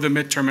not before the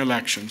midterm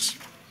elections,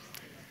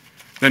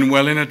 then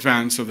well in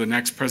advance of the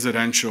next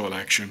presidential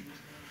election,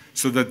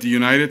 so that the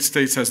United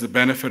States has the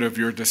benefit of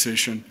your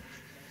decision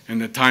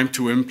and the time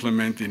to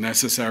implement the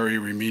necessary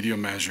remedial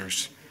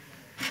measures,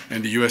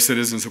 and the U.S.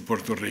 citizens of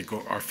Puerto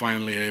Rico are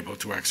finally able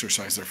to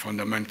exercise their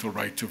fundamental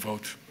right to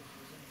vote.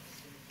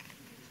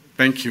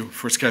 Thank you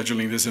for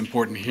scheduling this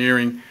important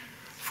hearing,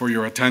 for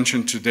your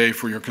attention today,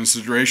 for your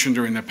consideration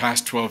during the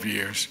past 12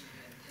 years,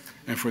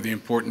 and for the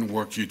important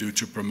work you do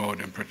to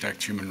promote and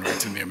protect human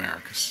rights in the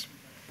Americas.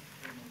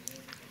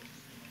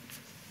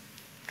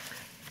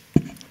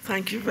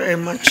 Thank you very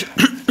much.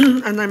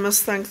 And I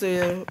must thank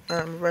the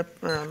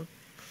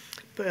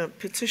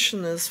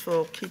petitioners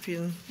for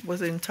keeping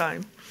within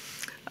time,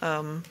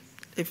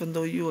 even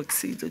though you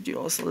exceeded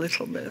yours a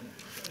little bit.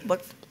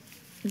 But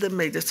they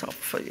made it up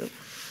for you.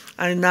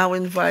 I now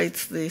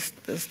invite the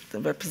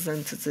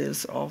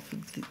representatives of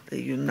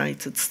the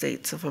United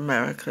States of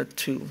America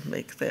to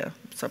make their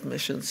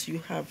submissions. You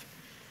have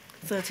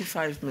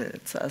 35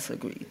 minutes as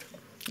agreed.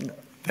 No.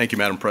 Thank you,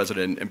 Madam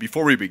President. And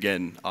before we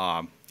begin,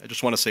 I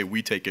just want to say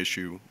we take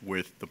issue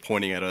with the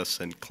pointing at us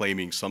and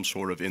claiming some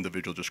sort of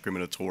individual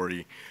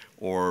discriminatory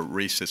or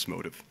racist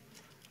motive.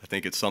 I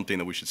think it's something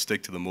that we should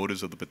stick to the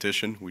motives of the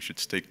petition. We should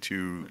stick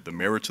to the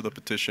merits of the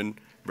petition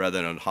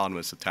rather than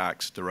anonymous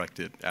attacks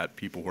directed at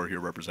people who are here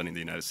representing the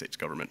United States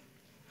government.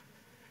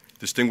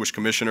 Distinguished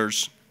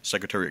commissioners,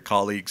 secretariat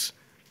colleagues,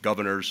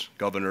 governors,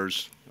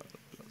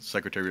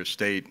 Secretary of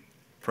State,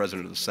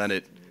 President of the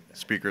Senate,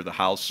 Speaker of the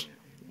House,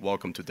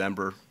 welcome to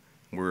Denver.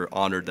 We're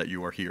honored that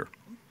you are here.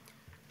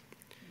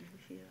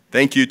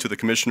 Thank you to the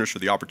commissioners for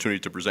the opportunity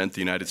to present the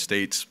United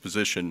States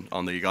position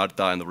on the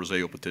Igarta and the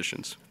Rosello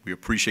petitions. We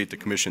appreciate the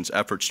Commission's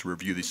efforts to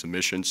review these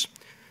submissions.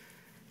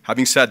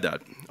 Having said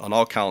that, on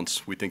all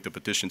counts, we think the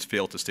petitions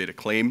fail to state a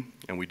claim,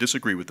 and we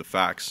disagree with the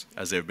facts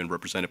as they have been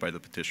represented by the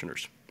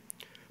petitioners.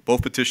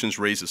 Both petitions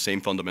raise the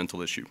same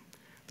fundamental issue,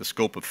 the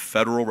scope of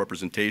federal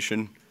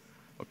representation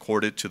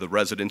accorded to the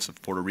residents of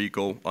Puerto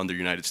Rico under the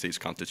United States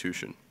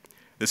Constitution.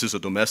 This is a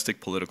domestic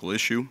political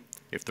issue,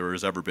 if there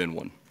has ever been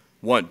one.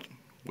 One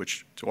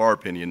which, to our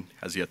opinion,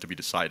 has yet to be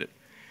decided.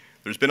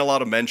 There's been a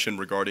lot of mention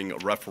regarding a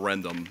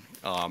referendum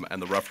and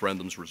the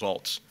referendum's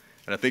results.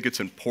 And I think it's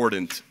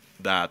important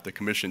that the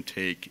Commission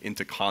take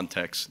into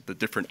context the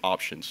different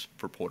options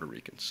for Puerto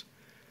Ricans.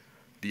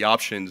 The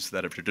options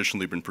that have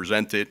traditionally been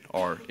presented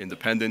are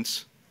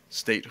independence,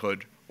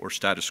 statehood, or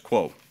status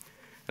quo.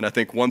 And I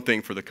think one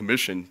thing for the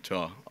Commission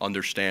to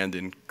understand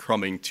in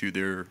coming to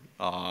their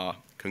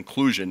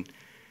conclusion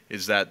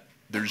is that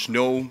there's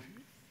no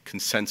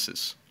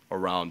consensus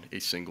around a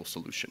single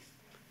solution.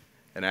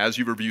 And as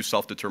you review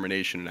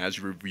self-determination and as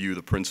you review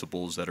the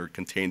principles that are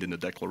contained in the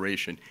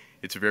Declaration,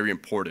 it's very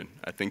important.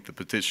 I think the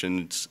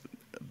petitions,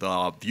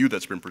 the view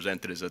that's been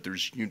presented is that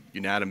there's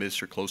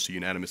unanimous or close to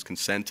unanimous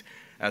consent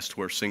as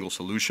to our single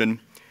solution.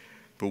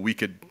 But we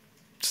could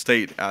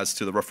state as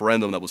to the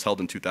referendum that was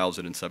held in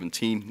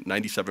 2017,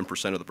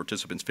 97% of the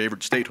participants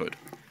favored statehood,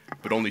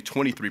 but only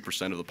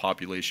 23% of the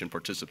population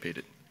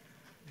participated.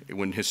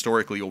 when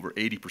historically over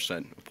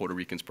 80% of Puerto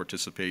Ricans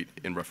participate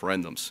in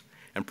referendums.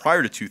 And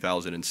prior to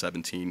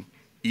 2017,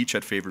 each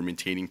had favored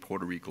maintaining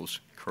Puerto Rico's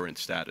current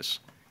status.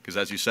 Because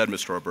as you said,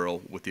 Mr.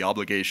 Arbero, with the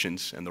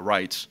obligations and the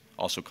rights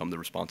also come the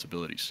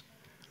responsibilities.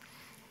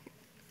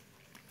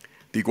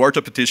 The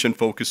Iguarta petition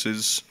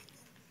focuses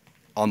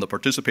on the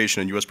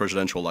participation in U.S.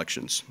 presidential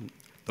elections.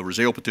 The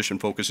Roselló petition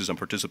focuses on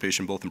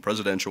participation both in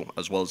presidential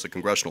as well as the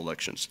congressional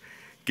elections.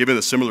 Given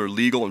the similar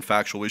legal and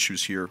factual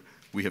issues here,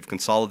 we have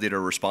consolidated our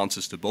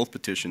responses to both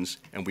petitions,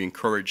 and we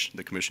encourage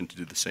the Commission to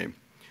do the same.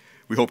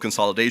 We hope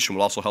consolidation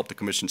will also help the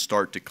Commission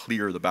start to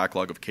clear the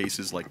backlog of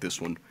cases like this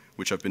one,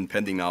 which have been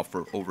pending now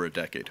for over a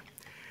decade.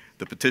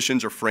 The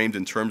petitions are framed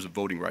in terms of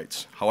voting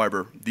rights.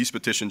 However, these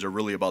petitions are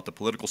really about the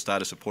political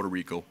status of Puerto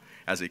Rico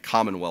as a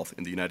commonwealth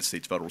in the United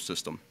States federal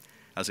system.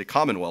 As a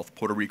commonwealth,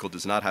 Puerto Rico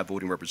does not have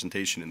voting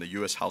representation in the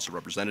U.S. House of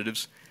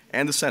Representatives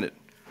and the Senate,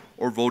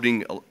 or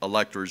voting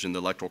electors in the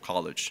Electoral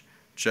College,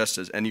 just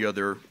as any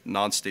other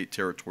non-state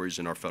territories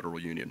in our federal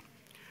union.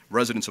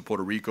 Residents of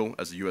Puerto Rico,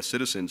 as U.S.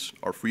 citizens,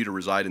 are free to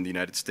reside in the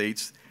United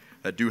States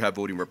that do have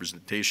voting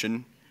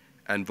representation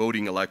and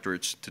voting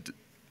electorates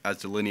as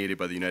delineated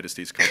by the United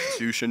States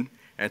Constitution,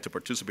 and to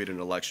participate in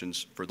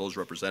elections for those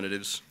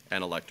representatives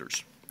and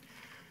electors.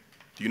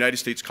 The United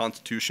States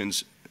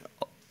Constitution's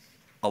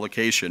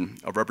allocation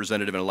of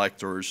representative and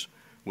electors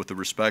with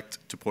respect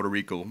to Puerto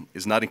Rico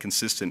is not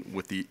inconsistent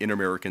with the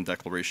Inter-American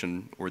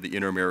Declaration or the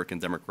Inter-American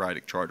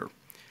Democratic Charter.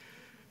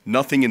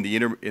 Nothing in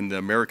the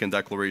American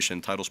Declaration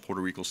entitles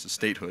Puerto Rico to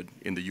statehood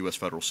in the U.S.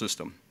 federal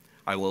system.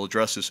 I will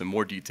address this in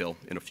more detail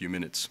in a few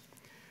minutes.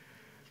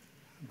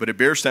 But it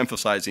bears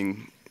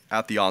emphasizing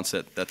at the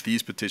onset that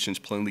these petitions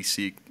plainly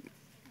seek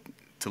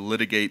to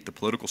litigate the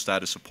political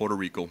status of Puerto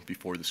Rico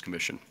before this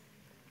Commission.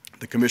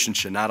 The Commission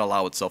should not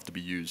allow itself to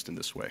be used in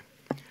this way.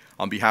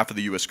 On behalf of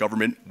the U.S.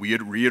 government, we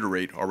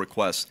reiterate our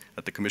request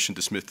that the Commission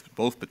dismiss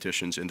both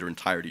petitions in their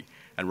entirety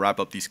and wrap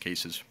up these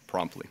cases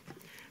promptly.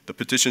 The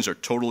petitions are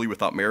totally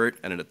without merit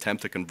and an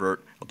attempt to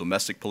convert a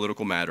domestic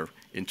political matter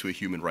into a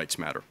human rights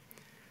matter.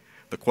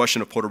 The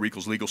question of Puerto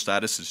Rico's legal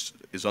status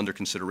is under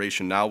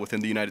consideration now within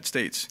the United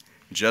States.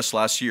 Just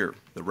last year,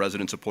 the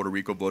residents of Puerto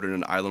Rico voted in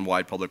an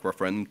island-wide public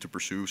referendum to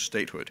pursue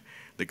statehood.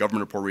 The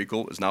government of Puerto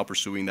Rico is now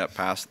pursuing that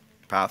path,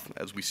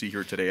 as we see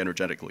here today,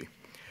 energetically.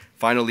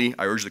 Finally,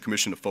 I urge the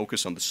Commission to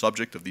focus on the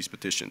subject of these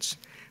petitions.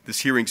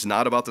 This hearing is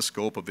not about the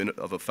scope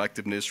of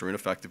effectiveness or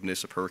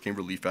ineffectiveness of hurricane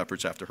relief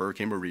efforts after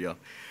Hurricane Maria,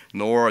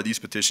 nor are these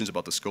petitions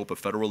about the scope of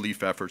federal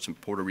relief efforts in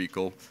Puerto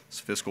Rico's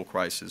fiscal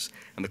crisis.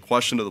 And the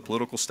question of the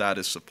political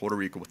status of Puerto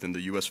Rico within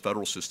the U.S.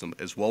 federal system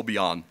is well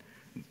beyond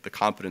the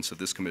competence of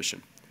this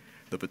Commission.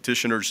 The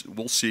petitioners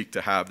will seek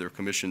to have their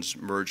commissions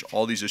merge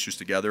all these issues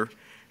together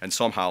and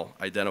somehow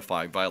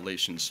identify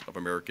violations of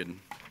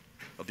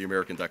the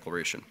American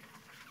Declaration.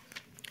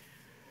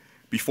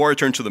 Before I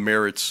turn to the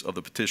merits of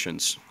the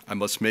petitions, I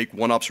must make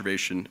one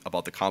observation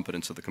about the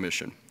competence of the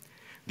Commission.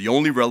 The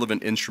only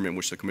relevant instrument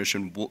which the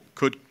Commission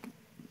could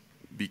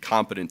be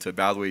competent to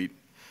evaluate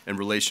in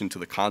relation to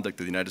the conduct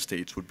of the United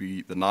States would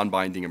be the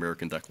non-binding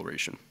American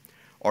Declaration.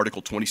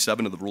 Article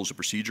 27 of the Rules of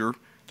Procedure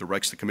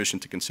directs the Commission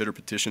to consider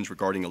petitions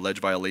regarding alleged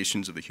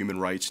violations of the human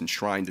rights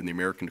enshrined in the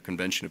American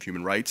Convention of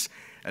Human Rights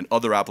and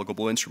other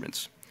applicable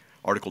instruments.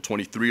 Article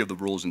 23 of the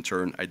rules, in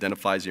turn,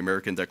 identifies the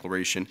American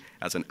Declaration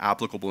as an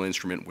applicable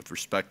instrument with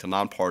respect to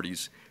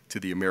non-parties to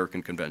the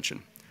American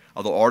Convention.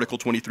 Although Article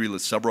 23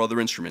 lists several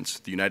other instruments,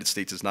 the United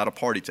States is not a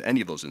party to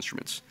any of those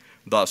instruments.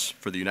 Thus,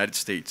 for the United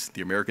States,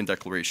 the American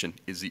Declaration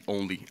is the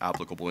only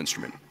applicable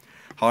instrument.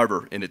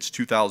 However, in its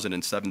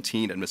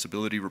 2017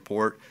 admissibility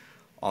report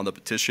on the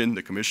petition,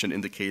 the Commission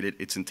indicated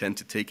its intent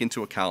to take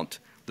into account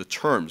the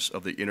terms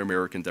of the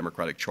Inter-American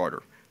Democratic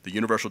Charter, the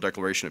Universal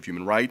Declaration of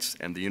Human Rights,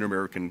 and the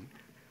Inter-American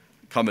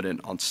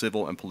Covenant on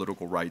Civil and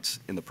Political Rights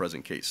in the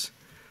present case.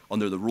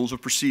 Under the rules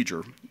of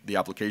procedure, the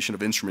application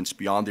of instruments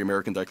beyond the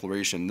American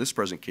Declaration in this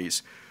present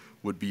case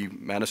would be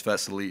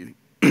manifestly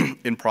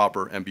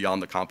improper and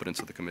beyond the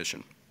competence of the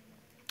Commission.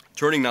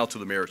 Turning now to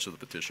the merits of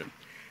the petition.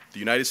 The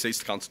United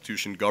States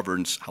Constitution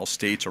governs how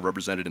states are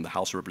represented in the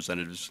House of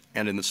Representatives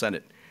and in the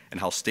Senate, and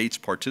how states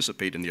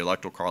participate in the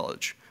Electoral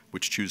College,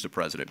 which choose the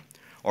President.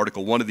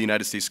 Article 1 of the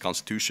United States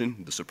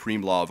Constitution, the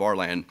supreme law of our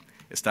land,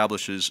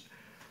 establishes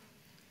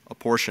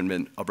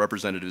apportionment of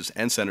representatives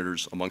and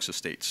senators amongst the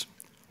states.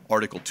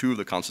 Article 2 of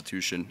the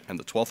Constitution and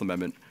the 12th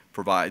Amendment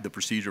provide the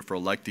procedure for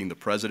electing the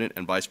President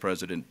and Vice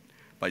President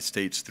by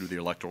states through the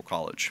Electoral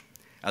College.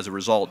 As a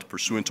result,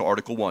 pursuant to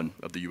Article 1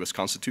 of the U.S.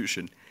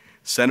 Constitution,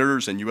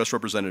 senators and U.S.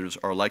 representatives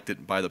are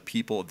elected by the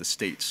people of the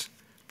states.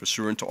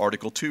 Pursuant to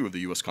Article 2 of the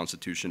U.S.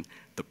 Constitution,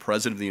 the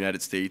President of the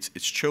United States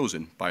is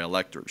chosen by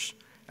electors,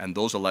 and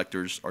those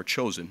electors are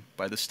chosen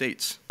by the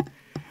states.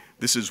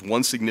 This is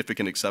one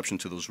significant exception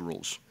to those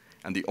rules,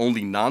 and the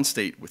only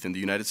non-state within the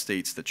United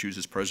States that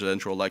chooses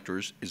presidential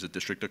electors is the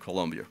District of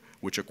Columbia,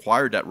 which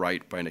acquired that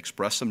right by an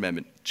express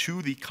amendment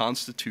to the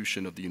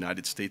Constitution of the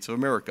United States of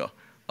America,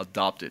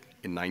 adopted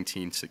in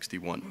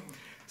 1961.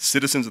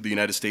 Citizens of the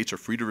United States are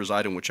free to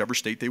reside in whichever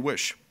state they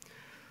wish.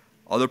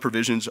 Other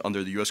provisions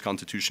under the U.S.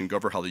 Constitution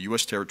govern how the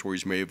U.S.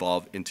 territories may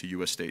evolve into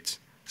U.S. states.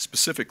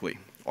 Specifically,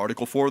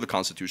 Article 4 of the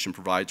Constitution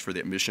provides for the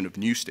admission of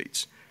new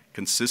states.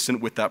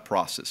 Consistent with that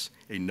process,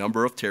 a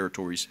number of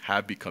territories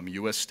have become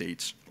U.S.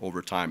 states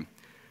over time.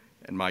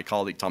 And my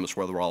colleague, Thomas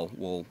Weatherall,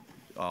 will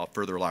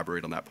further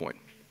elaborate on that point.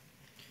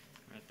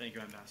 All right, thank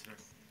you, Ambassador.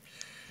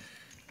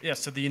 Yeah,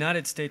 so the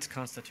United States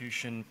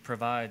Constitution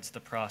provides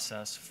the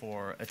process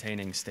for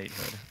attaining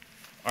statehood.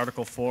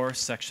 Article 4,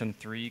 Section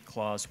 3,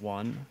 Clause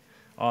 1,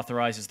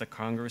 authorizes the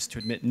Congress to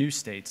admit new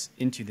states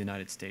into the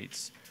United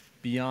States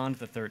beyond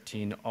the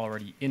 13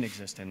 already in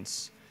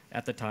existence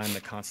at the time the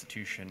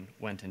Constitution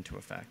went into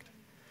effect.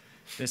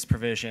 This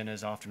provision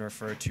is often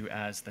referred to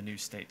as the New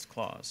States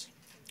Clause.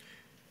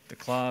 The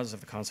clause of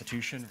the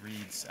Constitution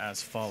reads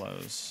as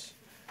follows: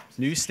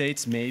 new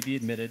states may be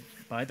admitted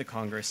by the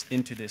Congress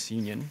into this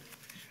union,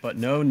 but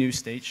no new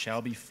state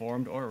shall be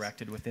formed or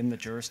erected within the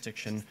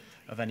jurisdiction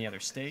of any other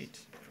state,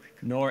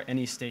 nor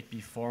any state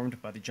be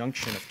formed by the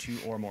junction of two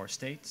or more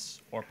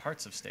states or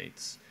parts of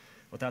states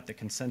without the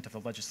consent of the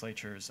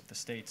legislatures of the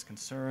states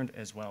concerned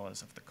as well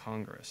as of the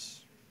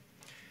Congress.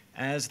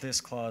 As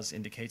this clause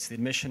indicates, the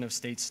admission of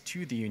states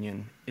to the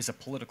Union is a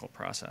political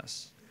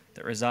process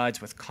that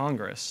resides with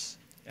Congress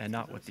and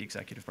not with the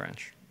executive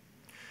branch.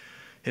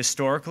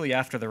 Historically,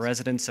 after the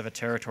residents of a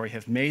territory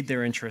have made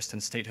their interest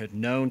in statehood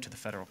known to the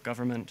federal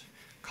government,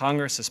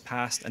 Congress has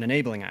passed an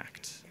enabling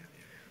act.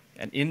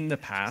 And in the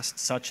past,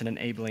 such an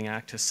enabling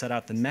act has set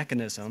out the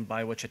mechanism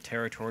by which a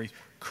territory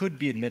could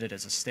be admitted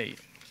as a state,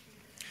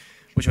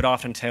 which would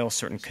often entail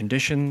certain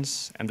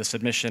conditions and the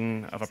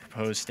submission of a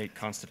proposed state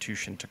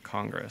constitution to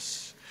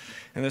Congress.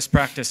 And this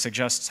practice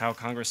suggests how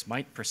Congress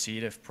might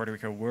proceed if Puerto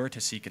Rico were to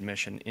seek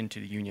admission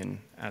into the Union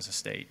as a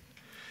state.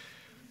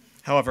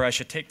 However, I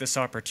should take this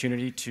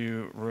opportunity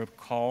to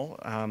recall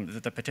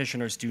that the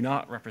petitioners do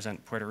not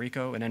represent Puerto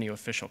Rico in any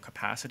official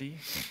capacity,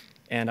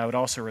 and I would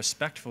also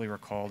respectfully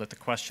recall that the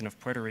question of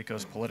Puerto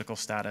Rico's political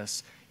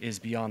status is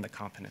beyond the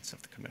competence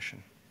of the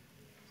Commission.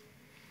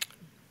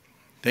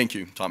 Thank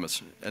you,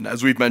 Thomas. And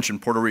as we've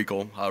mentioned, Puerto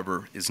Rico,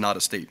 however, is not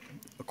a state.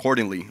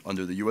 Accordingly,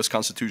 under the U.S.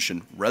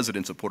 Constitution,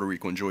 residents of Puerto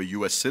Rico enjoy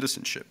U.S.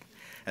 citizenship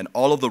and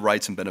all of the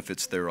rights and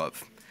benefits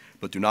thereof,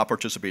 but do not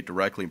participate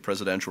directly in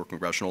presidential or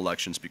congressional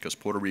elections because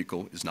Puerto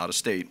Rico is not a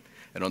state,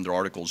 and under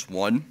Articles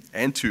 1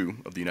 and 2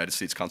 of the United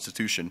States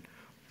Constitution,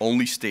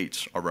 only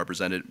states are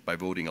represented by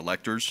voting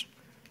electors,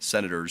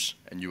 senators,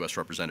 and U.S.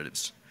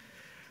 representatives.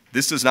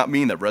 This does not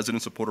mean that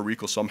residents of Puerto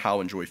Rico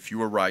somehow enjoy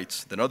fewer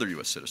rights than other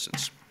U.S.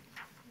 citizens.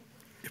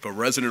 If a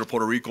resident of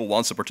Puerto Rico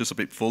wants to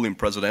participate fully in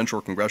presidential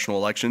or congressional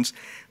elections,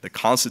 the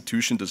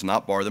Constitution does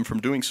not bar them from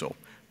doing so,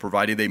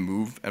 provided they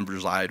move and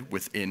reside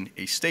within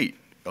a state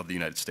of the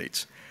United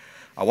States.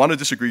 I want to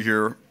disagree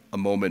here a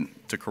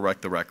moment to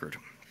correct the record.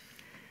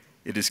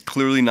 It is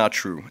clearly not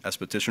true, as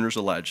petitioners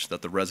allege,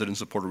 that the residents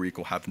of Puerto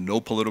Rico have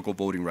no political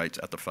voting rights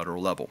at the federal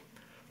level.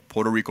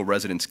 Puerto Rico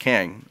residents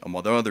can,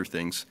 among other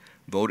things,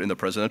 vote in the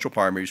presidential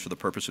primaries for the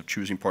purpose of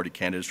choosing party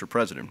candidates for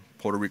president.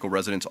 Puerto Rico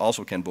residents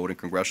also can vote in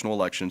congressional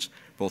elections,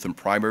 both in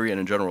primary and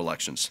in general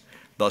elections.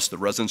 Thus, the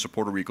residents of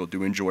Puerto Rico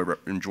do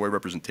enjoy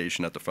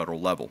representation at the federal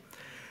level.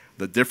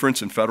 The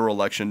difference in federal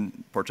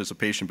election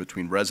participation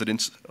between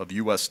residents of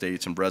U.S.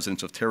 states and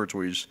residents of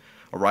territories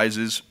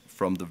arises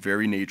from the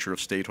very nature of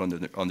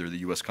statehood under the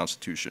U.S.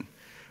 Constitution.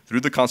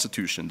 Through the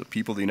Constitution, the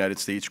people of the United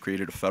States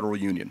created a federal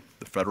union.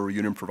 The federal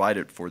union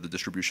provided for the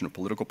distribution of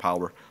political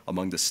power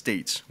among the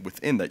states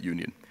within that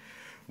union.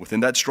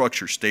 Within that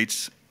structure,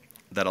 states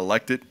that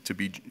elected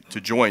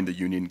to join the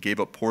union gave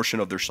a portion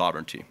of their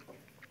sovereignty.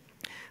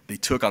 They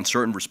took on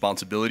certain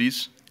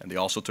responsibilities, and they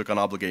also took on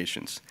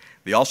obligations.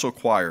 They also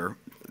acquired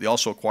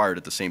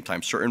at the same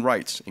time certain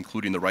rights,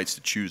 including the rights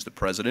to choose the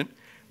president,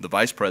 the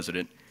vice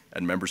president,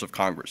 and members of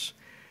Congress.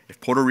 If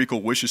Puerto Rico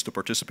wishes to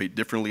participate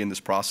differently in this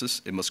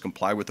process, it must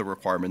comply with the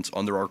requirements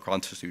under our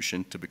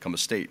Constitution to become a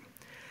state.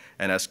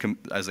 And as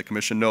the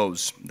Commission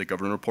knows, the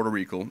government of Puerto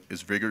Rico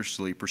is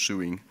vigorously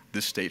pursuing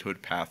this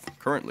statehood path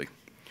currently.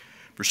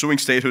 Pursuing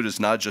statehood is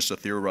not just a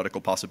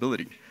theoretical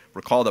possibility.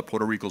 Recall that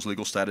Puerto Rico's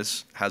legal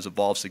status has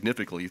evolved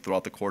significantly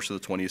throughout the course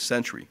of the 20th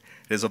century.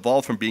 It has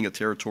evolved from being a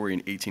territory in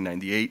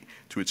 1898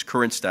 to its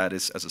current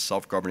status as a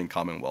self-governing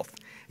commonwealth.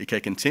 It can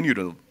continue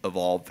to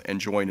evolve and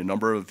join a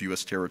number of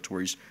U.S.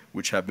 territories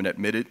which have been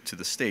admitted to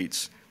the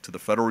states, to the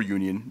federal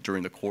union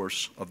during the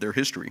course of their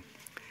history.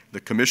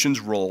 The Commission's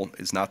role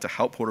is not to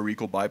help Puerto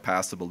Rico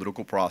bypass the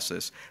political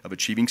process of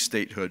achieving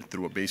statehood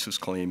through a baseless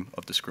claim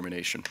of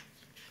discrimination.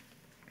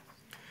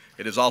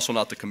 It is also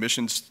not the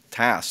Commission's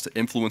task to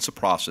influence the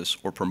process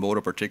or promote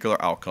a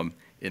particular outcome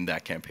in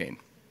that campaign.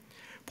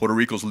 Puerto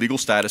Rico's legal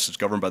status is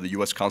governed by the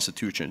U.S.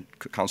 Constitution,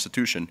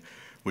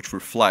 which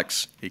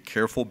reflects a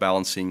careful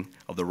balancing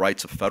of the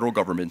rights of federal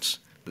governments,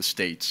 the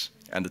states,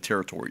 and the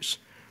territories.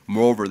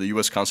 Moreover, the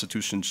U.S.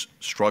 Constitution's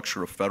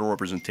structure of federal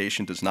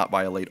representation does not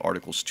violate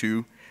Articles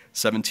 2,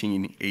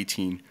 17,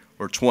 18,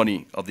 or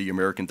 20 of the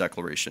American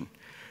Declaration,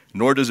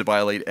 nor does it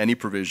violate any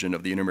provision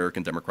of the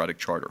Inter-American Democratic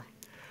Charter.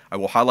 I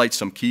will highlight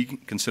some key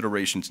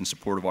considerations in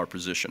support of our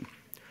position.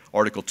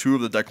 Article 2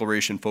 of the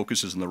Declaration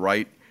focuses on the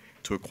right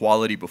to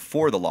equality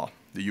before the law.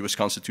 The U.S.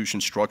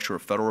 Constitution's structure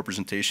of federal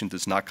representation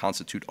does not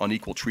constitute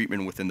unequal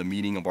treatment within the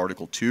meaning of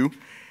Article 2,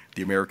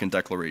 the American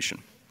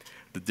Declaration.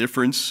 The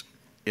difference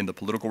in the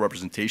political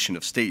representation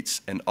of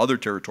states and other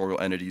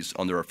territorial entities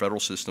under our federal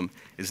system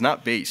is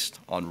not based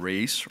on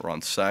race or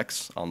on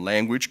sex, on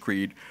language,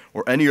 creed,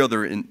 or any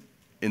other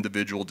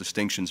individual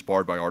distinctions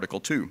barred by Article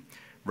 2.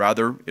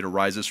 Rather, it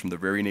arises from the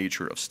very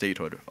nature of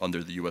statehood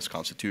under the U.S.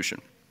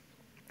 Constitution.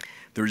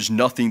 There is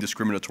nothing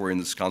discriminatory in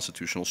this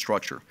constitutional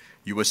structure.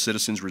 U.S.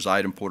 citizens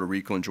reside in Puerto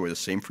Rico enjoy the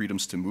same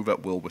freedoms to move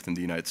at will within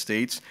the United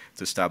States,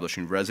 to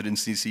establishing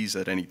residencies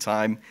at any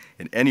time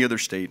in any other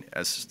state.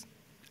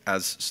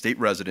 As state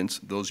residents,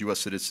 those U.S.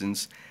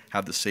 citizens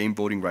have the same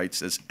voting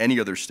rights as any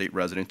other state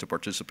resident to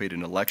participate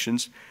in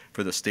elections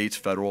for the state's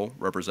federal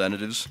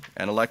representatives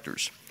and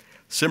electors.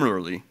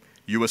 Similarly,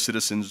 U.S.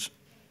 citizens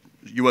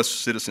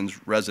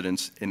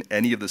residents in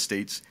any of the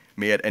states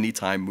may at any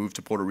time move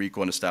to Puerto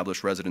Rico and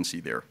establish residency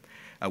there,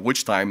 at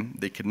which time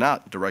they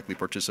cannot directly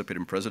participate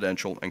in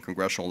presidential and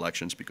congressional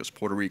elections because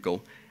Puerto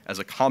Rico, as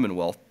a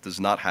commonwealth, does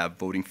not have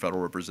voting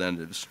federal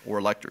representatives or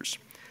electors.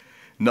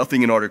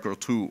 Nothing in Article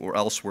 2 or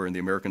elsewhere in the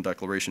American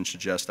Declaration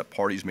suggests that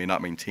parties may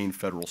not maintain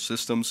federal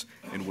systems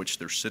in which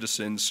their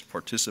citizens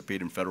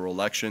participate in federal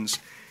elections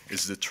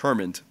is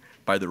determined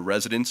by their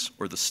residence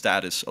or the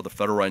status of the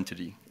federal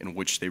entity in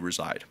which they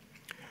reside.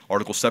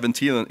 Article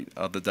 17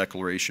 of the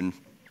Declaration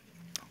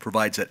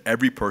provides that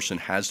every person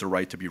has the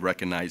right to be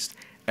recognized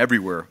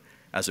everywhere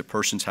as a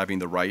person having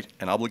the right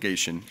and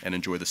obligation and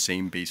enjoy the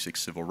same basic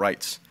civil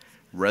rights.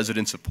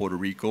 Residents of Puerto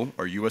Rico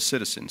are U.S.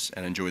 citizens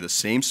and enjoy the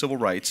same civil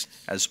rights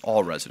as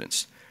all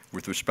residents.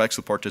 With respect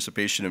to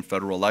participation in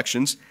federal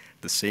elections,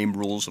 the same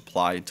rules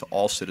apply to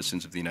all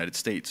citizens of the United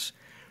States.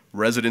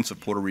 Residents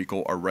of Puerto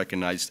Rico are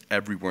recognized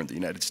everywhere in the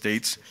United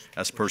States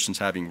as persons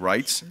having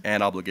rights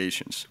and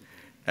obligations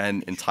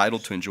and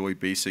entitled to enjoy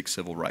basic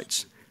civil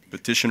rights.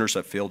 Petitioners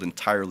have failed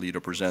entirely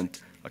to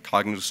present a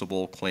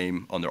cognizable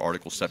claim under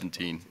Article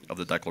 17 of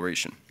the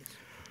Declaration.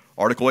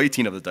 Article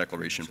 18 of the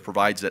Declaration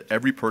provides that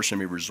every person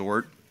may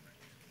resort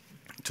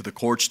to the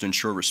courts to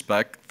ensure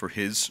respect for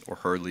his or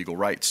her legal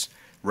rights.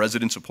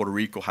 Residents of Puerto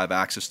Rico have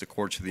access to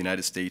courts of the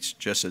United States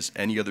just as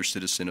any other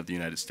citizen of the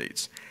United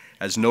States.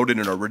 As noted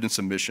in our written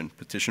submission,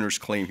 petitioners'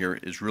 claim here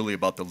is really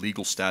about the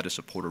legal status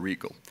of Puerto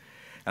Rico.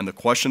 And the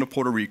question of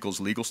Puerto Rico's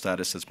legal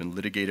status has been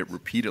litigated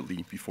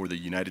repeatedly before the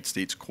United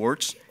States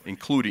courts,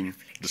 including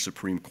the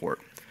Supreme Court.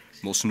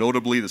 Most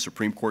notably, the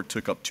Supreme Court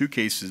took up 2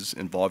 cases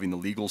involving the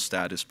legal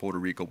status of Puerto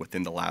Rico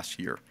within the last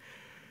year.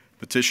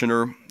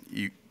 Petitioner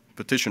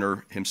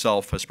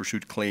himself has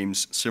pursued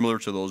claims similar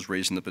to those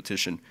raised in the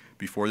petition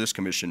before this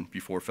commission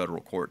before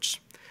federal courts.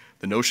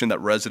 The notion that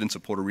residents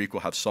of Puerto Rico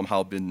have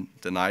somehow been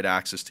denied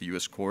access to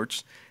U.S.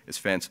 courts is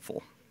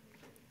fanciful.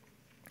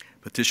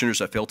 Petitioners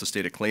have failed to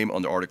state a claim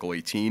under Article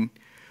 18.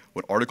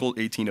 What Article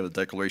 18 of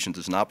the Declaration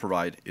does not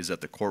provide is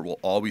that the court will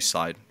always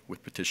side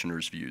with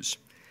petitioners' views.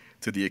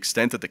 To the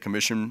extent that the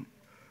Commission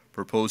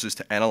proposes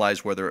to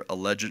analyze whether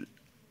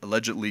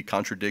allegedly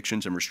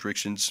contradictions and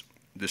restrictions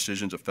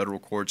decisions of federal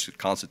courts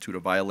constitute a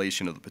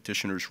violation of the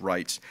petitioner's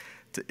rights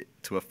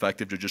to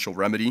effective judicial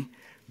remedy,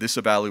 this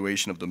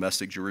evaluation of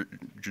domestic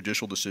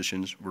judicial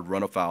decisions would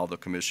run afoul of the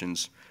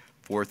Commission's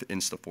 4th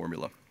Insta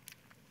formula.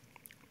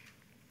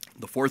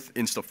 The 4th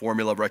Insta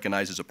formula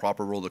recognizes a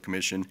proper role of the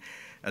Commission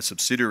as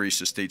subsidiaries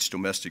to states'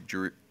 domestic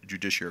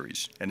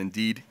judiciaries, and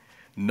indeed,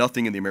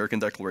 nothing in the American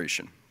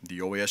Declaration, the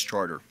OAS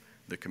Charter,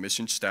 the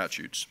Commission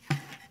statutes,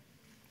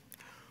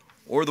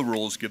 or the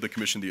rules give the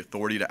Commission the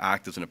authority to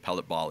act as an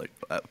appellate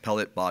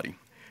body.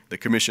 The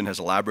Commission has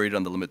elaborated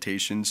on the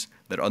limitations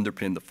that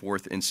underpin the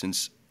 4th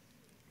instance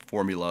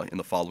formula in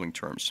the following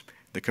terms.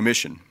 The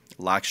Commission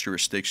lacks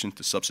jurisdiction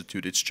to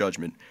substitute its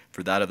judgment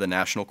for that of the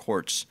national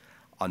courts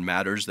on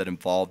matters that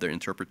involve their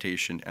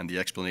interpretation and the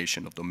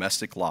explanation of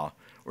domestic law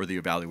or the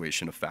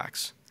evaluation of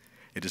facts.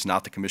 It is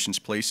not the Commission's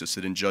place to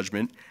sit in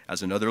judgment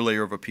as another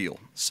layer of appeal,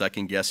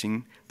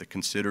 second-guessing the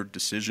considered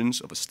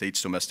decisions of a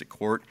state's domestic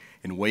court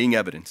in weighing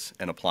evidence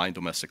and applying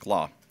domestic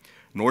law.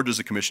 Nor does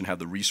the Commission have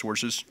the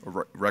resources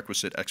or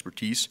requisite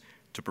expertise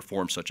to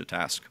perform such a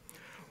task.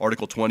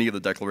 Article 20 of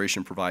the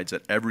Declaration provides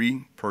that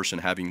every person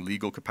having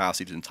legal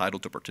capacity is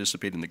entitled to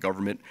participate in the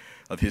government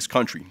of his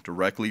country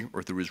directly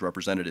or through his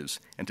representatives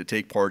and to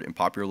take part in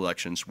popular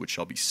elections which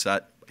shall be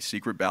set by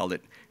secret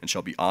ballot and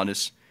shall be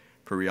honest,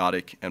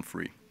 periodic, and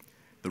free.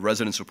 The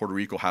residents of Puerto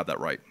Rico have that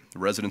right. The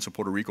residents of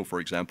Puerto Rico, for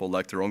example,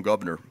 elect their own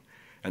governor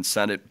and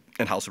Senate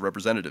and House of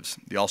Representatives.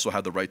 They also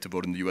have the right to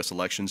vote in the U.S.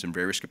 elections in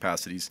various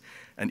capacities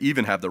and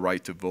even have the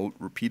right to vote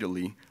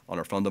repeatedly on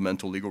our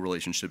fundamental legal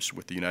relationships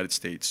with the United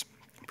States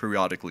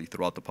periodically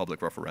throughout the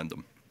public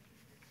referendum.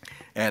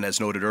 And as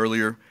noted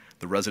earlier,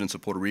 the residents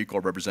of Puerto Rico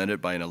are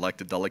represented by an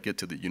elected delegate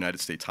to the United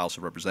States House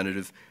of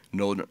Representatives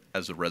known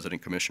as the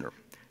resident commissioner.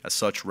 As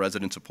such,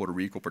 residents of Puerto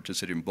Rico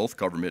participate in both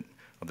government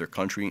of their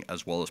country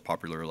as well as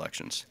popular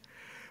elections.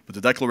 But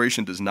the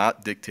Declaration does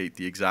not dictate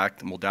the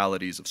exact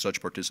modalities of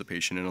such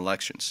participation in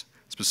elections.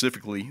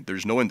 Specifically,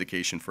 there's no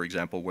indication, for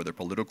example, whether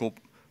political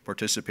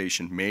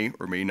participation may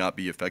or may not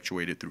be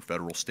effectuated through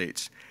federal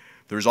states.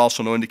 There is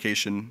also no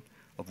indication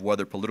of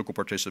whether political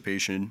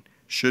participation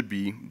should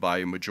be by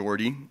a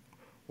majority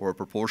or a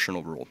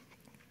proportional rule,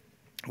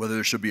 whether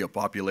there should be a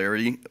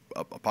popularly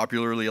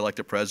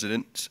elected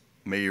president,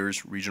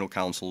 mayors, regional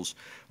councils,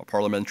 a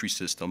parliamentary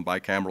system,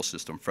 bicameral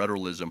system,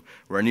 federalism,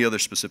 or any other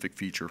specific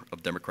feature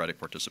of democratic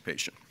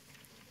participation.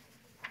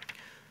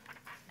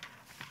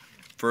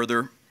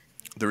 Further,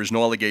 there is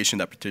no allegation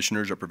that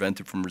petitioners are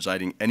prevented from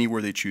residing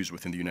anywhere they choose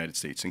within the United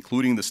States,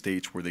 including the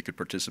states where they could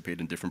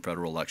participate in different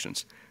federal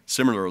elections.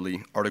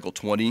 Similarly, Article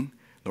 20,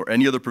 nor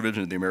any other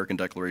provision of the American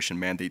Declaration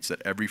mandates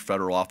that every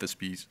federal office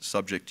be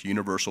subject to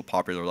universal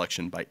popular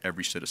election by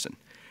every citizen.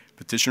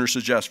 Petitioners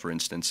suggest, for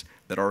instance,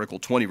 that Article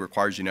 20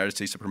 requires the United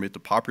States to permit the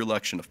popular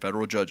election of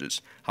federal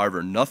judges.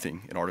 However,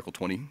 nothing in Article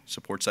 20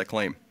 supports that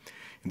claim.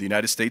 In the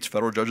United States,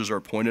 federal judges are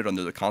appointed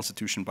under the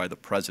Constitution by the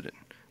President,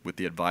 with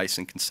the advice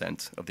and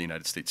consent of the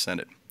United States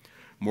Senate.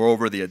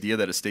 Moreover, the idea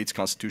that a state's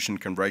constitution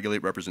can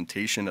regulate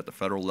representation at the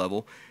federal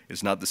level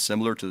is not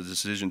dissimilar to the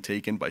decision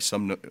taken by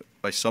some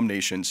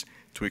nations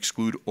to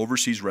exclude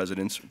overseas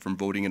residents from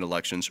voting in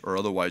elections or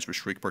otherwise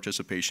restrict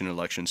participation in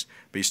elections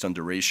based on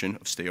duration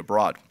of stay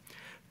abroad.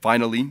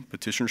 Finally,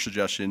 petitioner's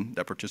suggestion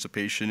that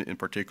participation in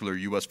particular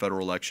U.S. federal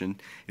election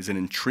is an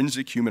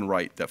intrinsic human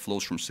right that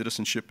flows from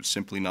citizenship is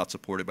simply not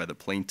supported by the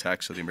plain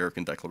text of the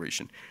American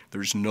Declaration.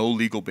 There is no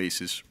legal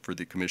basis for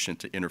the Commission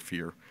to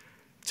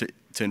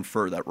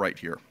infer that right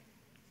here.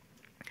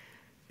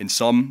 In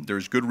sum, there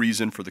is good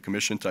reason for the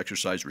Commission to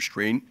exercise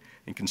restraint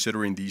in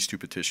considering these two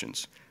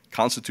petitions.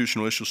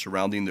 Constitutional issues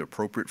surrounding the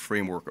appropriate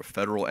framework of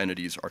federal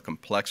entities are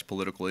complex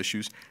political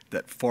issues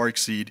that far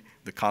exceed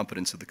the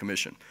competence of the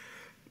Commission.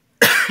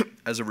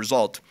 As a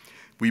result,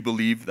 we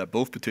believe that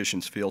both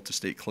petitions fail to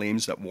state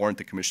claims that warrant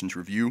the Commission's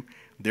review.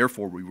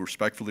 Therefore, we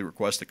respectfully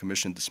request the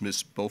Commission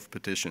dismiss both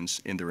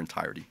petitions in their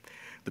entirety.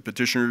 The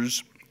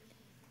petitioners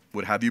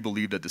would have you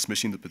believe that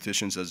dismissing the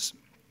petitions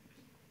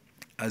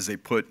as they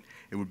put,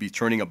 it would be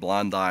turning a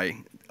blind eye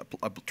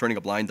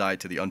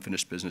to the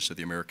unfinished business of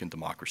the American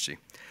democracy.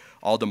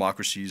 All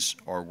democracies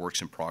are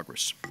works in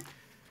progress.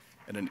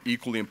 And an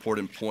equally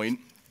important point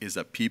is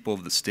that people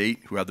of the state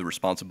who have the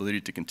responsibility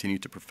to continue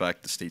to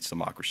perfect the state's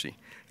democracy.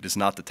 It is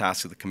not the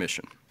task of the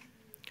Commission.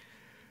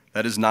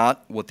 That is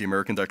not what the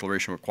American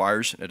Declaration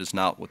requires. It is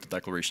not what the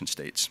Declaration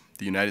states.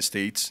 The United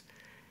States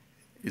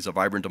is a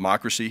vibrant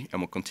democracy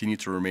and will continue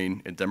to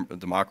remain a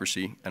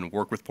democracy and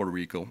work with Puerto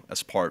Rico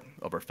as part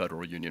of our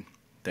federal union.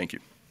 Thank you.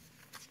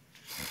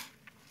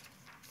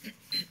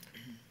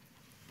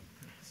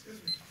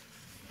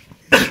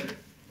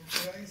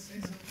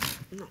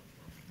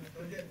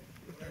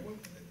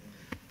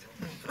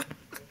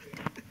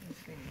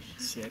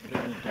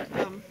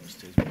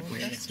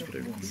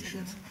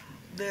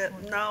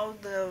 Now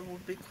there will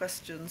be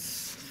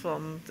questions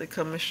from the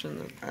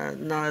Commission,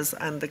 NAS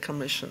and the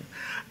Commission.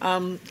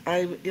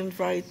 I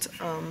invite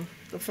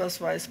the First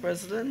Vice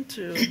President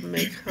to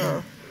make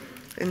her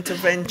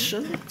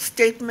intervention,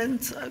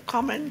 statement,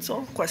 comments,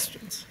 or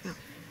questions. Yeah.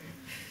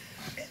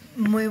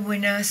 Muy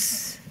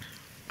buenas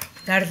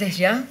tardes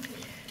ya.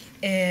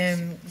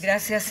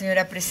 Gracias,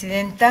 señora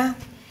Presidenta.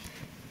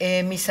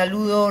 Mi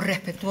saludo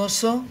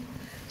respetuoso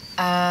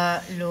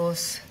a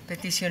los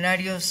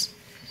peticionarios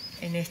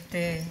en esta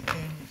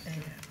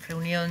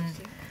reunión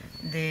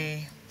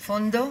de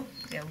fondo,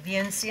 de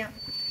audiencia,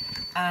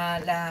 a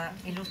la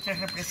ilustre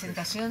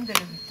representación de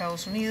los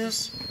Estados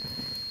Unidos.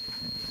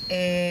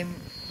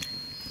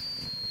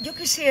 Yo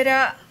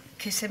quisiera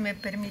que se me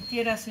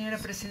permitiera, señora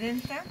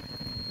Presidenta,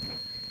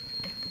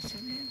 ¿es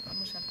posible?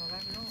 Vamos a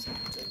apagarlo.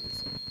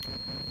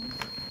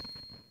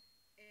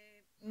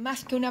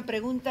 Más que una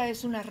pregunta,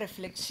 es una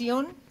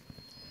reflexión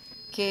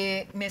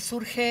que me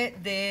surge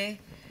de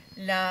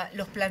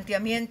los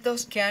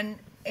planteamientos que han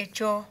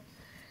hecho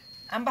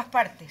ambas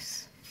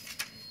partes.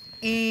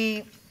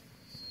 Y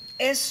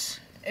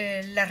es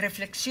la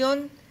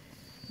reflexión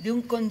de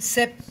un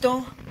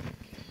concepto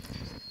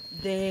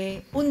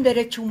de un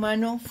derecho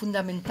humano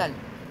fundamental,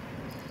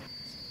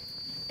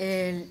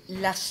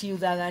 la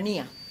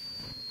ciudadanía.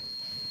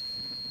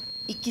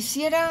 Y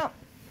quisiera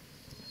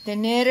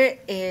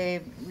tener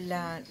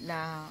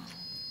la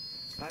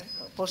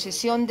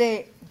posición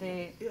de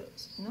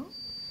 ¿no?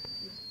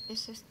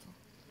 ¿Es esto?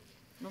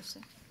 No sé.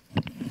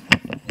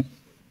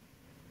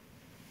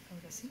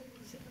 ¿Ahora sí?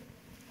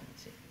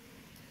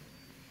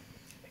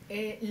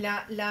 Sí.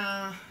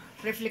 La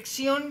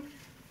reflexión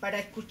para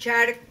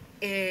escuchar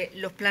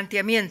los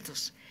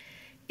planteamientos.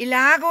 Y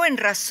la hago en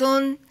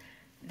razón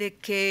de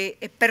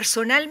que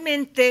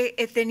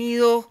personalmente he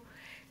tenido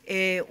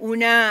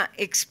una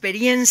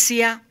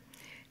experiencia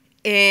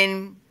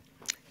en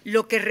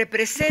lo que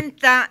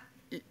representa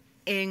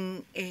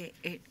en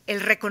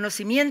el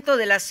reconocimiento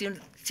de la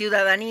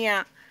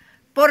ciudadanía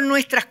por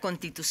nuestras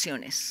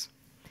constituciones.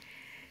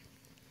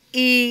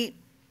 Y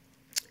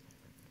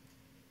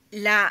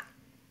la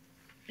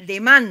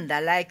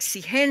demanda, la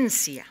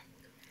exigencia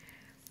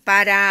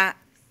para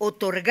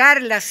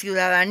otorgar la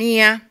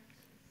ciudadanía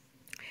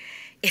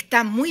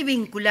está muy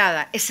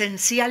vinculada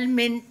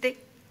esencialmente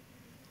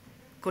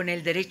con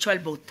el derecho al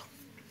voto,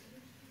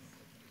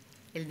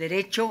 el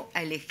derecho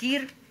a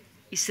elegir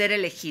y ser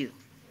elegido.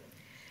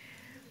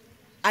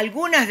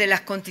 Algunas de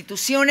las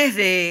constituciones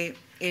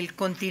del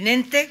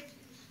continente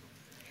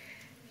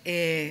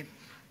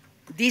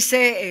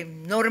dice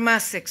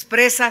normas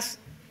expresas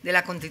de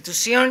la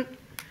Constitución,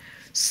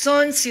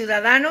 son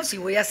ciudadanos, y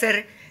voy a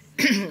hacer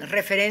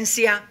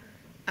referencia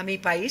a mi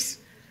país,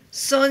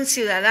 son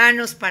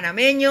ciudadanos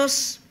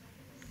panameños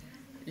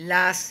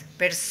las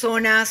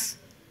personas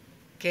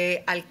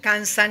que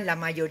alcanzan la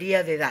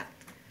mayoría de edad,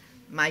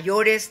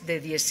 mayores de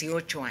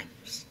 18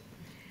 años.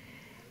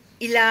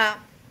 Y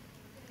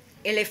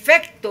el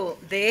efecto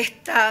de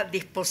esta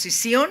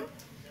disposición,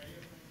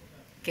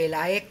 que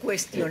la he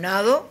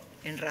cuestionado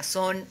en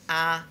razón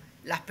a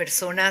las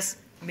personas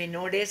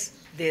menores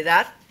de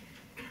edad,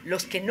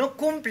 los que no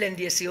cumplen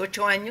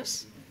 18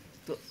 años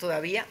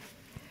todavía,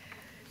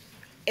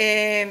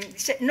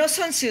 no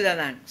son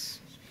ciudadanos.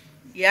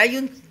 Y hay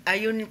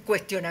un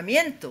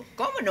cuestionamiento,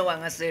 ¿cómo no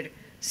van a ser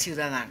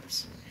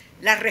ciudadanos?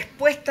 La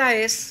respuesta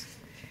es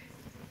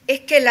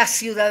que la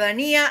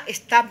ciudadanía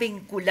está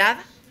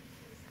vinculada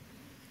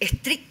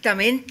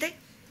estrictamente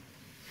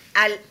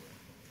al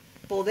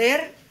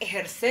poder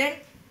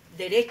ejercer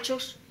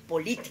derechos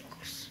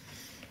políticos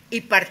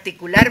y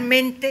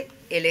particularmente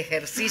el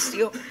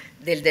ejercicio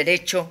del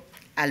derecho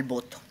al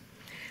voto.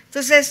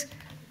 Entonces,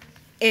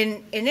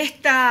 en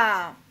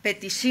esta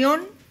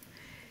petición,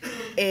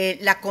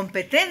 la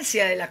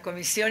competencia de la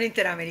Comisión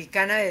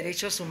Interamericana de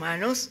Derechos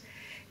Humanos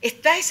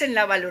está en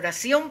la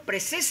valoración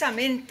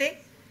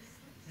precisamente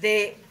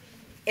de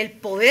el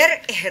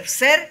poder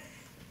ejercer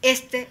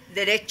este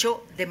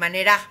derecho de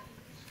manera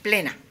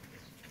plena.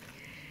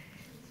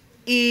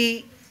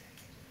 Y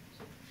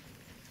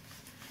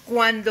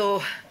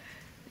cuando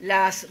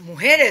las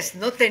mujeres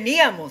no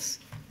teníamos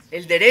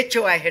el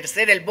derecho a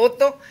ejercer el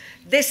voto,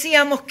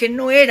 decíamos que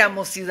no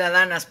éramos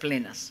ciudadanas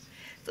plenas.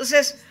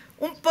 Entonces,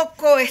 un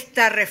poco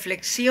esta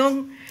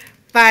reflexión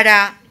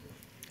para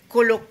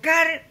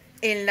colocar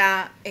en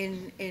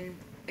el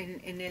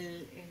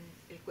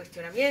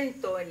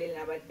cuestionamiento, en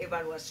la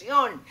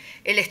evaluación,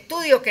 el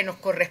estudio que nos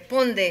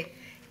corresponde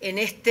en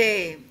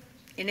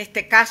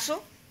este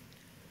caso,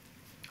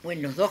 o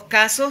en los dos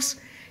casos,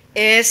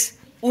 es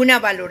una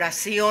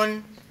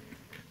valoración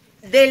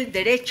del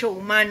derecho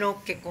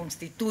humano que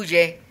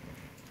constituye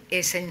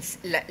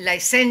la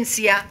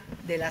esencia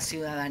de la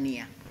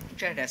ciudadanía.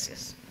 Muchas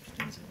gracias.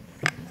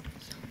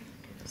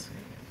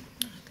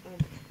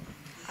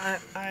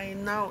 I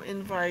now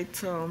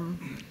invite,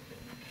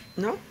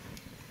 no?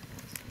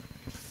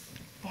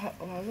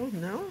 Hello,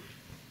 no?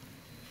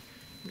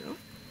 No?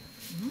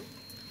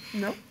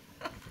 No?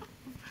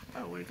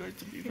 Oh, we're going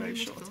to be very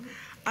short.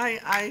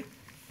 I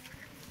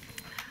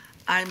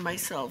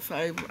myself,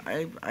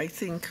 I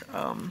think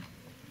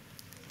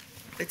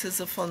it is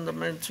a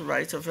fundamental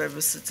right of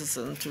every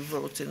citizen to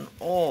vote in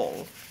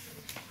all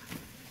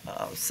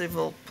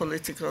civil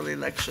political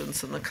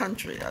elections in the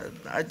country.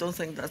 I don't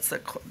think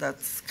that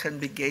can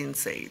be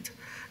gainsaid.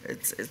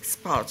 It's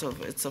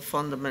it's a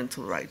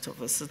fundamental right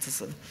of a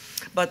citizen.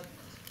 But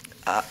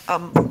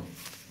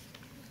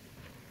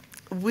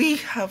we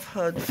have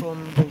heard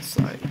from both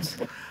sides,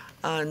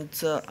 and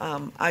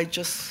I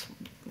just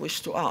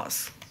wish to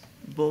ask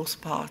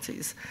both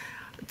parties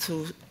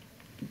to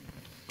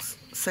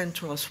send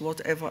to us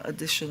whatever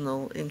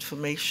additional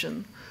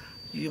information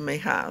you may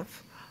have.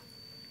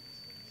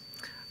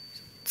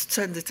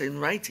 Send it in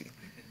writing.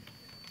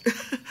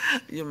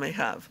 You may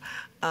have,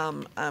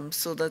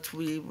 so that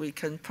we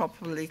can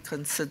properly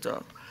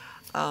consider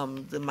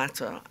the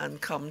matter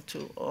and come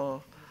to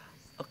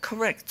a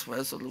correct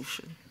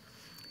resolution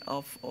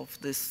of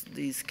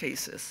these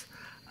cases.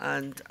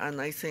 And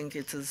I think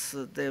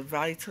they're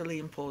vitally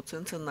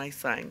important, and I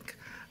thank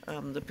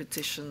the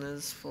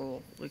petitioners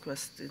for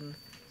requesting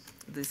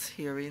this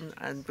hearing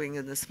and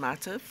bringing this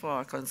matter for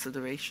our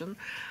consideration.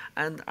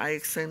 And I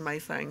extend my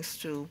thanks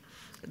to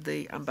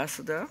the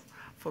ambassador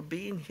for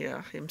being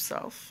here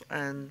himself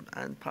and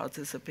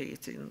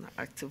participating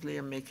actively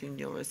and making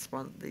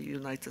the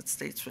United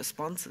States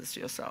responses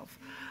yourself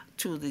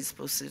to these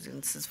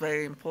proceedings. It's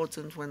very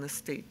important when a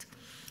state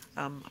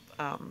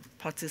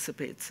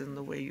participates in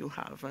the way you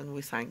have, and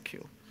we thank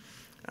you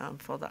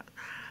for that.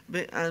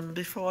 And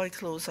before I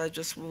close, I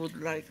just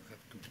would like...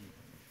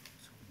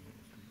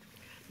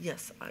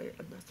 Yes,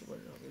 that's what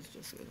I was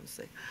just going to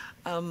say.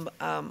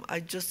 I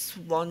just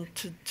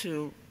wanted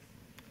to,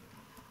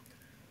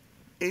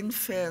 in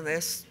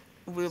fairness,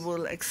 we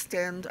will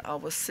extend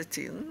our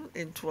sitting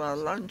into our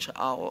lunch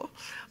hour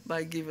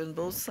by giving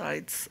both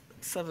sides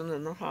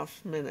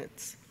 7.5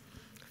 minutes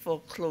for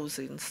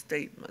closing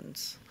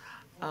statements.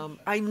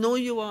 I know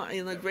you are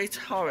in a great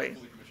hurry.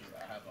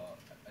 I thought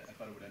it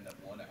would end at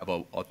 1 hour. have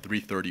a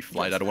 3:30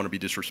 flight. Yes. I don't want to be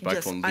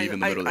disrespectful and leave in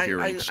the I- middle of the I-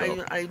 hearing. I-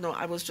 So I know.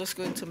 I was just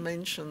going to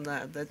mention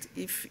that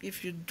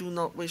if you do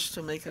not wish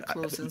to make a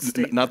closing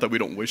statement. not that we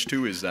don't wish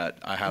to, is that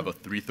I have a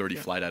 3:30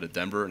 flight out of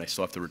Denver, and I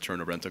still have to return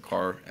to rent a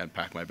car and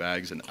pack my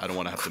bags, and I don't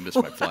want to have to miss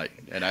my flight.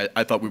 And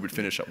I thought we would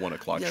finish at 1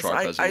 o'clock Yes,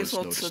 sharp, as it I was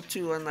thought noticed. so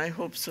too, and I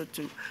hope so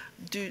too.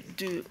 Do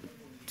you?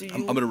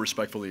 I'm going to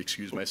respectfully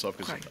excuse myself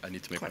because Correct. I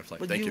need to make my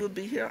flight. But Thank you you. will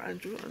be here,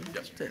 Andrew? And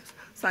Yes.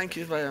 Thank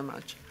you very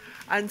much.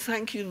 And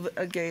thank you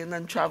again,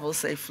 and travel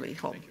safely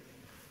home.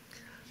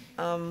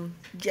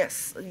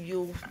 Yes,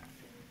 you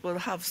will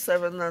have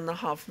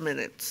 7.5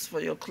 minutes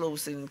for your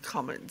closing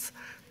comments.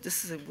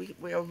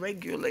 We are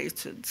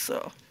regulated,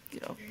 so,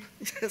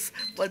 yes,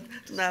 but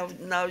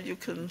now you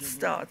can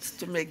start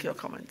to make your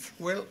comments.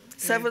 Well,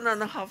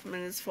 7.5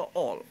 minutes for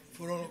all.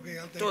 For all, okay,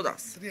 I'll take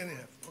Todas.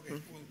 3.5.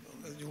 Okay,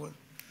 well, as you want.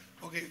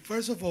 Okay,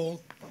 first of all,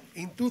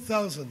 in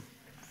 2000,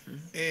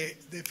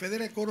 the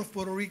Federal Court of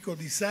Puerto Rico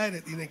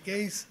decided in a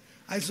case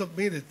I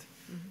submitted,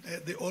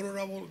 the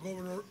Honorable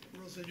Governor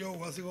Rosselló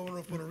was the governor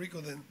of Puerto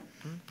Rico then,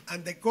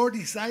 and the court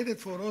decided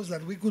for us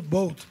that we could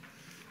vote.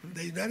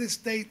 The United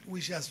States,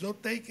 which has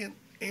not taken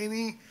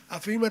any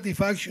affirmative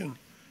action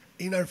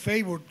in our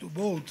favor to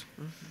vote,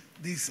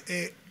 this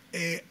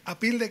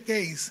appealed the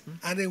case,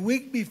 and a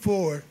week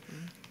before,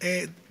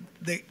 the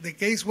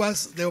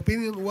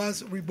opinion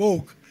was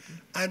revoked,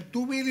 and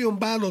 2 million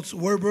ballots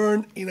were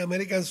burned in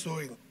American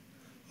soil.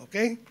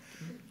 Okay?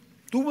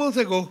 2 months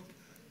ago,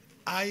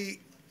 I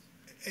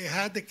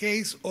had the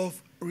case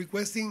of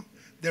requesting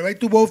the right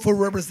to vote for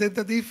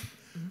representative.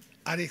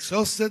 I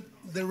exhausted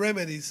the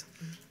remedies.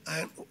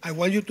 And I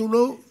want you to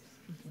know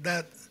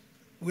that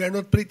we are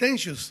not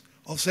pretentious.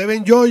 Of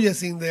 7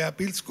 judges in the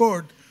appeals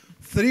court,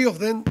 3 of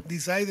them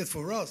decided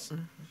for us.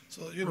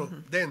 So,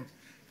 then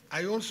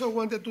I also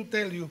wanted to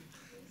tell you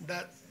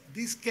that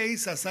this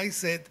case, as I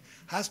said,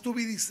 has to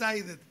be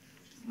decided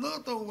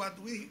not on what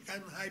we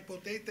can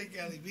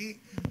hypothetically be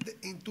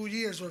in 2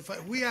 years or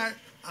 5. We are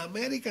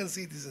American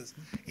citizens.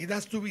 It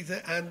has to be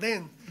there. And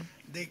then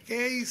the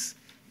case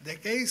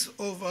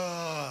of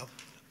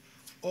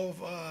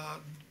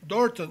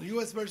Dorton,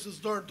 U.S. versus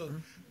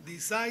Dorton,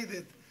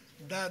 decided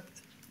that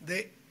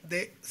the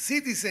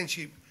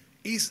citizenship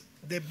is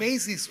the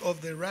basis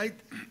of the right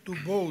to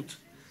vote.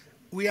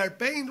 We are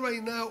paying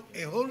right now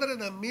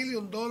 $100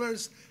 million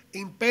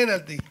in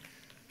penalty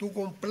to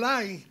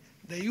comply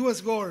the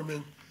U.S.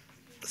 government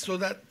so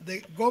that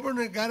the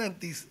governor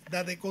guarantees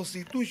that the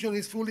Constitution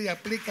is fully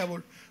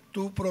applicable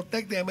to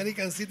protect the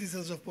American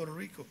citizens of Puerto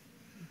Rico.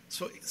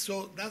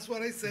 So that's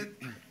what I said,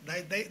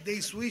 that they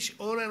switch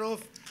on and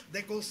off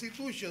the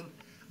Constitution,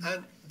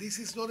 and this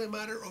is not a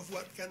matter of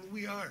what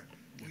we are.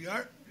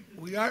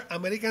 We are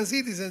American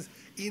citizens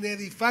in a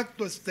de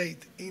facto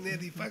state,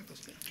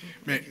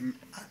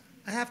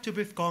 I have 2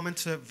 brief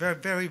comments, very,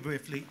 very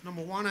briefly.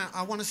 Number one,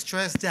 I want to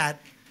stress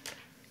that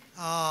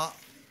the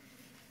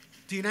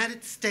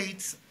United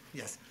States,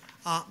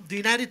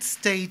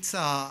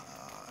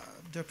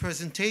 the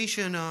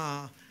presentation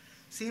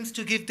seems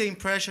to give the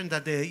impression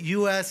that the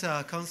U.S.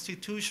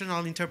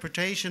 Constitutional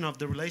interpretation of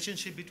the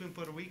relationship between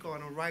Puerto Rico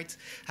and our rights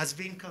has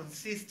been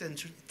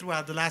consistent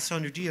throughout the last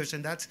 100 years,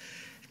 and that's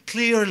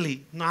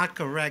clearly not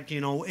correct.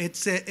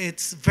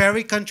 It's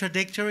very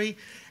contradictory,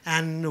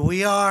 and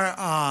we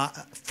are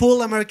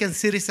full American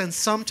citizens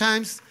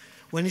sometimes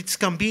when it's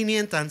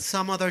convenient, and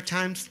some other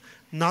times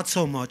not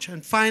so much.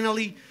 And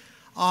finally,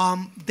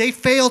 they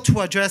fail to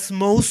address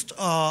most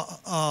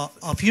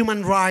of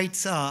human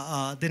rights,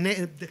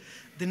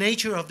 the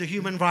nature of the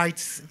human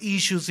rights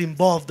issues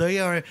involved. They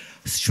are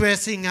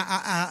stressing,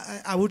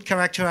 I would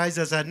characterize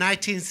as a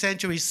 19th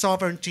century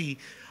sovereignty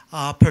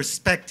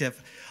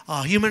perspective.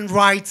 Human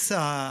rights,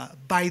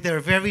 by their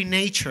very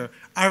nature,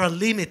 are a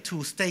limit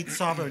to state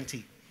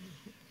sovereignty.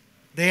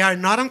 They are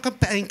not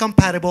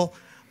incompatible,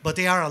 but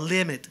they are a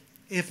limit.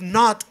 If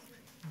not,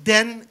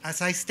 then,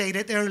 as I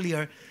stated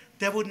earlier,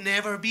 there would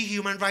never be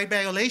human rights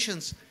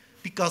violations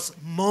because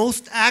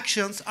most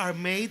actions are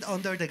made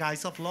under the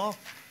guise of law.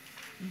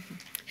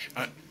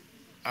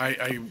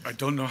 I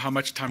don't know how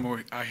much time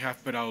I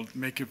have, but I'll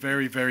make it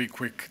very, very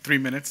quick. 3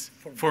 minutes?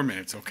 4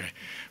 minutes, okay.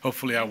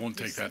 Hopefully I won't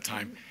take that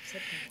time.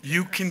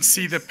 You can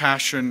see the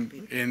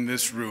passion in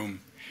this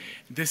room.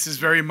 This is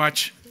very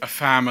much a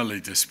family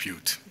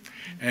dispute.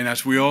 And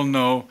as we all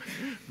know,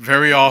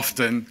 very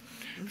often,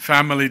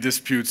 family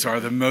disputes are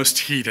the most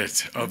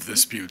heated of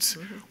disputes.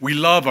 We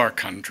love our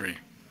country,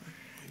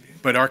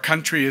 but our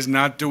country is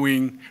not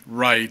doing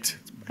right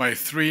by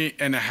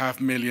 3.5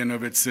 million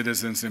of its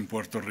citizens in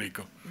Puerto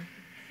Rico.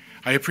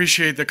 I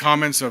appreciate the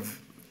comments of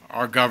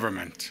our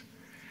government.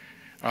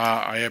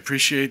 I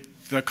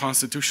appreciate the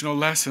constitutional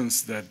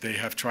lessons that they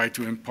have tried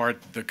to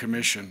impart the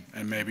Commission,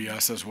 and maybe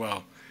us as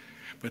well.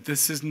 But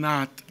this is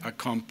not a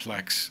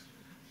complex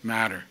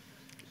matter.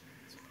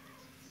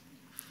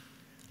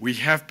 We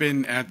have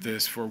been at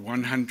this for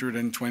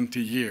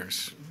 120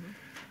 years,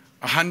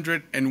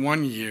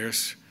 101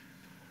 years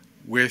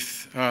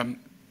with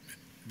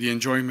the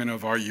enjoyment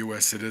of our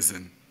U.S.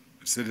 citizen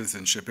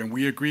citizenship. And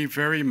we agree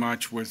very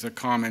much with the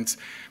comments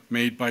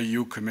made by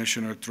you,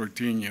 Commissioner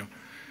Troitiño,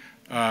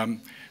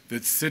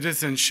 that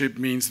citizenship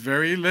means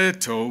very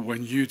little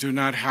when you do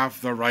not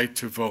have the right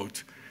to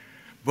vote.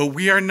 But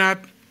we are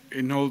not,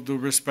 in all due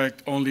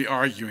respect, only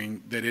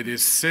arguing that it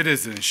is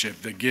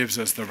citizenship that gives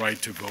us the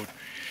right to vote.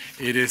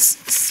 It is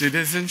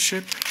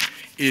citizenship,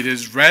 it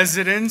is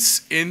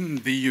residence in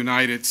the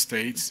United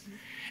States,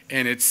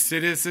 and it's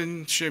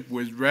citizenship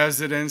with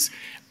residence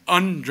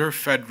under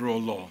federal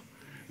law.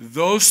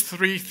 Those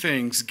three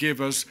things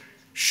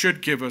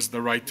should give us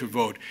the right to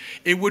vote.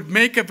 It would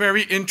make a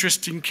very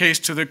interesting case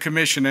to the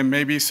Commission, and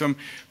maybe some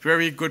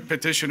very good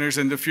petitioners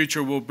in the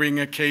future will bring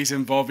a case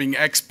involving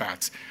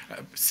expats,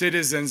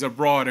 citizens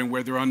abroad, and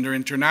whether under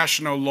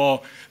international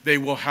law they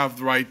will have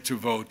the right to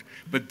vote.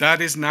 But that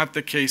is not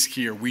the case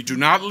here. We do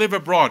not live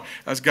abroad,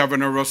 as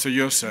Governor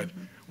Rosselló said.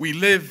 We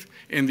live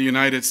in the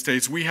United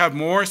States. We have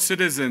more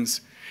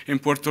citizens in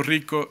Puerto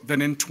Rico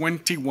than in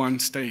 21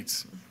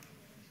 states.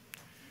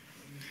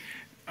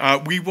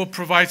 We will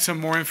provide some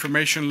more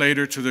information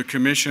later to the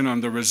Commission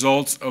on the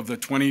results of the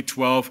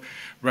 2012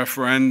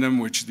 referendum,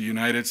 which the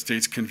United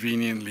States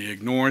conveniently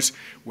ignores,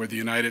 where the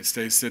United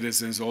States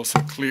citizens also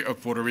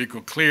of Puerto Rico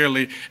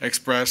clearly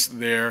expressed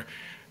their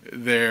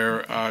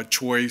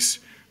choice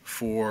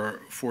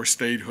for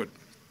statehood.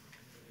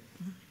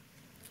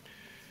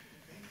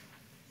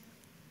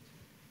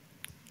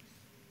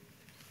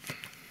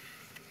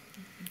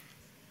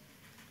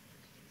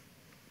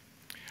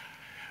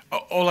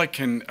 All I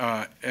can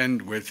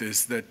end with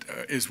is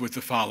with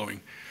the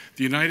following.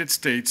 The United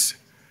States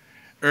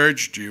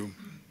urged you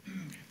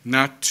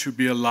not to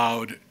be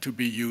allowed to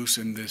be used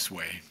in this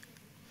way.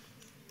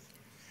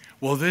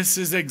 Well, this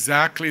is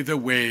exactly the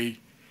way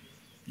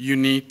you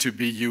need to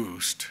be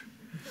used.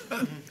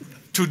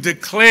 To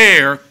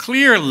declare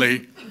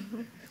clearly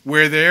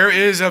where there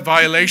is a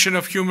violation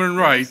of human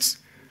rights,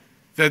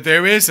 that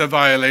there is a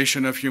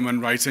violation of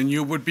human rights, and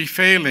you would be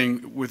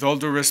failing, with all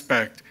due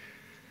respect,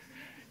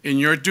 in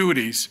your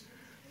duties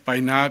by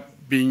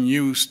not being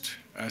used,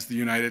 as the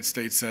United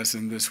States says,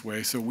 in this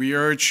way. So we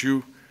urge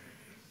you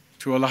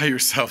to allow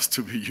yourselves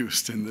to be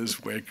used in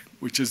this way,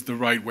 which is the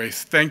right way.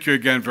 Thank you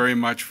again very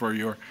much for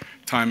your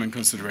time and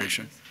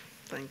consideration.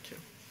 Thank you.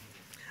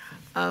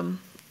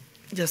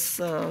 Yes,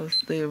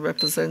 the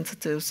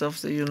representatives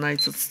of the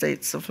United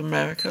States of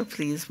America,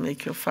 please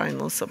make your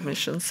final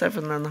submission,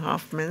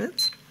 7.5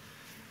 minutes.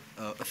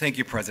 Thank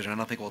you, President. I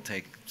don't think we'll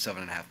take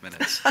 7.5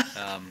 minutes.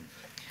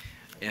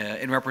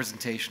 In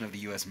representation of the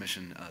U.S.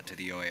 mission to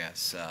the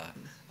OAS,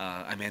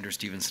 I'm Andrew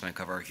Stevenson. I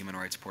cover our human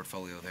rights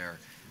portfolio there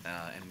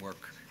and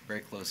work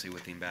very closely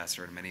with the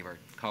ambassador and many of our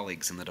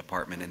colleagues in the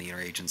department and the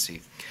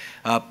interagency.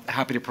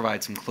 Happy to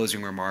provide some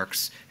closing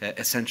remarks,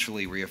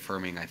 essentially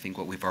reaffirming, I think,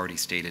 what we've already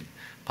stated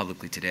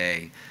publicly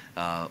today,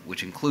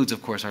 which includes,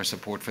 of course, our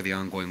support for the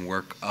ongoing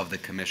work of the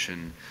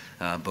Commission,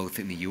 both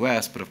in the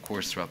U.S., but of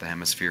course throughout the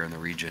hemisphere and the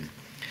region.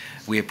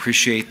 We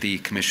appreciate the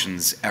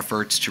Commission's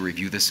efforts to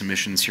review the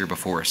submissions here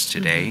before us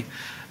today.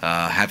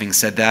 Having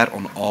said that,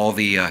 on all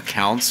the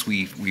counts,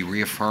 we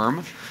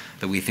reaffirm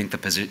that we think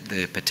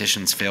the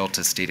petitions fail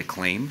to state a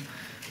claim.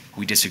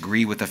 We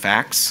disagree with the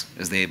facts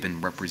as they have been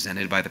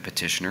represented by the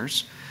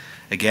petitioners.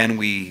 Again,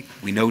 we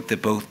note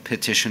that both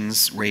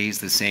petitions raise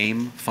the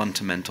same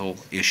fundamental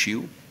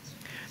issue: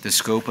 the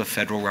scope of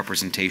federal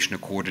representation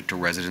accorded to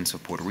residents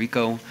of Puerto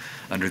Rico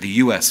under the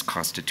U.S.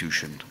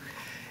 Constitution.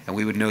 And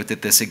we would note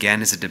that this,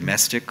 again, is a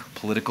domestic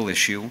political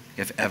issue,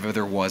 if ever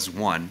there was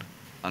one,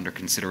 under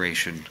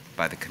consideration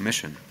by the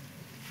Commission.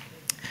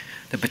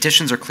 The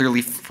petitions are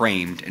clearly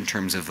framed in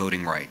terms of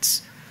voting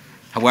rights.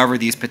 However,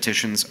 these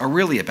petitions are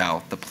really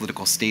about the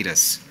political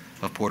status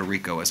of Puerto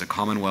Rico as a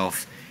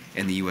commonwealth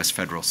in the U.S.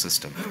 federal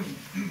system.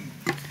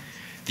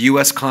 The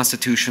U.S.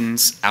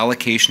 Constitution's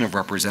allocation of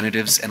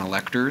representatives and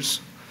electors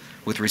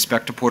with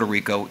respect to Puerto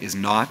Rico is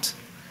not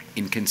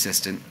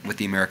inconsistent with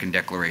the American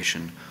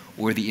Declaration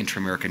or the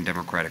Inter-American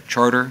Democratic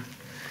Charter.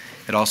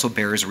 It also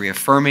bears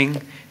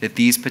reaffirming that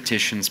these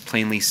petitions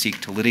plainly seek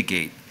to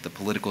litigate the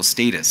political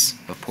status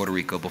of Puerto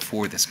Rico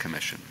before this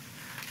Commission.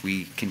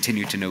 We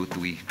continue to note that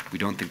we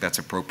don't think that's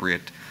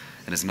appropriate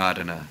and is not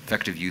an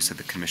effective use of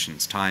the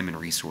Commission's time and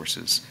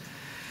resources.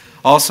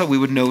 Also, we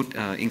would note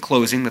in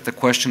closing that the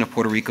question of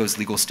Puerto Rico's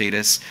legal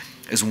status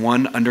is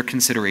one under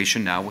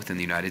consideration now within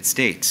the United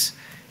States.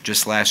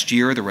 Just last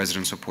year, the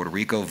residents of Puerto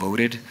Rico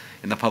voted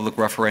in the public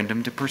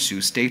referendum to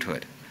pursue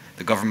statehood.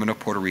 The government of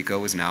Puerto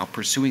Rico is now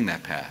pursuing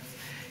that path,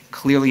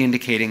 clearly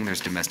indicating there's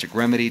domestic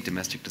remedy,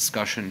 domestic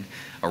discussion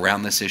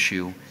around this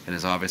issue, and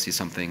is obviously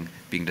something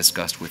being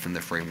discussed within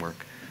the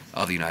framework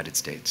of the United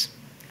States.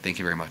 Thank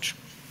you very much.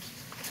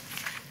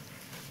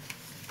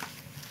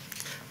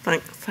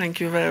 Thank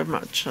you very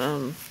much,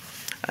 and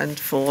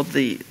for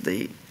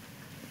the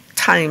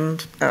time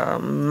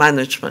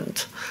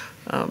management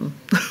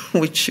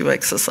which you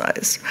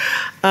exercise.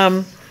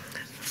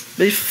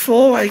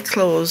 Before I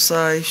close,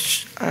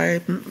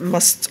 I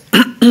must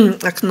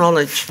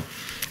acknowledge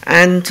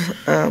and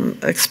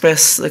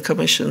express the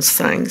Commission's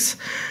thanks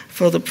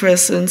for the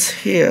presence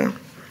here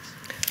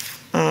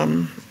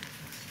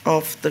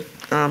of the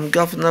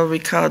Governor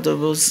Ricardo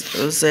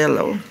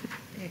Rosello.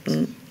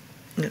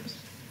 Yes.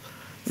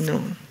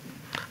 No.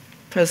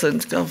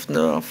 Present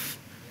Governor of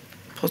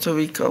Puerto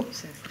Rico.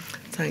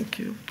 Thank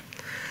you.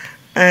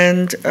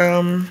 And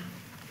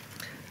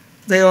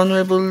the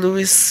Honorable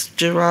Luis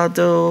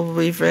Gerardo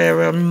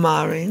Rivera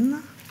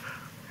Marin,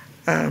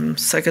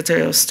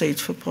 Secretary of State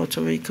for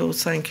Puerto Rico.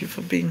 Thank you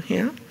for being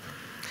here.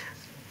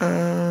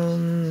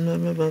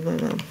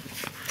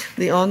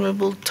 The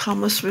Honorable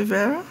Thomas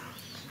Rivera,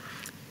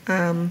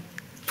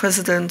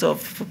 President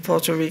of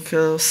Puerto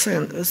Rican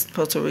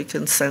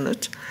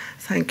Senate.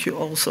 Thank you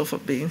also for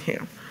being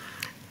here.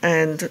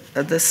 And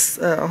this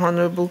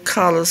Honorable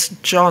Carlos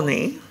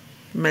Johnny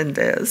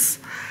Mendez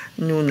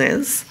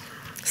Nunez,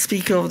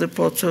 Speaker of the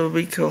Puerto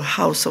Rico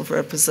House of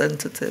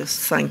Representatives.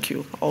 Thank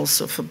you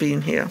also for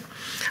being here.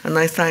 And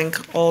I thank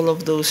all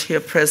of those here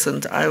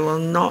present. I will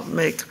not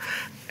make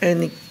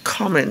any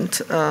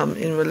comment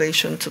in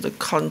relation to the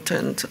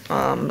content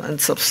and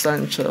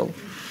substantial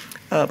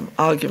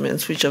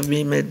arguments which have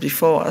been made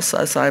before us,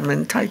 as I'm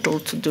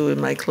entitled to do in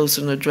my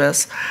closing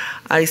address.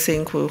 I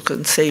think we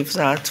can save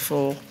that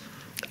for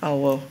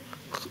our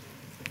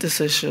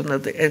decision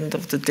at the end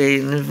of the day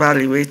in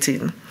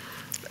evaluating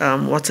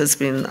what has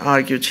been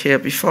argued here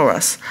before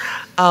us.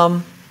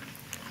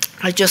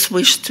 I just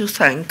wish to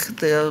thank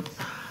the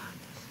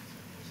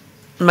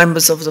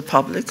members of the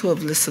public who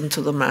have listened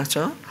to the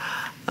matter,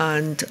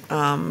 and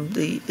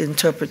the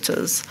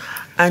interpreters,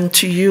 and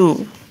to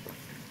you,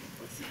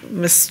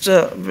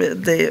 Mr.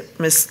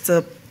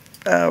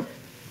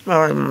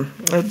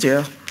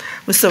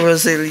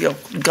 Rosello,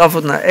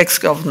 Governor,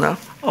 ex-Governor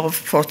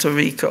of Puerto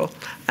Rico,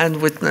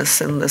 and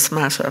witness in this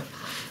matter.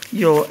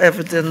 Your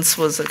evidence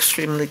was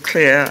extremely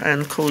clear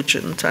and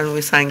cogent, and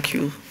we thank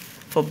you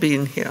for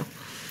being here.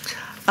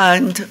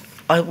 And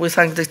we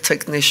thank the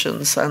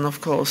technicians and,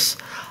 of course,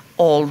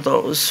 all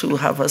those who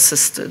have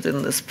assisted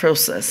in this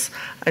process.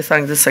 I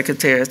thank the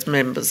Secretariat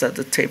members at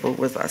the table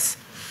with us.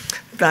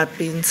 That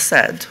being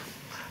said,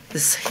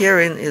 this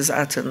hearing is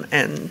at an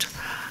end,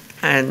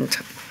 and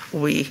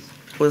we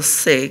will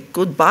say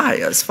goodbye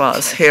as far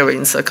as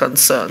hearings are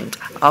concerned,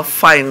 our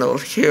final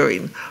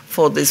hearing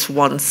for this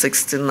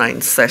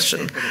 169th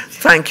session.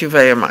 Thank you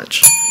very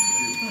much.